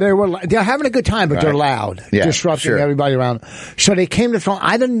 So they're having a good time, but they're loud, disrupting everybody around. So they came to throw,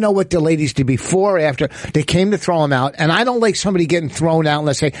 I didn't know what the ladies did before or after. They came to throw them out, and I don't like somebody getting thrown out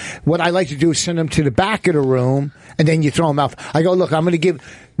unless what I like to do is send them to the back of the room, and then you throw them out. I go, look, I'm going to give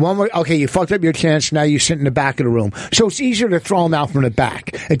one more, okay, you fucked up your chance, now you sit in the back of the room. So it's easier to throw them out from the back.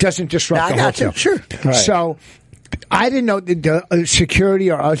 It doesn't disrupt the whole show. Sure. Right. So I didn't know the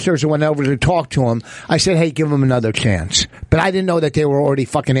security or ushers went over to talk to him. I said, "Hey, give him another chance." But I didn't know that they were already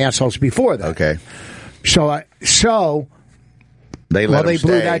fucking assholes before that. Okay. So they blew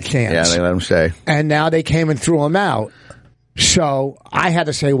that chance. Yeah, they let him stay. And now they came and threw him out. So I had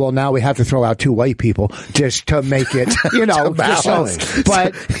to say, well, now we have to throw out 2 white people just to make it, but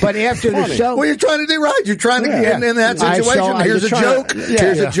after the show, well, you're trying to do right. You're trying to get in that situation. Here's a joke.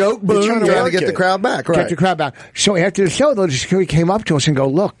 Here's a joke. Boom. Trying to get the crowd back. Right. Get the crowd back. So after the show, the security came up to us and go,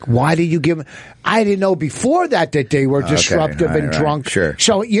 "Look, why did you give him?" I didn't know before that they were disruptive and drunk. Sure.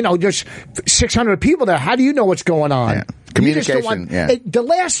 So there's 600 people there. How do you know what's going on? Yeah. Communication. The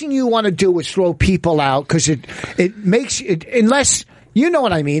last thing you want to do is throw people out because it makes it unless. You know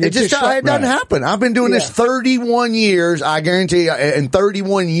what I mean? It doesn't happen. I've been doing this 31 years. I guarantee you, in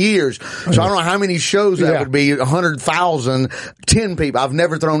 31 years. So I don't know how many shows that would be. 100,000, 10 people. I've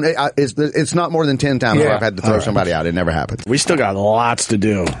never thrown. It's not more than 10 times where I've had to throw somebody out. It never happens. We still got lots to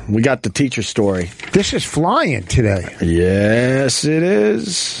do. We got the teacher story. This is flying today. Yes, it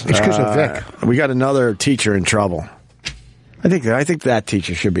is. It's because of Vic. We got another teacher in trouble. I think that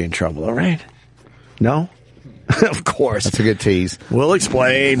teacher should be in trouble. All right? No. Of course. That's a good tease. We'll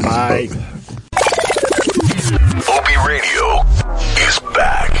explain. Bye. Opie Radio is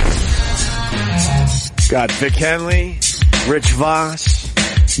back. Got Vic Henley, Rich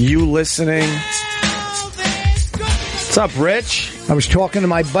Voss, you listening. What's up, Rich? I was talking to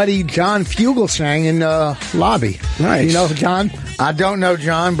my buddy John Fugelsang in the lobby. Nice. You know John? I don't know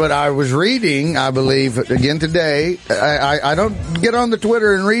John, but I was reading, I believe, again today. I don't get on the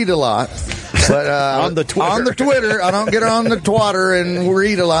Twitter and read a lot. But on the Twitter, I don't get on the twatter and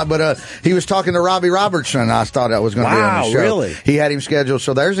read a lot. But he was talking to Robbie Robertson. I thought that was going to be on the show. Really? He had him scheduled.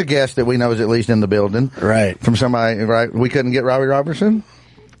 So there's a guest that we know is at least in the building, right? From somebody, right? We couldn't get Robbie Robertson.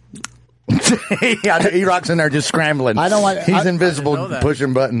 E-Rock's in there just scrambling. I don't want. He's invisible,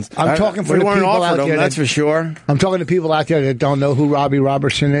 pushing buttons. I'm talking for the people out there. That's for sure. I'm talking to people out there that don't know who Robbie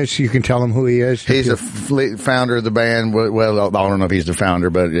Robertson is. You can tell them who he is. He's a founder of the band. Well, I don't know if he's the founder,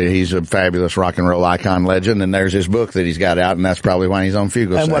 but he's a fabulous rock and roll icon legend. And there's his book that he's got out, and that's probably why he's on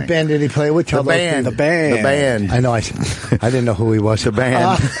Fugelsang. And what band did he play with? The band. I know. I didn't know who he was. The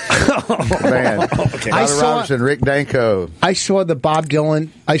band. The band. Okay. Robbie Robertson, Rick Danko. I saw the Bob Dylan.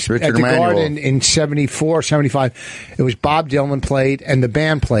 Richard at the Emanuel. Garden in 74, 75. It was Bob Dylan played and the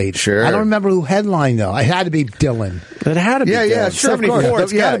band played. Sure. I don't remember who headlined though. It had to be Dylan. It had to be Dylan. Yeah, sure. 74,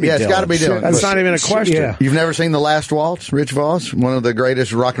 it's got to be Dylan. It's got to be Dylan. That's not even a question. Yeah. You've never seen The Last Waltz, Rich Voss? One of the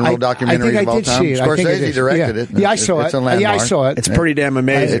greatest rock and roll documentaries of all time. Scorsese directed it. Yeah, I saw it. It's a landmark. Yeah, I saw it. It's pretty damn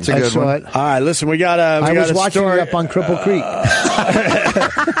amazing. It's a good one. All right, listen, we got a I was watching it up on Cripple Creek.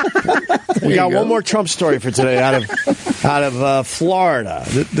 We got one more Trump story for today out of Florida.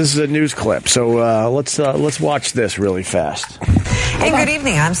 This is a news clip, so let's watch this really fast. Hey, good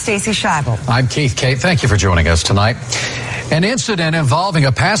evening. I'm Stacey Scheibel. I'm Keith Kate. Thank you for joining us tonight. An incident involving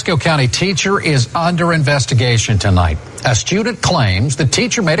a Pasco County teacher is under investigation tonight. A student claims the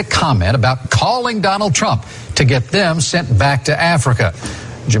teacher made a comment about calling Donald Trump to get them sent back to Africa.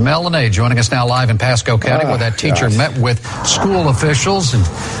 Jamel Lene joining us now live in Pasco County, where that teacher met with school officials. And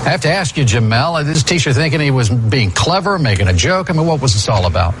I have to ask you, Jamel, is this teacher thinking he was being clever, making a joke? I mean, what was this all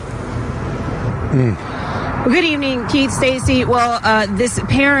about? Well, good evening, Keith, Stacy. Well, this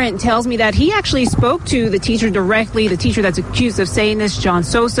parent tells me that he actually spoke to the teacher directly, the teacher that's accused of saying this, John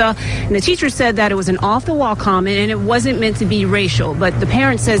Sosa. And the teacher said that it was an off-the-wall comment and it wasn't meant to be racial. But the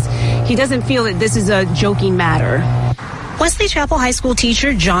parent says he doesn't feel that this is a joking matter. Wesley Chapel High School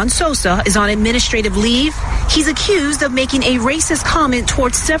teacher John Sosa is on administrative leave. He's accused of making a racist comment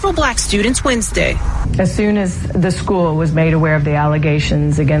towards several black students Wednesday. As soon as the school was made aware of the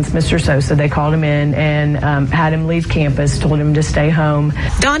allegations against Mr. Sosa, they called him in and had him leave campus, told him to stay home.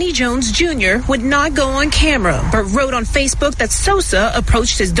 Donnie Jones Jr. would not go on camera, but wrote on Facebook that Sosa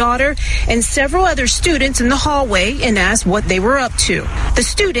approached his daughter and several other students in the hallway and asked what they were up to. The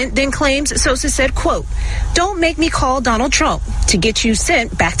student then claims Sosa said, quote, "Don't make me call Donald Trump to get you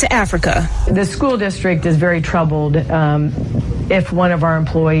sent back to Africa." The school district is very troubled if one of our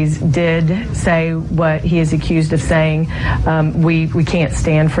employees did say what he is accused of saying. We can't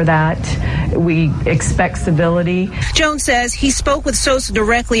stand for that. We expect civility. Jones says he spoke with Sosa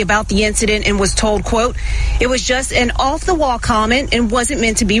directly about the incident and was told, quote, "It was just an off-the-wall comment and wasn't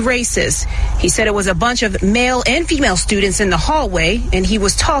meant to be racist." He said it was a bunch of male and female students in the hallway and he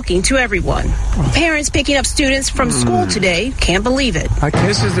was talking to everyone. Parents picking up students from school today can't believe it.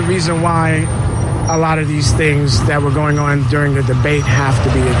 This is the reason why a lot of these things that were going on during the debate have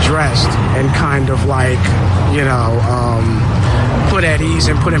to be addressed and kind of like, put at ease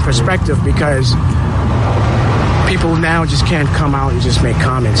and put in perspective, because people now just can't come out and just make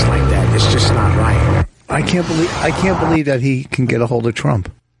comments like that. It's just not right. I can't believe that he can get a hold of Trump.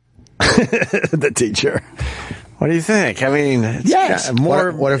 The teacher. What do you think? I mean, yes.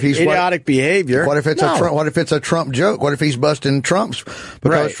 What if he's idiotic behavior? What if it's what if it's a Trump joke? What if he's busting Trump's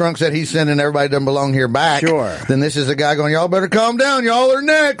because Trump said he's sending everybody that doesn't belong here back? Sure. Then this is a guy going, "Y'all better calm down. Y'all are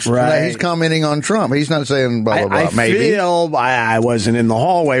next." Right. He's commenting on Trump. He's not saying blah blah blah. I wasn't in the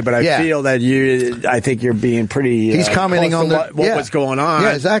hallway, but I feel that I think you're being pretty. He's commenting on what was going on.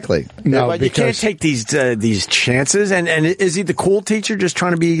 Yeah, exactly. No, but you can't take these chances. And is he the cool teacher just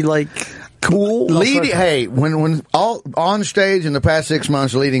trying to be like cool? Hey, when all on stage in the past 6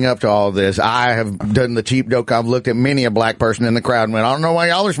 months leading up to all this, I have done the cheap joke. I've looked at many a black person in the crowd and went, "I don't know why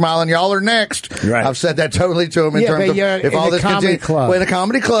y'all are smiling. Y'all are next." Right. I've said that totally to them in terms of if all this continues. Well, in a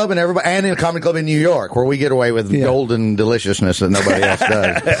comedy club and in a comedy club in New York, where we get away with golden deliciousness that nobody else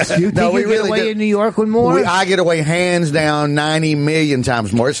does. You think we get away in New York with more? I get away hands down 90 million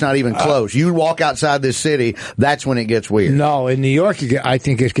times more. It's not even close. You walk outside this city, that's when it gets weird. No, in New York, I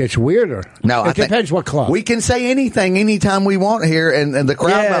think it gets weirder. No, it depends what club. We can say anything anytime we want here, and the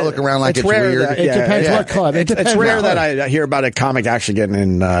crowd might look around like it's weird. It depends what club. It's rare that I hear about a comic actually getting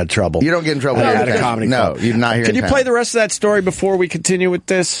in trouble. You don't get in trouble at a comedy club. No, you're not here. Can you play the rest of that story before we continue with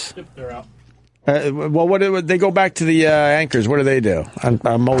this? Yep, they're out. Well, they go back to the anchors. What do they do?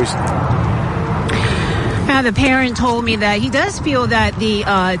 I'm always. The parent told me that he does feel that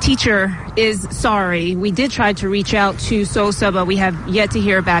the teacher is sorry. We did try to reach out to Sosa, but we have yet to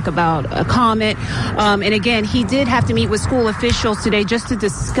hear back about a comment. And again, he did have to meet with school officials today just to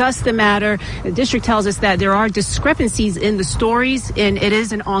discuss the matter. The district tells us that there are discrepancies in the stories, and it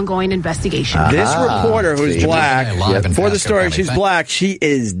is an ongoing investigation. This reporter, who's black, for the story, she's black. She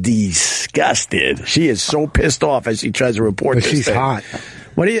is disgusted. She is so pissed off as she tries to report this. She's thing. hot.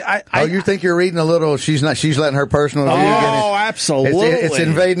 What do you? You think you're reading a little? She's not. She's letting her personal view. Oh, absolutely. It's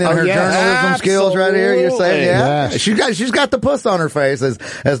invading her journalism skills right here. You're saying, she's got the puss on her face,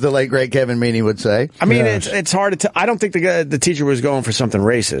 as the late great Kevin Meaney would say. I mean, it's hard to tell. I don't think the teacher was going for something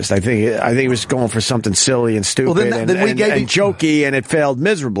racist. I think he was going for something silly and stupid and jokey, and it failed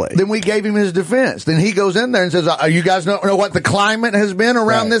miserably. Then we gave him his defense. Then he goes in there and says, "You guys don't know what the climate has been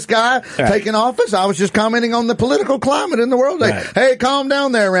around this guy taking office. I was just commenting on the political climate in the world. Like, hey, calm down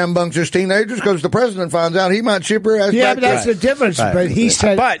there, rambunctious teenagers, because the president finds out he might ship her ass back." Yeah, but that's the difference. But he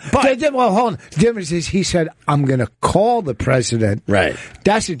said, well, hold on. The difference is he said, "I'm going to call the president." Right.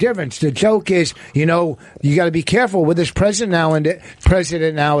 That's the difference. The joke is, you got to be careful with this president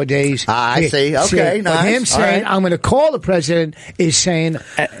nowadays. I see. Okay, nice. But him saying, "I'm going to call the president," is saying,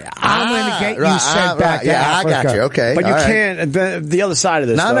 "I'm going to get you sent back to Africa." I got you. Okay, but you can't. The other side of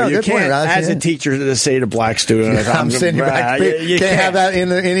this, you can't, as a teacher, to say to black students, "I'm sending you back." You can't have that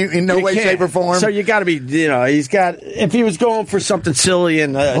in no way, shape, or form. So you got to be, if he was going for something silly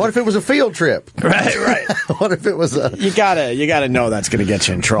and what if it was a field trip? Right. What if it was a? You gotta know that's going to get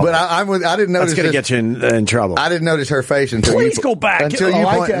you in trouble. But I didn't notice that's going to get you in trouble. I didn't notice her face until Please go back. Until you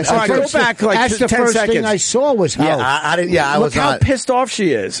pointed. Go back like that's 10 the first seconds. thing I saw was how. I didn't. Yeah, I was Look how pissed off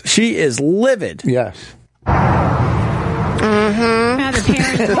she is. She is livid. Yes. The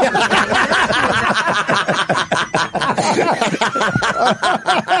parent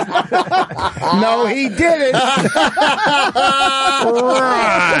No, he didn't.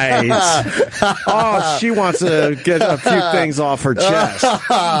 Right. Oh, she wants to get a few things off her chest.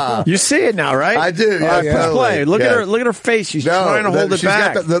 You see it now, right? I do. Yeah, totally. Play. Look at her. Look at her face. She's trying to hold it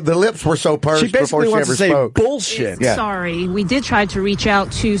back. The lips were so pursed. She basically before wants she to say spoke. bullshit. Yeah. Sorry, we did try to reach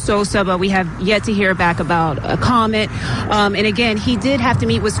out to Sosa, but we have yet to hear back about a comment. And again, he did have to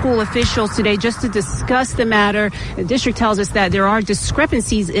meet with school officials today just to discuss the matter. The district tells us that there are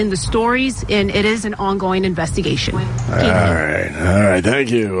discrepancies in the stories, and it is an ongoing investigation. All right.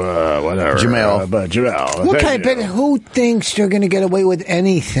 Thank you. Whatever, Jamel. Jamel. But who thinks they're going to get away with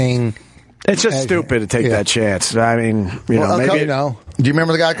anything? It's just stupid to take that chance. I mean, maybe. Do you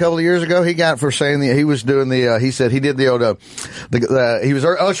remember the guy a couple of years ago? He got for saying he was doing he said he did he was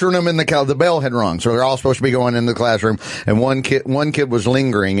ushering them in the bell had rung, so they're all supposed to be going in the classroom, and one kid was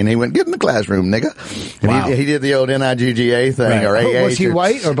lingering, and he went, "Get in the classroom, nigga." And he did the old NIGGA thing, or AA. Was he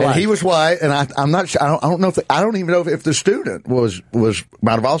white or black? And he was white, and I'm not sure. I don't know I don't even know if the student was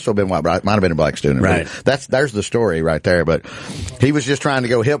might have also been white, but might have been a black student. Right. There's the story right there. But he was just trying to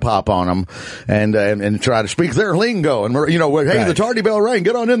go hip hop on them and try to speak their lingo, and hey, the tardy bell rang,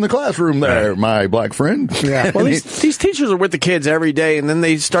 get on in the classroom there, my black friend. Yeah. Well, these teachers are with the kids every day, and then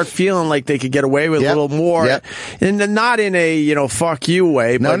they start feeling like they could get away with a little more, and not in a fuck you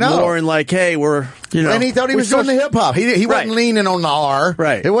way, but more in like, hey, we're and he thought he was doing the hip hop. He wasn't leaning on the R.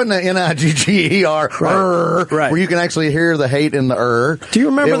 Right. It wasn't an NIGGER where you can actually hear the hate in the Do you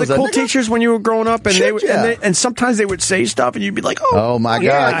remember the cool teachers when you were growing up, and and sometimes they would say stuff, and you'd be like, oh my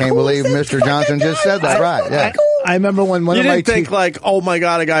God, I can't believe Mr. Johnson just said that. Right. Yeah. I remember when one you of my didn't think like, oh my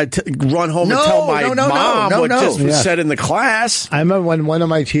God, I got to run home and tell my mom what just was said in the class. I remember when one of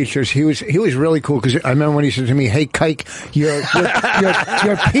my teachers, he was really cool, because I remember when he said to me, "Hey, Kike,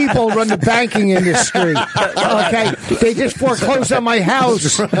 your people run the banking industry. Okay, they just foreclosed on my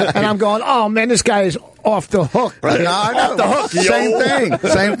house," and I'm going, "Oh man, this guy is off the hook." Right. No, I know. Off the hook.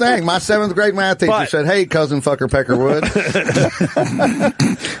 Same thing. My 7th grade math teacher said, "Hey, cousin fucker Peckerwood."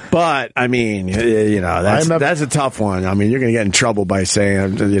 But I mean, that's a tough one. I mean, you're going to get in trouble by saying,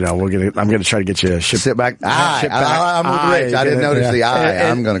 I'm going to try to get you sit back. I'm with Rich. I didn't notice the eye.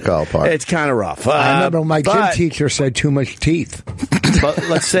 I'm going to call apart. It's kind of rough. I remember my gym teacher said too much teeth. But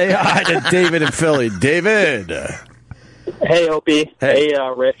let's say hi to David in Philly. David. Hey, Opie. Hey,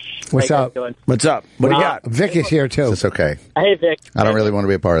 Rich. What's up? What's up? What do you got? Vic is here, too. It's okay. Hey, Vic. I don't really want to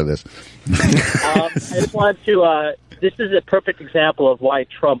be a part of this. I just wanted to... this is a perfect example of why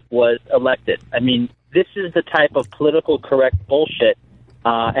Trump was elected. I mean, this is the type of political correct bullshit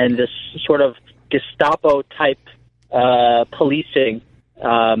and this sort of Gestapo-type policing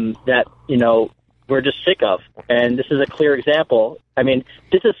that, we're just sick of. And this is a clear example. I mean,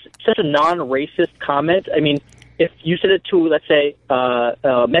 this is such a non-racist comment. I mean, if you said it to, let's say,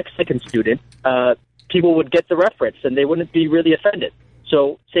 a Mexican student, people would get the reference and they wouldn't be really offended.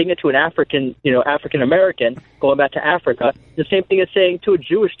 So saying it to an African American, going back to Africa, the same thing as saying to a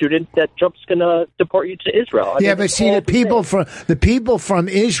Jewish student that Trump's going to deport you to Israel. But see, the people from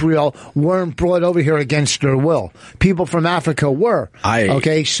Israel weren't brought over here against their will. People from Africa were.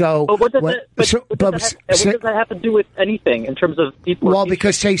 Okay, so what does that have to do with anything in terms of people? Well,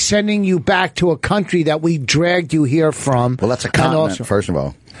 because they're sending you back to a country that we dragged you here from. Well, that's a continent, first of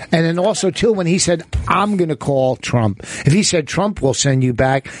all. And then also, too, when he said, I'm going to call Trump, if he said Trump will send you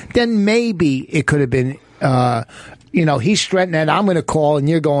back, then maybe it could have been, he's threatening that I'm going to call and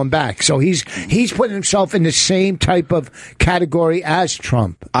you're going back. So he's putting himself in the same type of category as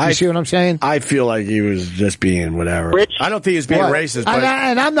Trump. You see what I'm saying? I feel like he was just being whatever. Rich? I don't think he's being racist. But,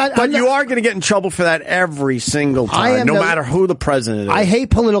 I'm not. But you are going to get in trouble for that every single time, no matter who the president is. I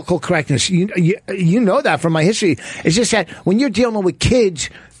hate political correctness. You know that from my history. It's just that when you're dealing with kids,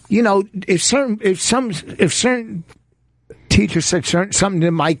 if certain teachers said something to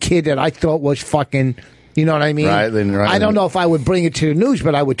my kid that I thought was fucking, you know what I mean? Right. I don't know if I would bring it to the news,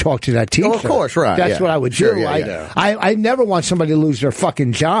 but I would talk to that teacher. Oh, of course, right. That's what I would do. I never want somebody to lose their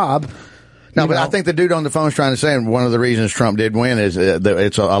fucking job. No, but I think the dude on the phone is trying to say one of the reasons Trump did win is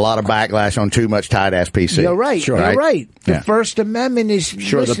it's a lot of backlash on too much tight-ass PC. You're right. Sure, you're right. The First Amendment is...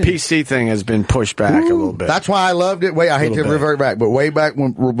 Sure, the PC thing has been pushed back a little bit. That's why I loved it. I hate to revert back, but way back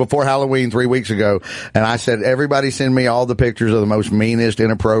before Halloween 3 weeks ago, and I said, everybody send me all the pictures of the most meanest,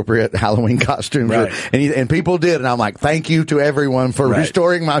 inappropriate Halloween costumes. Right. And people did, and I'm like, thank you to everyone for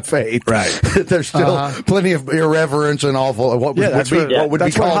restoring my faith. Right. There's still plenty of irreverence and awful, what would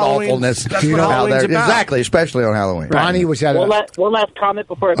be called awfulness. Out there. Exactly, especially on Halloween. Bonnie was at one last comment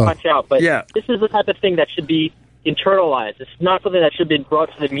before I punch out, but this is the type of thing that should be internalized. It's not something that should be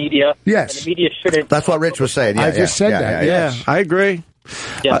brought to the media. Yes. And the media shouldn't. That's what Rich was saying. I just said that. Yeah, I agree.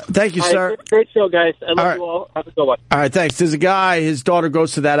 Yeah. Thank you, sir. Great show, guys. I love you all. Have a good one. All right, thanks. There's a guy, his daughter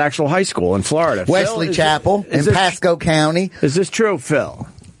goes to that actual high school in Florida. Wesley Chapel in Pasco County. Is this true, Phil?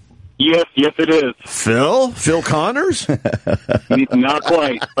 Yes, it is. Phil Connors? Not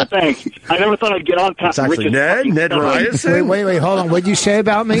quite, but thanks. I never thought I'd get on past Rich's Ned Ryerson. Wait, hold on. What'd you say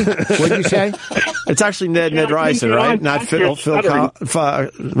about me? What'd you say? It's actually Ned Ryerson, right? Not Phil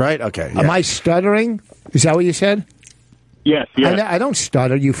right? Okay. Am I stuttering? Is that what you said? Yes. I don't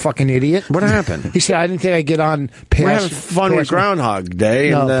stutter, you fucking idiot. What happened? He said, I didn't think I'd get on past... We're having fun with Groundhog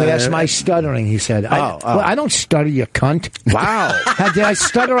Day. No, past my stuttering, he said. Well, I don't stutter, you cunt. Wow. Did I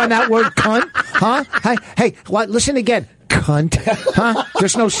stutter on that word, cunt? Huh? Hey, what? Listen again. Cunt. Huh?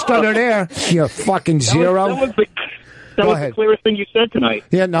 There's no stutter there, you fucking zero. That was the clearest thing you said tonight.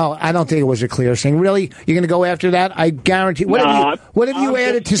 Yeah, no, I don't think it was the clearest thing. Really? You're going to go after that? I guarantee. What have you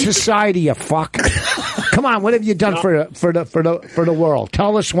added to society, you fuck? Come on, what have you done for the world?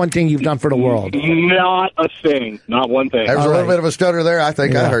 Tell us one thing you've done for the world. Not a thing. Not one thing. There's a little bit of a stutter there. I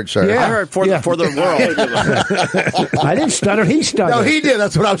think I heard, sir. Yeah. I heard for the world. I didn't stutter. He stuttered. No, he did.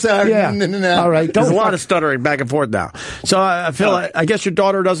 That's what I'm saying. Yeah. All right. There's a lot of stuttering back and forth now. So, Phil, I guess your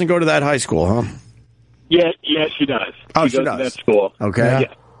daughter doesn't go to that high school, huh? Yeah, she does. Oh, she does. To that school. Okay.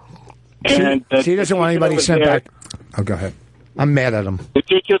 Yeah. And she doesn't want anybody sent back. Oh, go ahead. I'm mad at him. The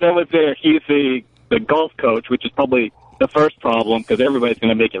teacher that was there, he's the golf coach, which is probably the first problem because everybody's going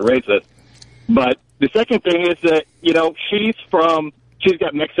to make it racist. But the second thing is that, she's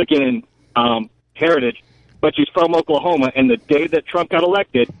got Mexican heritage, but she's from Oklahoma. And the day that Trump got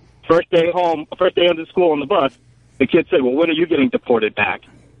elected, first day into school on the bus, the kid said, well, when are you getting deported back?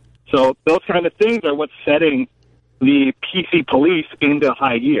 So those kind of things are what's setting the PC police into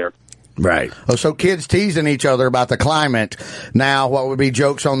high gear. Right. Oh, so kids teasing each other about the climate. Now, what would be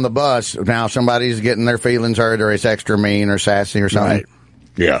jokes on the bus? Now somebody's getting their feelings hurt, or it's extra mean or sassy or something. Right.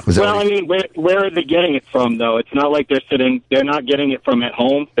 Yeah. Well, I mean, where are they getting it from, though? It's not like they're not getting it from at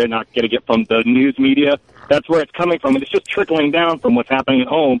home. They're not getting it from the news media. That's where it's coming from. And it's just trickling down from what's happening at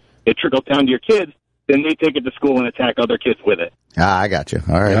home. It trickles down to your kids. Then they take it to school and attack other kids with it. I got you.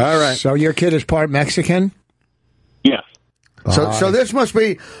 All right. So your kid is part Mexican? Yes. So this must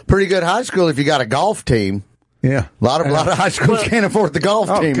be pretty good high school if you got a golf team. Yeah. A lot of high schools can't afford the golf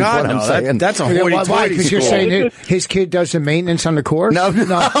team. God, is what I'm saying. That's a hoity-toity Why? Because you're school. saying his kid does the maintenance on the course? No. Is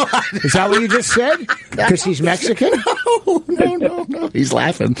that what you just said? Because he's Mexican? No. He's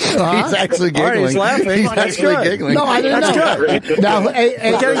laughing. He's actually giggling. All right, he's laughing. He's actually giggling. No, I didn't know. That's good. Now,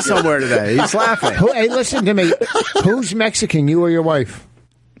 We're getting somewhere today. He's laughing. Hey, listen to me. Who's Mexican, you or your wife?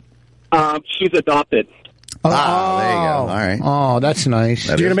 She's adopted. There you go. All right. Oh, that's nice.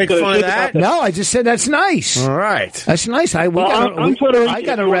 You're going to make fun of that? No, I just said that's nice. All right. That's nice. I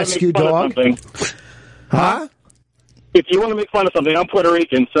got a rescue dog. Huh? if you want to make fun of something, I'm Puerto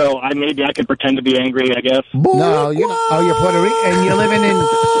Rican, so maybe I could pretend to be angry, I guess. No, you're Puerto Rican, and you're living in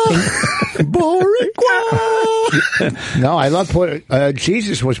Boricua. No, I love Puerto.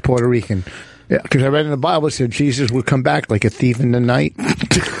 Jesus was Puerto Rican. Yeah, because I read in the Bible it said Jesus would come back like a thief in the night.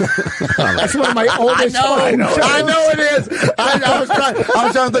 That's one of my oldest. I know it is. I was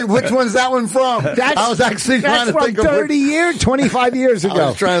trying to think which one's that one from. I was actually trying to think of 25 years ago. I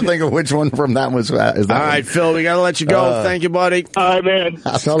was trying to think of which one from that was. All right, Phil, we got to let you go. Thank you, buddy. All right, man.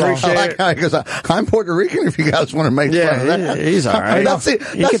 So appreciate it. Because I'm Puerto Rican. If you guys want to make fun of that, he's all right.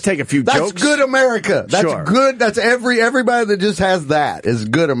 You can take a few jokes. That's good America. That's good. That's everybody that just has that is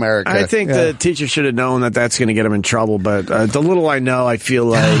good America. I think the teacher should have known that that's going to get him in trouble. But the little I know, I feel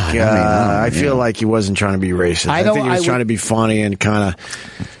like I feel like he wasn't trying to be racist. I think he was trying to be funny and kind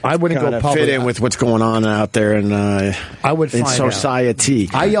of. I wouldn't go public. Fit in with what's going on out there in society.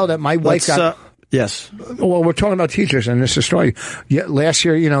 I yelled at my wife. Yes. Well, we're talking about teachers, and this is a story. Yeah, last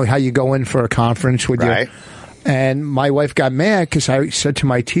year, you know how you go in for a conference with your, and my wife got mad because I said to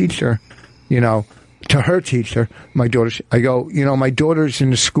my teacher, you know. To her teacher, my daughter, I go, you know, my daughter's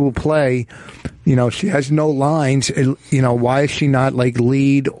in the school play, you know, she has no lines, you know, why is she not like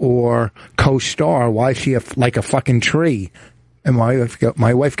lead or co-star? Why is she like a fucking tree? And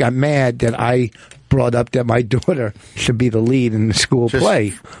my wife got mad that I brought up that my daughter should be the lead in the school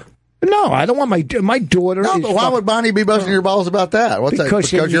play. No, I don't want my daughter. No, but why would Bonnie be busting your balls about that? What's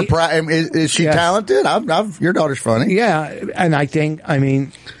because you're is she talented? Your daughter's funny. Yeah, and I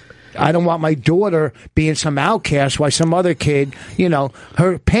mean, I don't want my daughter being some outcast while some other kid, you know,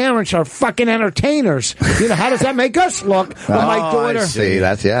 her parents are fucking entertainers. You know, how does that make us look? My daughter. I see,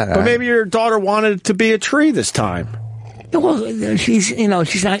 that's But maybe your daughter wanted to be a tree this time. Well, she's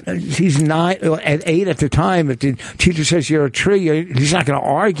not at 8 at the time. If the teacher says you're a tree, he's not going to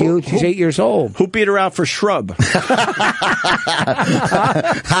argue. She's 8 years old. Who beat her out for shrub?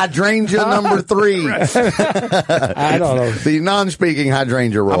 Hydrangea number 3. I don't know. The non-speaking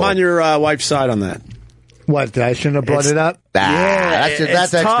hydrangea role. I'm on your wife's side on that. What? I shouldn't have brought it up?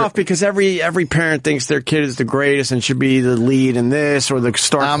 That's tough because every parent thinks their kid is the greatest and should be the lead in this or the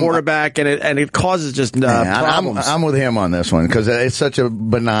star quarterback, and it causes just problems. I'm with him on this one because it's such a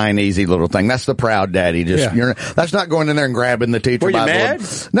benign, easy little thing. That's the proud daddy. That's not going in there and grabbing the teacher. Were you mad?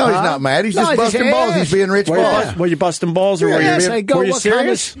 No, he's not mad. He's just busting balls. He's being Rich Paul. Were you busting balls or were you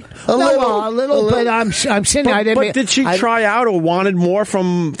serious? A little, but I'm sitting. But did she try out or wanted more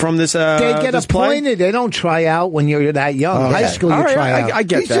from this? They get appointed. They don't try out when you're that young. High school, you try out. I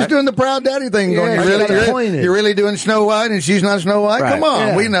get He's just doing the proud daddy thing. Going, you're really doing Snow White, and she's not Snow White. Right. Come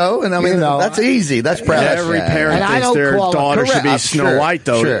on, we know. And I mean, that's easy. That's proud. Every parent thinks their daughter should be Snow White,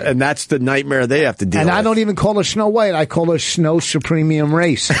 though, and that's the nightmare they have to deal with. And I don't even call her Snow White. I call her Snow Supremium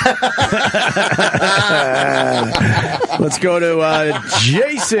Race. Let's go to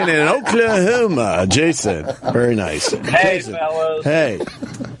Jason in Oklahoma. Jason, very nice. Hey, Jason. fellas. Hey.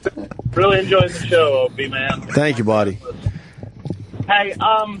 Really enjoying the show, Opie, man. Thank you, buddy. Hey,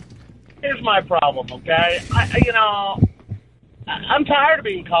 here's my problem, okay? I'm tired of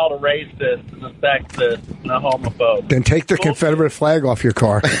being called a racist and a sexist and a homophobe. Then take the Confederate flag off your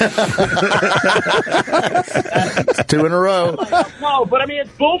car. It's 2 in a row. No, but I mean,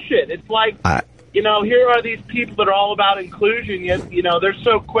 it's bullshit. It's like, here are these people that are all about inclusion, yet, they're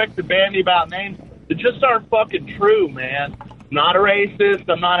so quick to bandy about names that just aren't fucking true, man. I'm not a racist.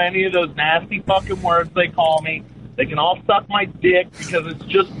 I'm not any of those nasty fucking words they call me. They can all suck my dick because it's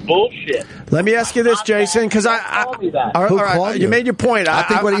just bullshit. Let me ask you this, Jason, because you made your point. I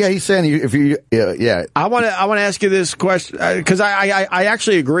think what he's saying. I want to ask you this question because I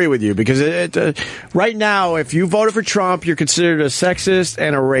actually agree with you because right now, if you voted for Trump, you're considered a sexist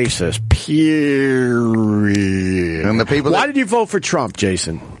and a racist. Period. And the people. Why did you vote for Trump,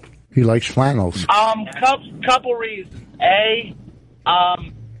 Jason? He likes flannels. Couple reasons.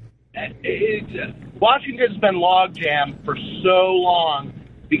 Washington's been logjammed for so long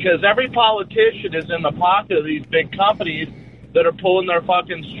because every politician is in the pocket of these big companies that are pulling their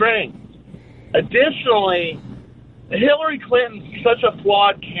fucking strings. Additionally, Hillary Clinton's such a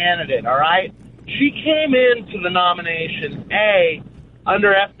flawed candidate, all right? She came into the nomination,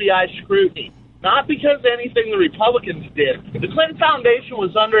 under FBI scrutiny, not because of anything the Republicans did. The Clinton Foundation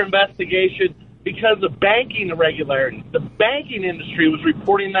was under investigation because of banking irregularities. The banking industry was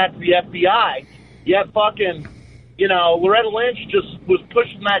reporting that to the FBI. Yet fucking, Loretta Lynch just was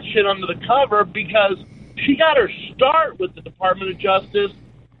pushing that shit under the cover because she got her start with the Department of Justice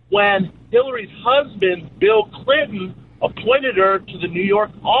when Hillary's husband, Bill Clinton, appointed her to the New York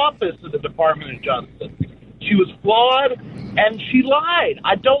office of the Department of Justice. She was flawed, and she lied.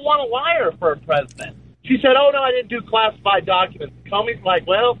 I don't want to lie her for a president. She said, oh, no, I didn't do classified documents. Comey's like,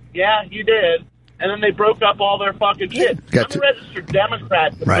 well, yeah, you did. And then they broke up all their fucking shit. I'm a registered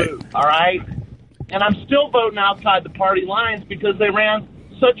Democrat to boot, all right? And I'm still voting outside the party lines because they ran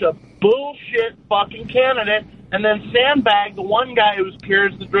such a bullshit fucking candidate and then sandbagged the one guy who was pure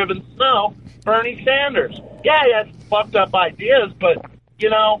as the driven snow, Bernie Sanders. Yeah, he had fucked up ideas, but, you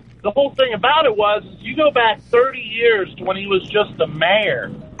know, the whole thing about it was you go back 30 years to when he was just the mayor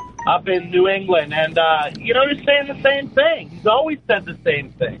up in New England, and, you know, he's saying the same thing. He's always said the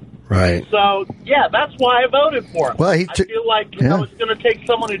same thing. Right. So, yeah, that's why I voted for him. Well, I feel like, you know, it's going to take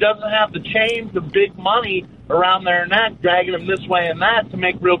someone who doesn't have the chains of big money around their neck, dragging them this way and that to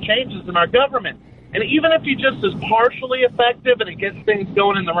make real changes in our government. And even if he just is partially effective and it gets things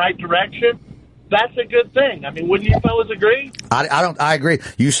going in the right direction, that's a good thing. I mean, wouldn't you fellas agree? I agree.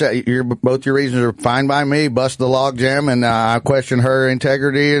 You say both your reasons are fine by me. Bust the log jam, and I question her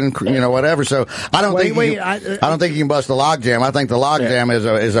integrity and whatever. So I don't think you can bust the log jam. I think the log jam is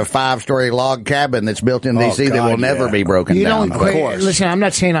a 5-story log cabin that's built in D.C. that will never be broken down. Of course. Listen, I'm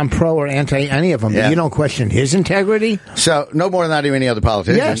not saying I'm pro or anti any of them, but you don't question his integrity. So no more than I do any other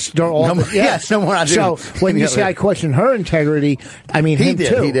politician. Yes, no more than I do. So when you say I question her integrity, I mean him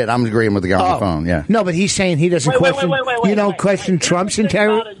too. He did. I'm agreeing with the guy on the phone. Yeah. No, but he's saying he doesn't question. You don't question Trump's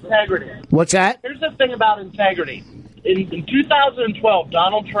integrity. What's that? Here's the thing about integrity. In 2012,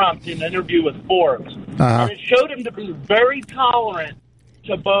 Donald Trump did an interview with Forbes, and it showed him to be very tolerant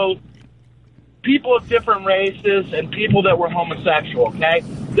to both people of different races and people that were homosexual. Okay,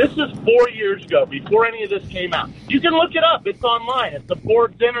 this is 4 years ago, before any of this came out. You can look it up; it's online. It's the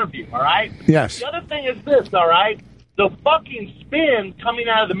Forbes interview. All right. Yes. The other thing is this. All right. The fucking spin coming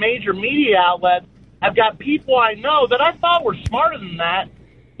out of the major media outlets have got people I know that I thought were smarter than that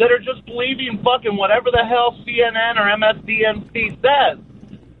are just believing fucking whatever the hell CNN or MSDNC says.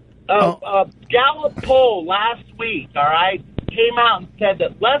 A Gallup poll last week, all right, came out and said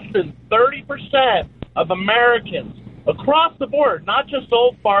that less than 30% of Americans across the board, not just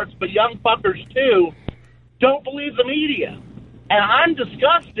old farts, but young fuckers too, don't believe the media. And I'm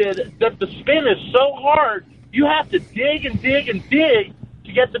disgusted that the spin is so hard. You have to dig and dig and dig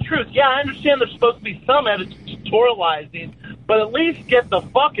to get the truth. Yeah, I understand there's supposed to be some editorializing, but at least get the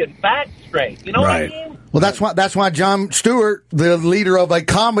fucking facts straight. You know what I mean? Well, that's why Jon Stewart, the leader of a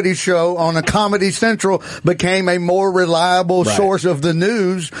comedy show on a Comedy Central, became a more reliable source of the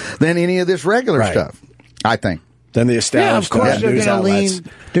news than any of this regular stuff, I think. Then the established news outlets.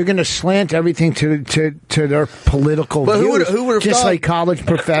 They're going to slant everything to their political views. Who would have just thought? Like college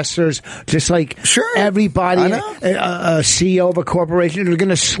professors, just like everybody, a CEO of a corporation, they're going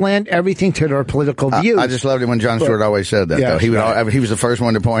to slant everything to their political views. I just loved it when Jon Stewart always said that. Though he was the first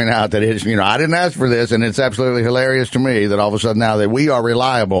one to point out that it's, I didn't ask for this, and it's absolutely hilarious to me that all of a sudden now that we are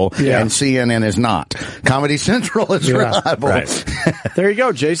reliable and CNN is not. Comedy Central is reliable. Right. There you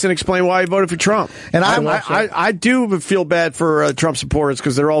go, Jason. Explain why you voted for Trump. And I do feel bad for Trump supporters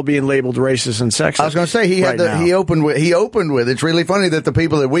because they're all being labeled racist and sexist. I was going to say he opened with it's really funny that the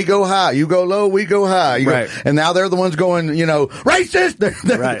people that we go high, you go low, we go high, and now they're the ones going racist.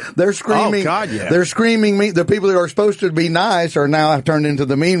 They're screaming. Oh, God, yeah. They're screaming. The people that are supposed to be nice are now turned into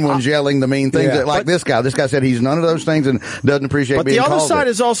the mean ones, yelling the mean things. Like this guy. This guy said he's none of those things and doesn't appreciate being called. But the other side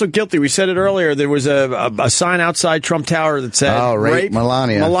is also guilty. We said it earlier. There was a sign outside Trump Tower that said rape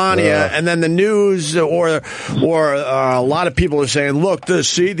Melania, and then the news or a lot of people are saying, look,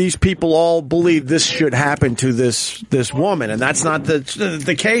 these people all believe this should happen to this woman, and that's not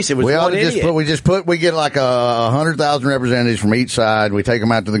the case. It was one idiot. We get like 100,000 representatives from each side. We take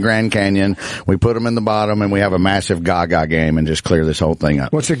them out to the Grand Canyon. We put them in the bottom, and we have a massive Gaga game and just clear this whole thing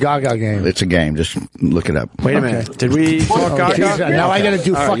up. What's a Gaga game? It's a game. Just look it up. Wait a minute. Did we talk Gaga? Now I got to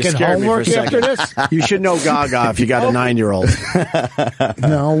do fucking homework after this? You should know Gaga if you got a 9-year-old.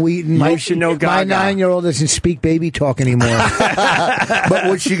 No, you should know Gaga. My 9-year-old doesn't speak baby talk anymore. But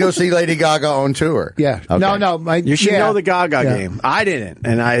would she go see Lady Gaga on tour? Yeah. Okay. No. You should know the Gaga game. I didn't,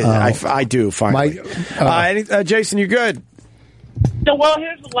 and I do finally. Jason, you good? So, well,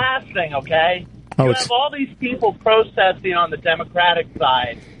 here's the last thing, okay? You have all these people protesting on the Democratic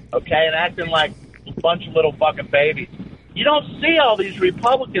side, okay, and acting like a bunch of little fucking babies. You don't see all these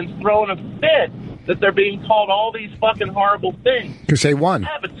Republicans throwing a fit that they're being called all these fucking horrible things. Because they won.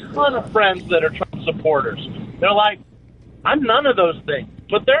 I have a ton of friends that are Trump supporters. They're like, I'm none of those things.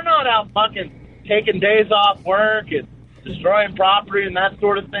 But they're not out fucking taking days off work and destroying property and that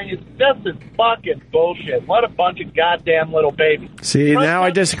sort of thing. It's just this fucking bullshit. What a bunch of goddamn little babies. See, now I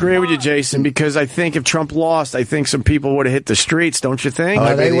disagree with you, Jason, because I think if Trump lost, I think some people would have hit the streets, don't you think?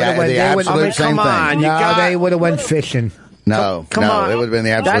 They would have went. They would have went fishing. No, Come on. it would have been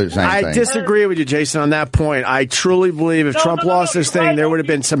the absolute same thing. I disagree with you, Jason, on that point. I truly believe if Trump lost this thing, there would have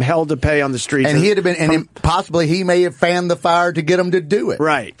been some hell to pay on the streets. And he'd have been, and possibly he may have fanned the fire to get them to do it.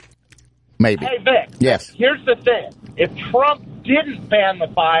 Right. Maybe. Hey, Vic. Yes. Here's the thing. If Trump didn't fan the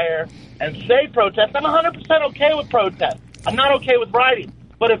fire and say protest, I'm 100% okay with protest. I'm not okay with rioting.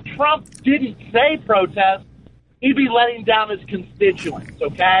 But if Trump didn't say protest, he'd be letting down his constituents,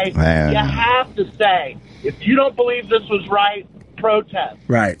 okay? Man. You have to say, if you don't believe this was right, protest.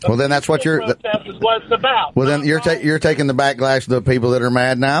 Right. Well, then that's what Protest is what it's about. Well, then you're taking the backlash of the people that are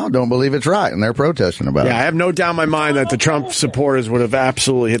mad now, don't believe it's right, and they're protesting about it. Yeah, I have no doubt in my mind that the Trump supporters would have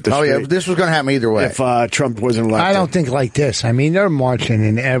absolutely hit the street. Oh, yeah, this was going to happen either way. If Trump wasn't elected. I don't think like this. I mean, they're marching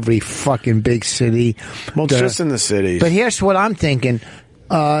in every fucking big city. Well, just in the cities. But here's what I'm thinking.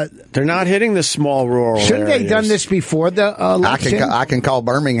 They're not hitting the small rural Shouldn't areas. they done this before the election? I can call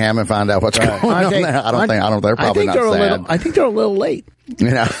Birmingham and find out what's going on there. I don't think they're probably not sad. I think they're a little late.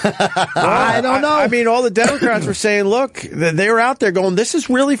 You know, I don't know. I mean, all the Democrats were saying, look, they were out there going, this is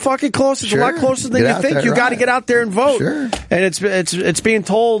really fucking close. It's a lot closer than you think. You got to get out there and vote. Sure. And it's being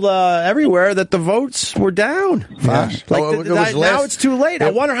told everywhere that the votes were down. Yeah. Now it's too late. I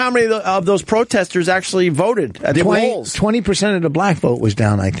wonder how many of those protesters actually voted at the polls. 20% of the black vote was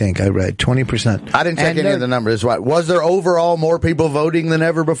down, I think. I read 20%. I didn't check any of the numbers. Was there overall more people voting than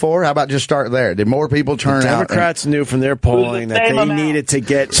ever before? How about just start there? Did more people turn out? Democrats knew from their polling that they needed to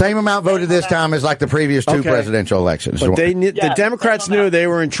get same amount voted this time as like the previous two presidential elections. But the Democrats knew they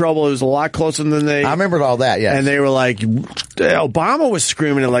were in trouble. It was a lot closer than they. I remember all that. Yeah, and they were like, Obama was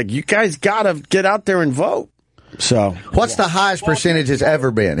screaming it like, you guys got to get out there and vote. So, what's the highest percentage it's ever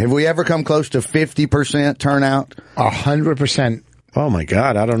been? Have we ever come close to 50% turnout? 100%. Oh my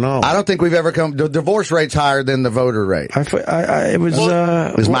God, I don't know. I don't think we've ever come. The divorce rate's higher than the voter rate. It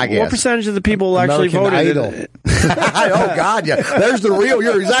was my guess. What percentage of the people actually voted? Oh God, yeah. There's the real.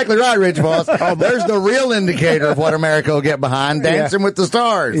 You're exactly right, Rich Boss. There's the real indicator of what America will get behind. Dancing with the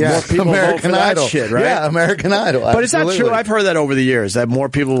Stars. Yeah. More people American vote for Idol. that shit, right? Yeah, American Idol. But is that true? I've heard that over the years that more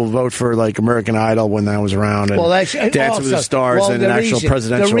people will vote for like American Idol when that was around, and Dancing with the Stars and an actual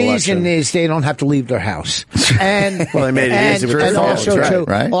presidential election. The reason is they don't have to leave their house, and well, they made it easy with and also too.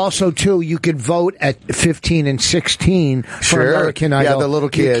 Right. Also, too, you could vote at 15 and 16 for American Idol. Yeah, the little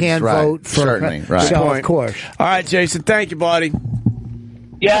kids. You can't vote for... Certainly, right. So, of course. All right, Jason, thank you, buddy.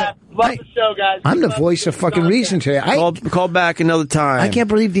 Yeah, love the show, guys. I'm the voice of fucking reason today. Call back another time. I can't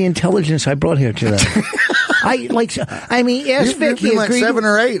believe the intelligence I brought here today. Yes, Vic, you like 7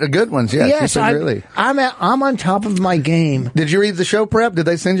 or 8 good ones. Yes, really. I'm on top of my game. Did you read the show prep? Did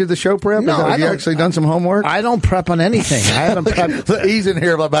they send you the show prep? No, have you actually done some homework? I don't prep on anything. I haven't prepped. He's in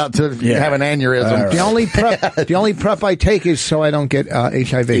here about to have an aneurysm. Right. The only prep I take is so I don't get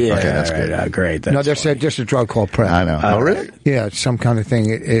HIV. Yeah, okay, that's good. Great. No, there's just a drug called PrEP. I know. Oh, really? Yeah, it's some kind of thing.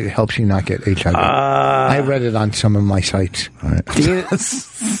 It helps you not get HIV. I read it on some of my sites. All right.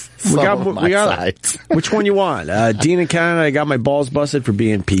 We got which one you want? Dean in Canada, I got my balls busted for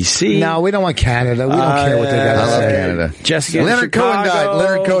being PC. No, we don't want Canada. We don't care what they got to say. I love Canada. Jessica Leonard Cohen died.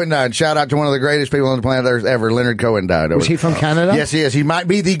 Leonard Cohen died. Shout out to one of the greatest people on the planet Earth ever. Leonard Cohen died. Was he from Canada? Yes, he is. He might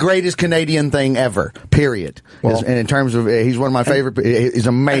be the greatest Canadian thing ever, period. Well, and in terms of, he's one of my favorite, he's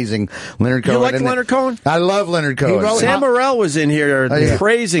amazing. Leonard Cohen. You like Leonard Cohen? I love Leonard Cohen. Sam Morrell was in here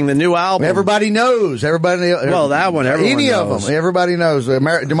praising the new album. Everybody knows. Well, that one, everyone Any knows. of them. Everybody knows.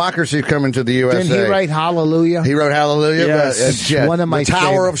 Democracy is coming to the USA. Didn't he write Hallelujah? He wrote Hallelujah. Yes. But, one of my The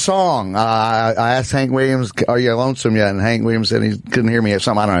Tower of Song. I asked Hank Williams, are you lonesome yet? And Hank Williams said he couldn't hear me at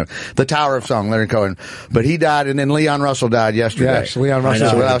something. I don't know. The Tower of Song, Leonard Cohen. But he died, and then Leon Russell died yesterday. Yes, Leon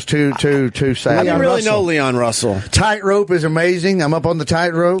Russell. So I was too sad. I didn't really know Leon Russell. Tightrope is amazing. I'm up on the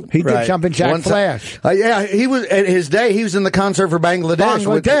tightrope. He did Jumping Jack Flash. Yeah, he was, at his day, he was in the concert for Bangladesh.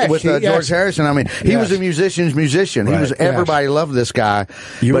 with George Harrison. I mean, he was a musician's musician. He was, everybody loved this guy.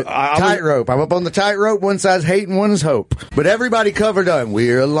 But Tightrope. I'm up on the tightrope. One side's hate and one's hope. But everybody covered on,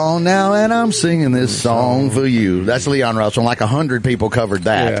 we're alone now and I'm singing this song for you. That's Leon Russell. Like 100 people covered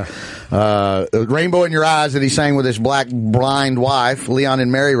that. Rainbow in Your Eyes that he sang with his black blind wife, Leon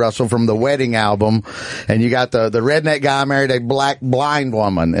and Mary Russell, from the Wedding album. And you got the redneck guy married a black blind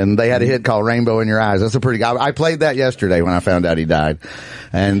woman, and they had a hit called Rainbow in Your Eyes. That's a pretty guy. I played that yesterday when I found out he died.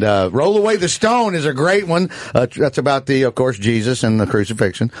 And Roll Away the Stone is a great one. That's about of course, Jesus and the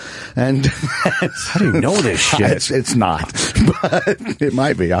crucifixion. And how do you know this shit? It's not, but it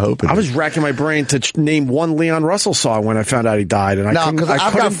might be. I hope it is. I was racking my brain to name one Leon Russell song when I found out he died, and I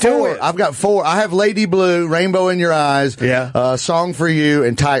couldn't do it. I've got 4. I have Lady Blue, Rainbow in Your Eyes, Song for You,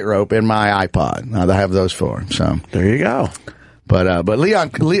 and Tightrope in my iPod. I have those 4. So there you go. But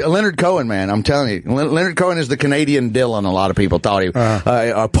Leonard Cohen, man, I'm telling you, Leonard Cohen is the Canadian Dylan. A lot of people thought he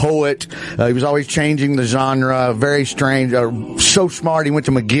a poet. He was always changing the genre. Very strange. So smart. He went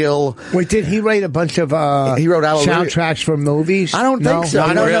to McGill. Wait, did he write a bunch of he wrote soundtracks for movies? I don't think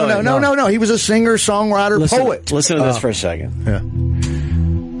so. No. He was a singer, songwriter, poet. Listen to this for a second. Yeah.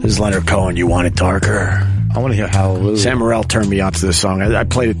 This is Leonard Cohen. You Want It Darker? I want to hear Hallelujah. Sam Morrell turned me on to this song. I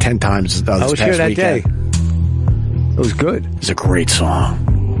played it 10 times this I was past here that weekend. day. It was good. It's a great song.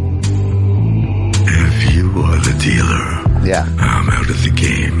 If you are the dealer, I'm out of the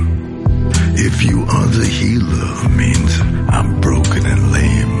game. If you are the healer, means I'm broken and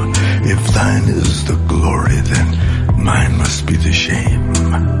lame. If thine is the glory, then mine must be the shame.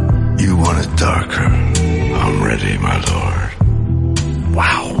 You want it darker? I'm ready, my lord.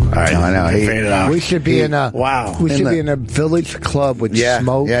 Wow. All right, I know. We should be in a We should be in a village club with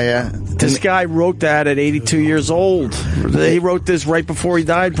smoke. Yeah. This guy wrote that at 82 years old. He wrote this right before he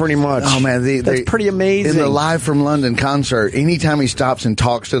died, pretty much. Oh man, that's pretty amazing. In the Live from London concert, anytime he stops and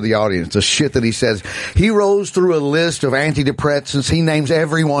talks to the audience, the shit that he says, he rolls through a list of antidepressants. He names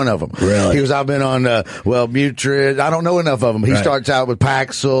every one of them. Really? He goes, I've been on Mutrid. I don't know enough of them. He starts out with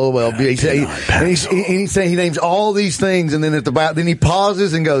Paxil. He names all these things, and then then he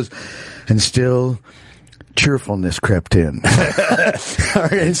pauses and goes, and still cheerfulness crept in.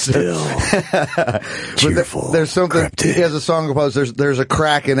 Cheerful. There's something. He has a song composed. There's a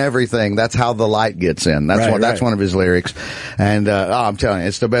crack in everything. That's how the light gets in. That's one of his lyrics. And I'm telling you,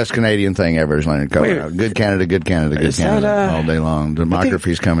 it's the best Canadian thing ever. Is Leonard Cohen. Good Canada, good Canada, good Canada, all day long.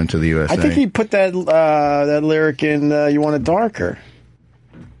 Demography's coming to the USA. I think he put that lyric in You Want It Darker.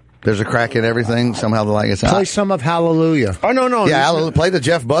 There's a crack in everything. Somehow the light gets out. Play some of Hallelujah. Oh, no. Yeah, play the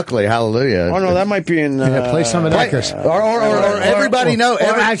Jeff Buckley Hallelujah. Oh, no, that might be in... play some of that. Or everybody know.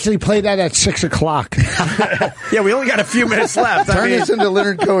 Or actually play that at 6 o'clock. Yeah, we only got a few minutes left. Turn this into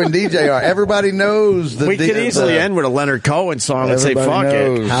Leonard Cohen DJR. Everybody knows. We could easily end with a Leonard Cohen song and say, fuck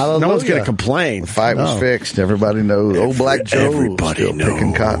it. Hallelujah. No one's going to complain. The fight was fixed. Everybody knows. Old Black Joe. Everybody knows.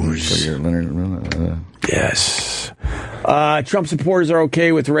 Picking cotton for your Leonard. Yes. Trump supporters are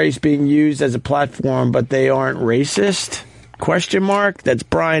okay with race being used as a platform, but they aren't racist? Question mark? That's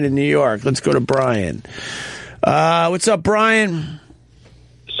Brian in New York. Let's go to Brian. What's up, Brian?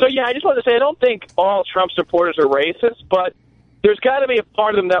 So, I just wanted to say I don't think all Trump supporters are racist, but there's got to be a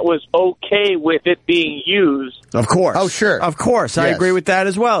part of them that was okay with it being used. Of course. Oh, sure. Of course. Yes. I agree with that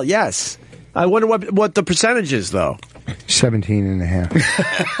as well. Yes. I wonder what the percentage is, though. 17.5.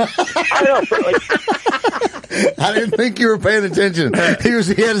 I don't know. I didn't think you were paying attention. He had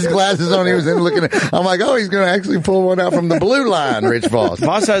his glasses on. He was looking at. I'm like, he's going to actually pull one out from the blue line. Rich Voss.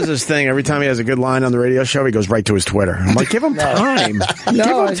 Voss has this thing. Every time he has a good line on the radio show, he goes right to his Twitter. I'm like, give him time. Give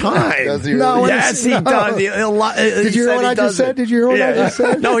him time. Does he really? Yes, he does. Did you hear what I just said? Did you hear what I just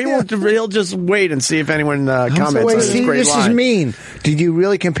said? No, he won't. He'll just wait and see if anyone comments on this great this line. Is mean. Did you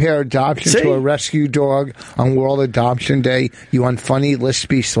really compare adoption to a rescue dog on World Adoption Day? You unfunny,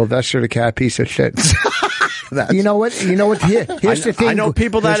 lispy Sylvester the cat piece of shit. You know what? Here's the thing. I know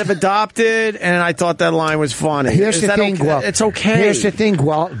people that have adopted, and I thought that line was funny. Here's the thing, Gual. It's okay. Here's the thing,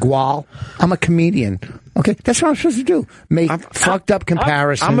 Gual. I'm a comedian. Okay, that's what I'm supposed to do. Make fucked up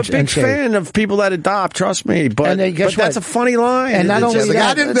comparisons. I'm a big fan of people that adopt. Trust me, but that's a funny line. And not only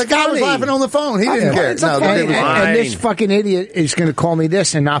that, the guy was laughing on the phone. He didn't care. And this fucking idiot is going to call me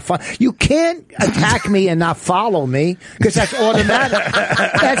this and not follow. You can't attack me and not follow me because that's automatic.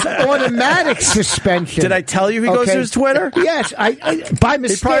 That's automatic suspension. Did I tell you he goes to his Twitter? Yes, I by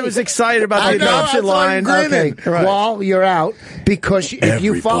mistake. He probably was excited about the adoption line. Okay, right. Well, you're out because if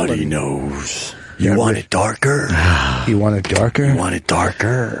you follow. Everybody knows. You want it darker? You want it darker? You want it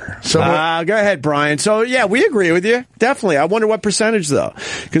darker. So go ahead, Brian. So, we agree with you. Definitely. I wonder what percentage, though.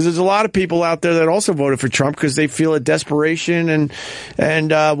 Because there's a lot of people out there that also voted for Trump because they feel a desperation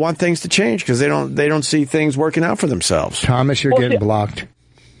and want things to change because they don't see things working out for themselves. Thomas, you're getting blocked.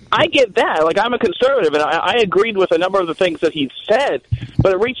 I get that. Like, I'm a conservative, and I agreed with a number of the things that he said,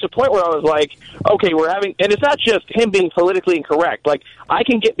 but it reached a point where I was like, okay, and it's not just him being politically incorrect. Like, I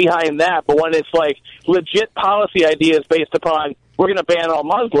can get behind that, but when it's, like, legit policy ideas based upon we're going to ban all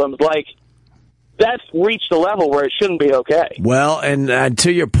Muslims, like, that's reached a level where it shouldn't be okay. Well, and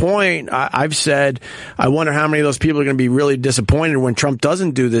to your point, I've said, I wonder how many of those people are going to be really disappointed when Trump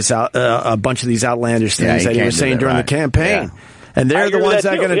doesn't do this a bunch of these outlandish things that he was saying during the campaign. Yeah. And they're the ones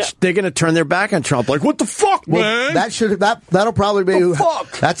that are they're going to turn their back on Trump. Like, what the fuck, man? That'll probably be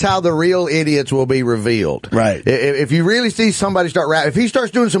that's how the real idiots will be revealed. Right. If you really see somebody if he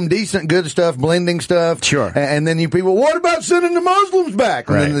starts doing some decent, good stuff, blending stuff, sure. And then you people, what about sending the Muslims back?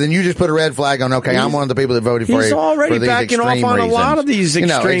 Right. And then you just put a red flag on. Okay, I'm one of the people that voted for. He's already backing off on reasons. A lot of these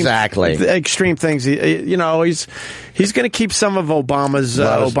extreme, extreme things. He's going to keep some of Obama's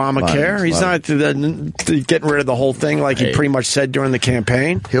Obamacare. He's not getting rid of the whole thing like he pretty much said during the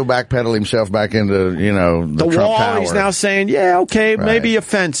campaign. He'll backpedal himself back into the Trump wall. Tower. He's now saying, maybe a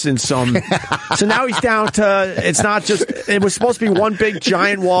fence in some. So now he's down to it's not just. It was supposed to be one big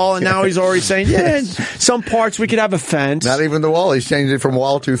giant wall, and now he's already saying, in some parts we could have a fence. Not even the wall. He's changed it from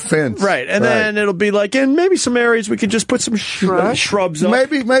wall to fence. Right, and then it'll be like, in maybe some areas we could just put some shrubs up.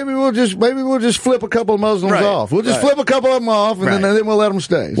 Maybe we'll just flip a couple of Muslims off. We'll just flip a couple of them off, and then we'll let them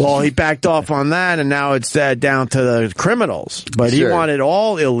stay. Well, he backed off on that, and now it's down to the criminals. But he wanted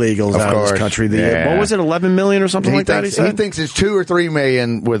all illegals out of this country. What was it, 11 million or something like that? He thinks it's 2 or 3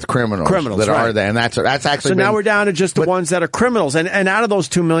 million with criminals that are there, and that's actually. So now we're down to just the ones that are criminals, and out of those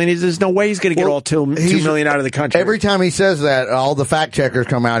 2 million, there's no way he's going to get all 2 million out of the country. Every time he says that, all the fact checkers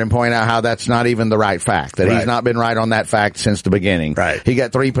come out and point out how that's not even the right fact. That he's not been right on that fact since the beginning. Right. He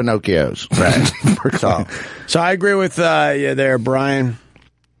got 3 Pinocchios. Right. So I agree with you there, Brian.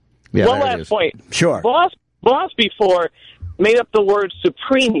 Yeah, one last point. Sure. Boss before made up the word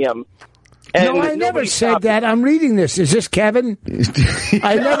supremium. And no, I never said that. I'm reading this. Is this Kevin?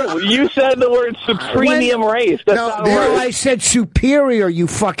 I never. You said the word supremium race. That's not a word. I said superior. You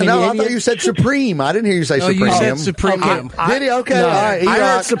fucking idiot. I thought you said supreme. I didn't hear you say supremium. You said supremium. Did he? Okay. No, all right. I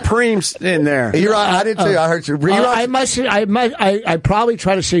heard supremes in there. You're right. I did too. I heard supreme. I probably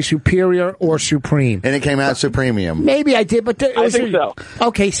try to say superior or supreme, and it came out supremium. Maybe I did, but I think so.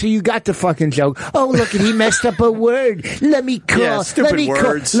 Okay, so you got the fucking joke. Oh, look, he messed up a word. Let me call. Yeah, stupid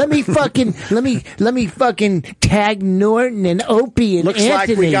words. Let me fucking tag Norton and Opie and Looks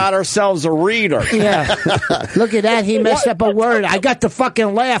Anthony. like we got ourselves a reader. Yeah. Look at that. He messed up a word. I got the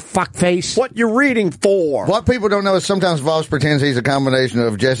fucking laugh, fuckface. What you reading for? What people don't know is sometimes Voss pretends he's a combination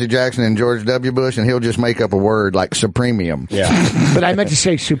of Jesse Jackson and George W. Bush, and he'll just make up a word like supremium. Yeah. But I meant to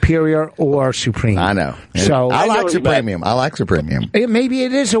say superior or supreme. I know. So I like supremium. I like supremium. Maybe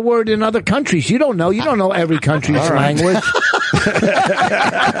it is a word in other countries. You don't know. You don't know every country's language.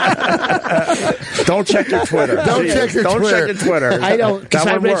 Don't check your Twitter. Don't check your Twitter. I don't, because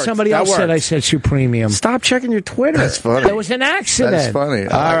I read somebody else said I said supremium. Stop checking your Twitter. That's funny. It was an accident. That's funny.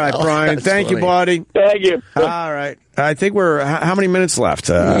 All right, Brian. Thank you, buddy. Thank you. All right. I think we're... How many minutes left?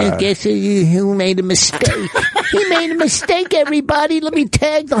 I guess who made a mistake. He made a mistake, everybody. Let me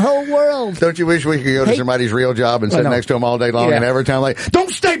tag the whole world. Don't you wish we could go to somebody's real job and sit next to them all day long and every time don't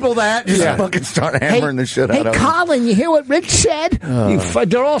staple that. Just fucking start hammering the shit out of them. Hey, Colin, you hear what Rich said?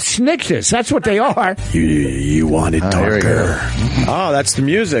 They're all snitches. That's what they are. You want it darker. Oh, that's the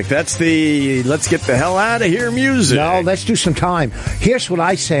music. That's the let's get the hell out of here music. No, let's do some time. Here's what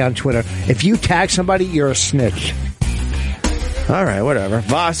I say on Twitter. If you tag somebody, you're a snitch. All right, whatever.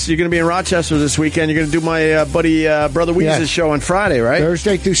 Voss, you're going to be in Rochester this weekend. You're going to do my buddy Brother Weeze's show on Friday, right?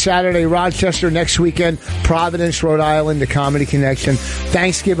 Thursday through Saturday, Rochester. Next weekend, Providence, Rhode Island, the Comedy Connection.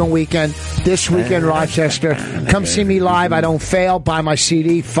 Thanksgiving weekend, this weekend, Rochester. Come see me live. I don't fail. Buy my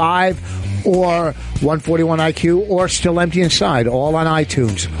CD, 5 or 141 IQ or Still Empty Inside, all on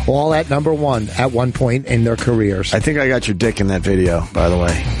iTunes, all at #1 at one point in their careers. I think I got your dick in that video, by the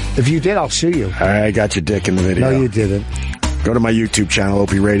way. If you did, I'll sue you. I got your dick in the video. No, you didn't. Go to my YouTube channel,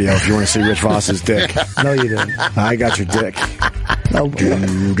 Opie Radio, if you want to see Rich Voss's dick. No, you didn't. I got your dick. No.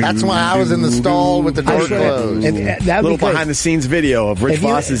 That's why I was in the stall with the door closed. A little behind-the-scenes video of Rich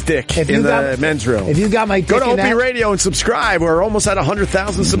Voss's dick in the men's room. If you got my dick, go to Opie Radio and subscribe. We're almost at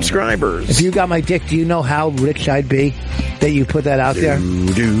 100,000 subscribers. If you got my dick, do you know how rich I'd be that you put that out there?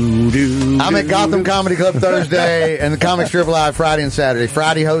 I'm at Gotham Comedy Club Thursday and the Comic Strip Live Friday and Saturday.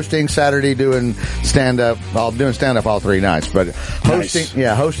 Friday hosting, Saturday doing stand-up. I'm doing stand-up all 3 nights. But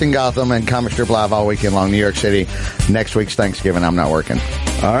hosting Gotham and Comic Strip Live all weekend long, New York City. Next week's Thanksgiving, I'm not working.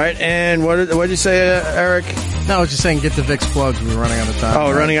 All right, and what did you say, Eric? No, I was just saying get the Vic's plugs. We're running out of time. Oh,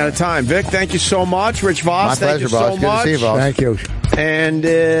 we're running out of time. Vic, thank you so much. Rich Voss, my pleasure, thank you so much. Good to see you, Voss. Thank you. And,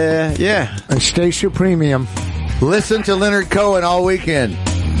 And stay supremium. Listen to Leonard Cohen all weekend.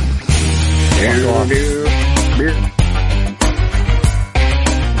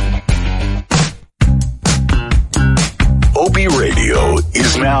 Opie Radio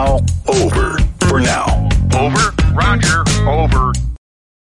is now over for now. Over? Roger. Over.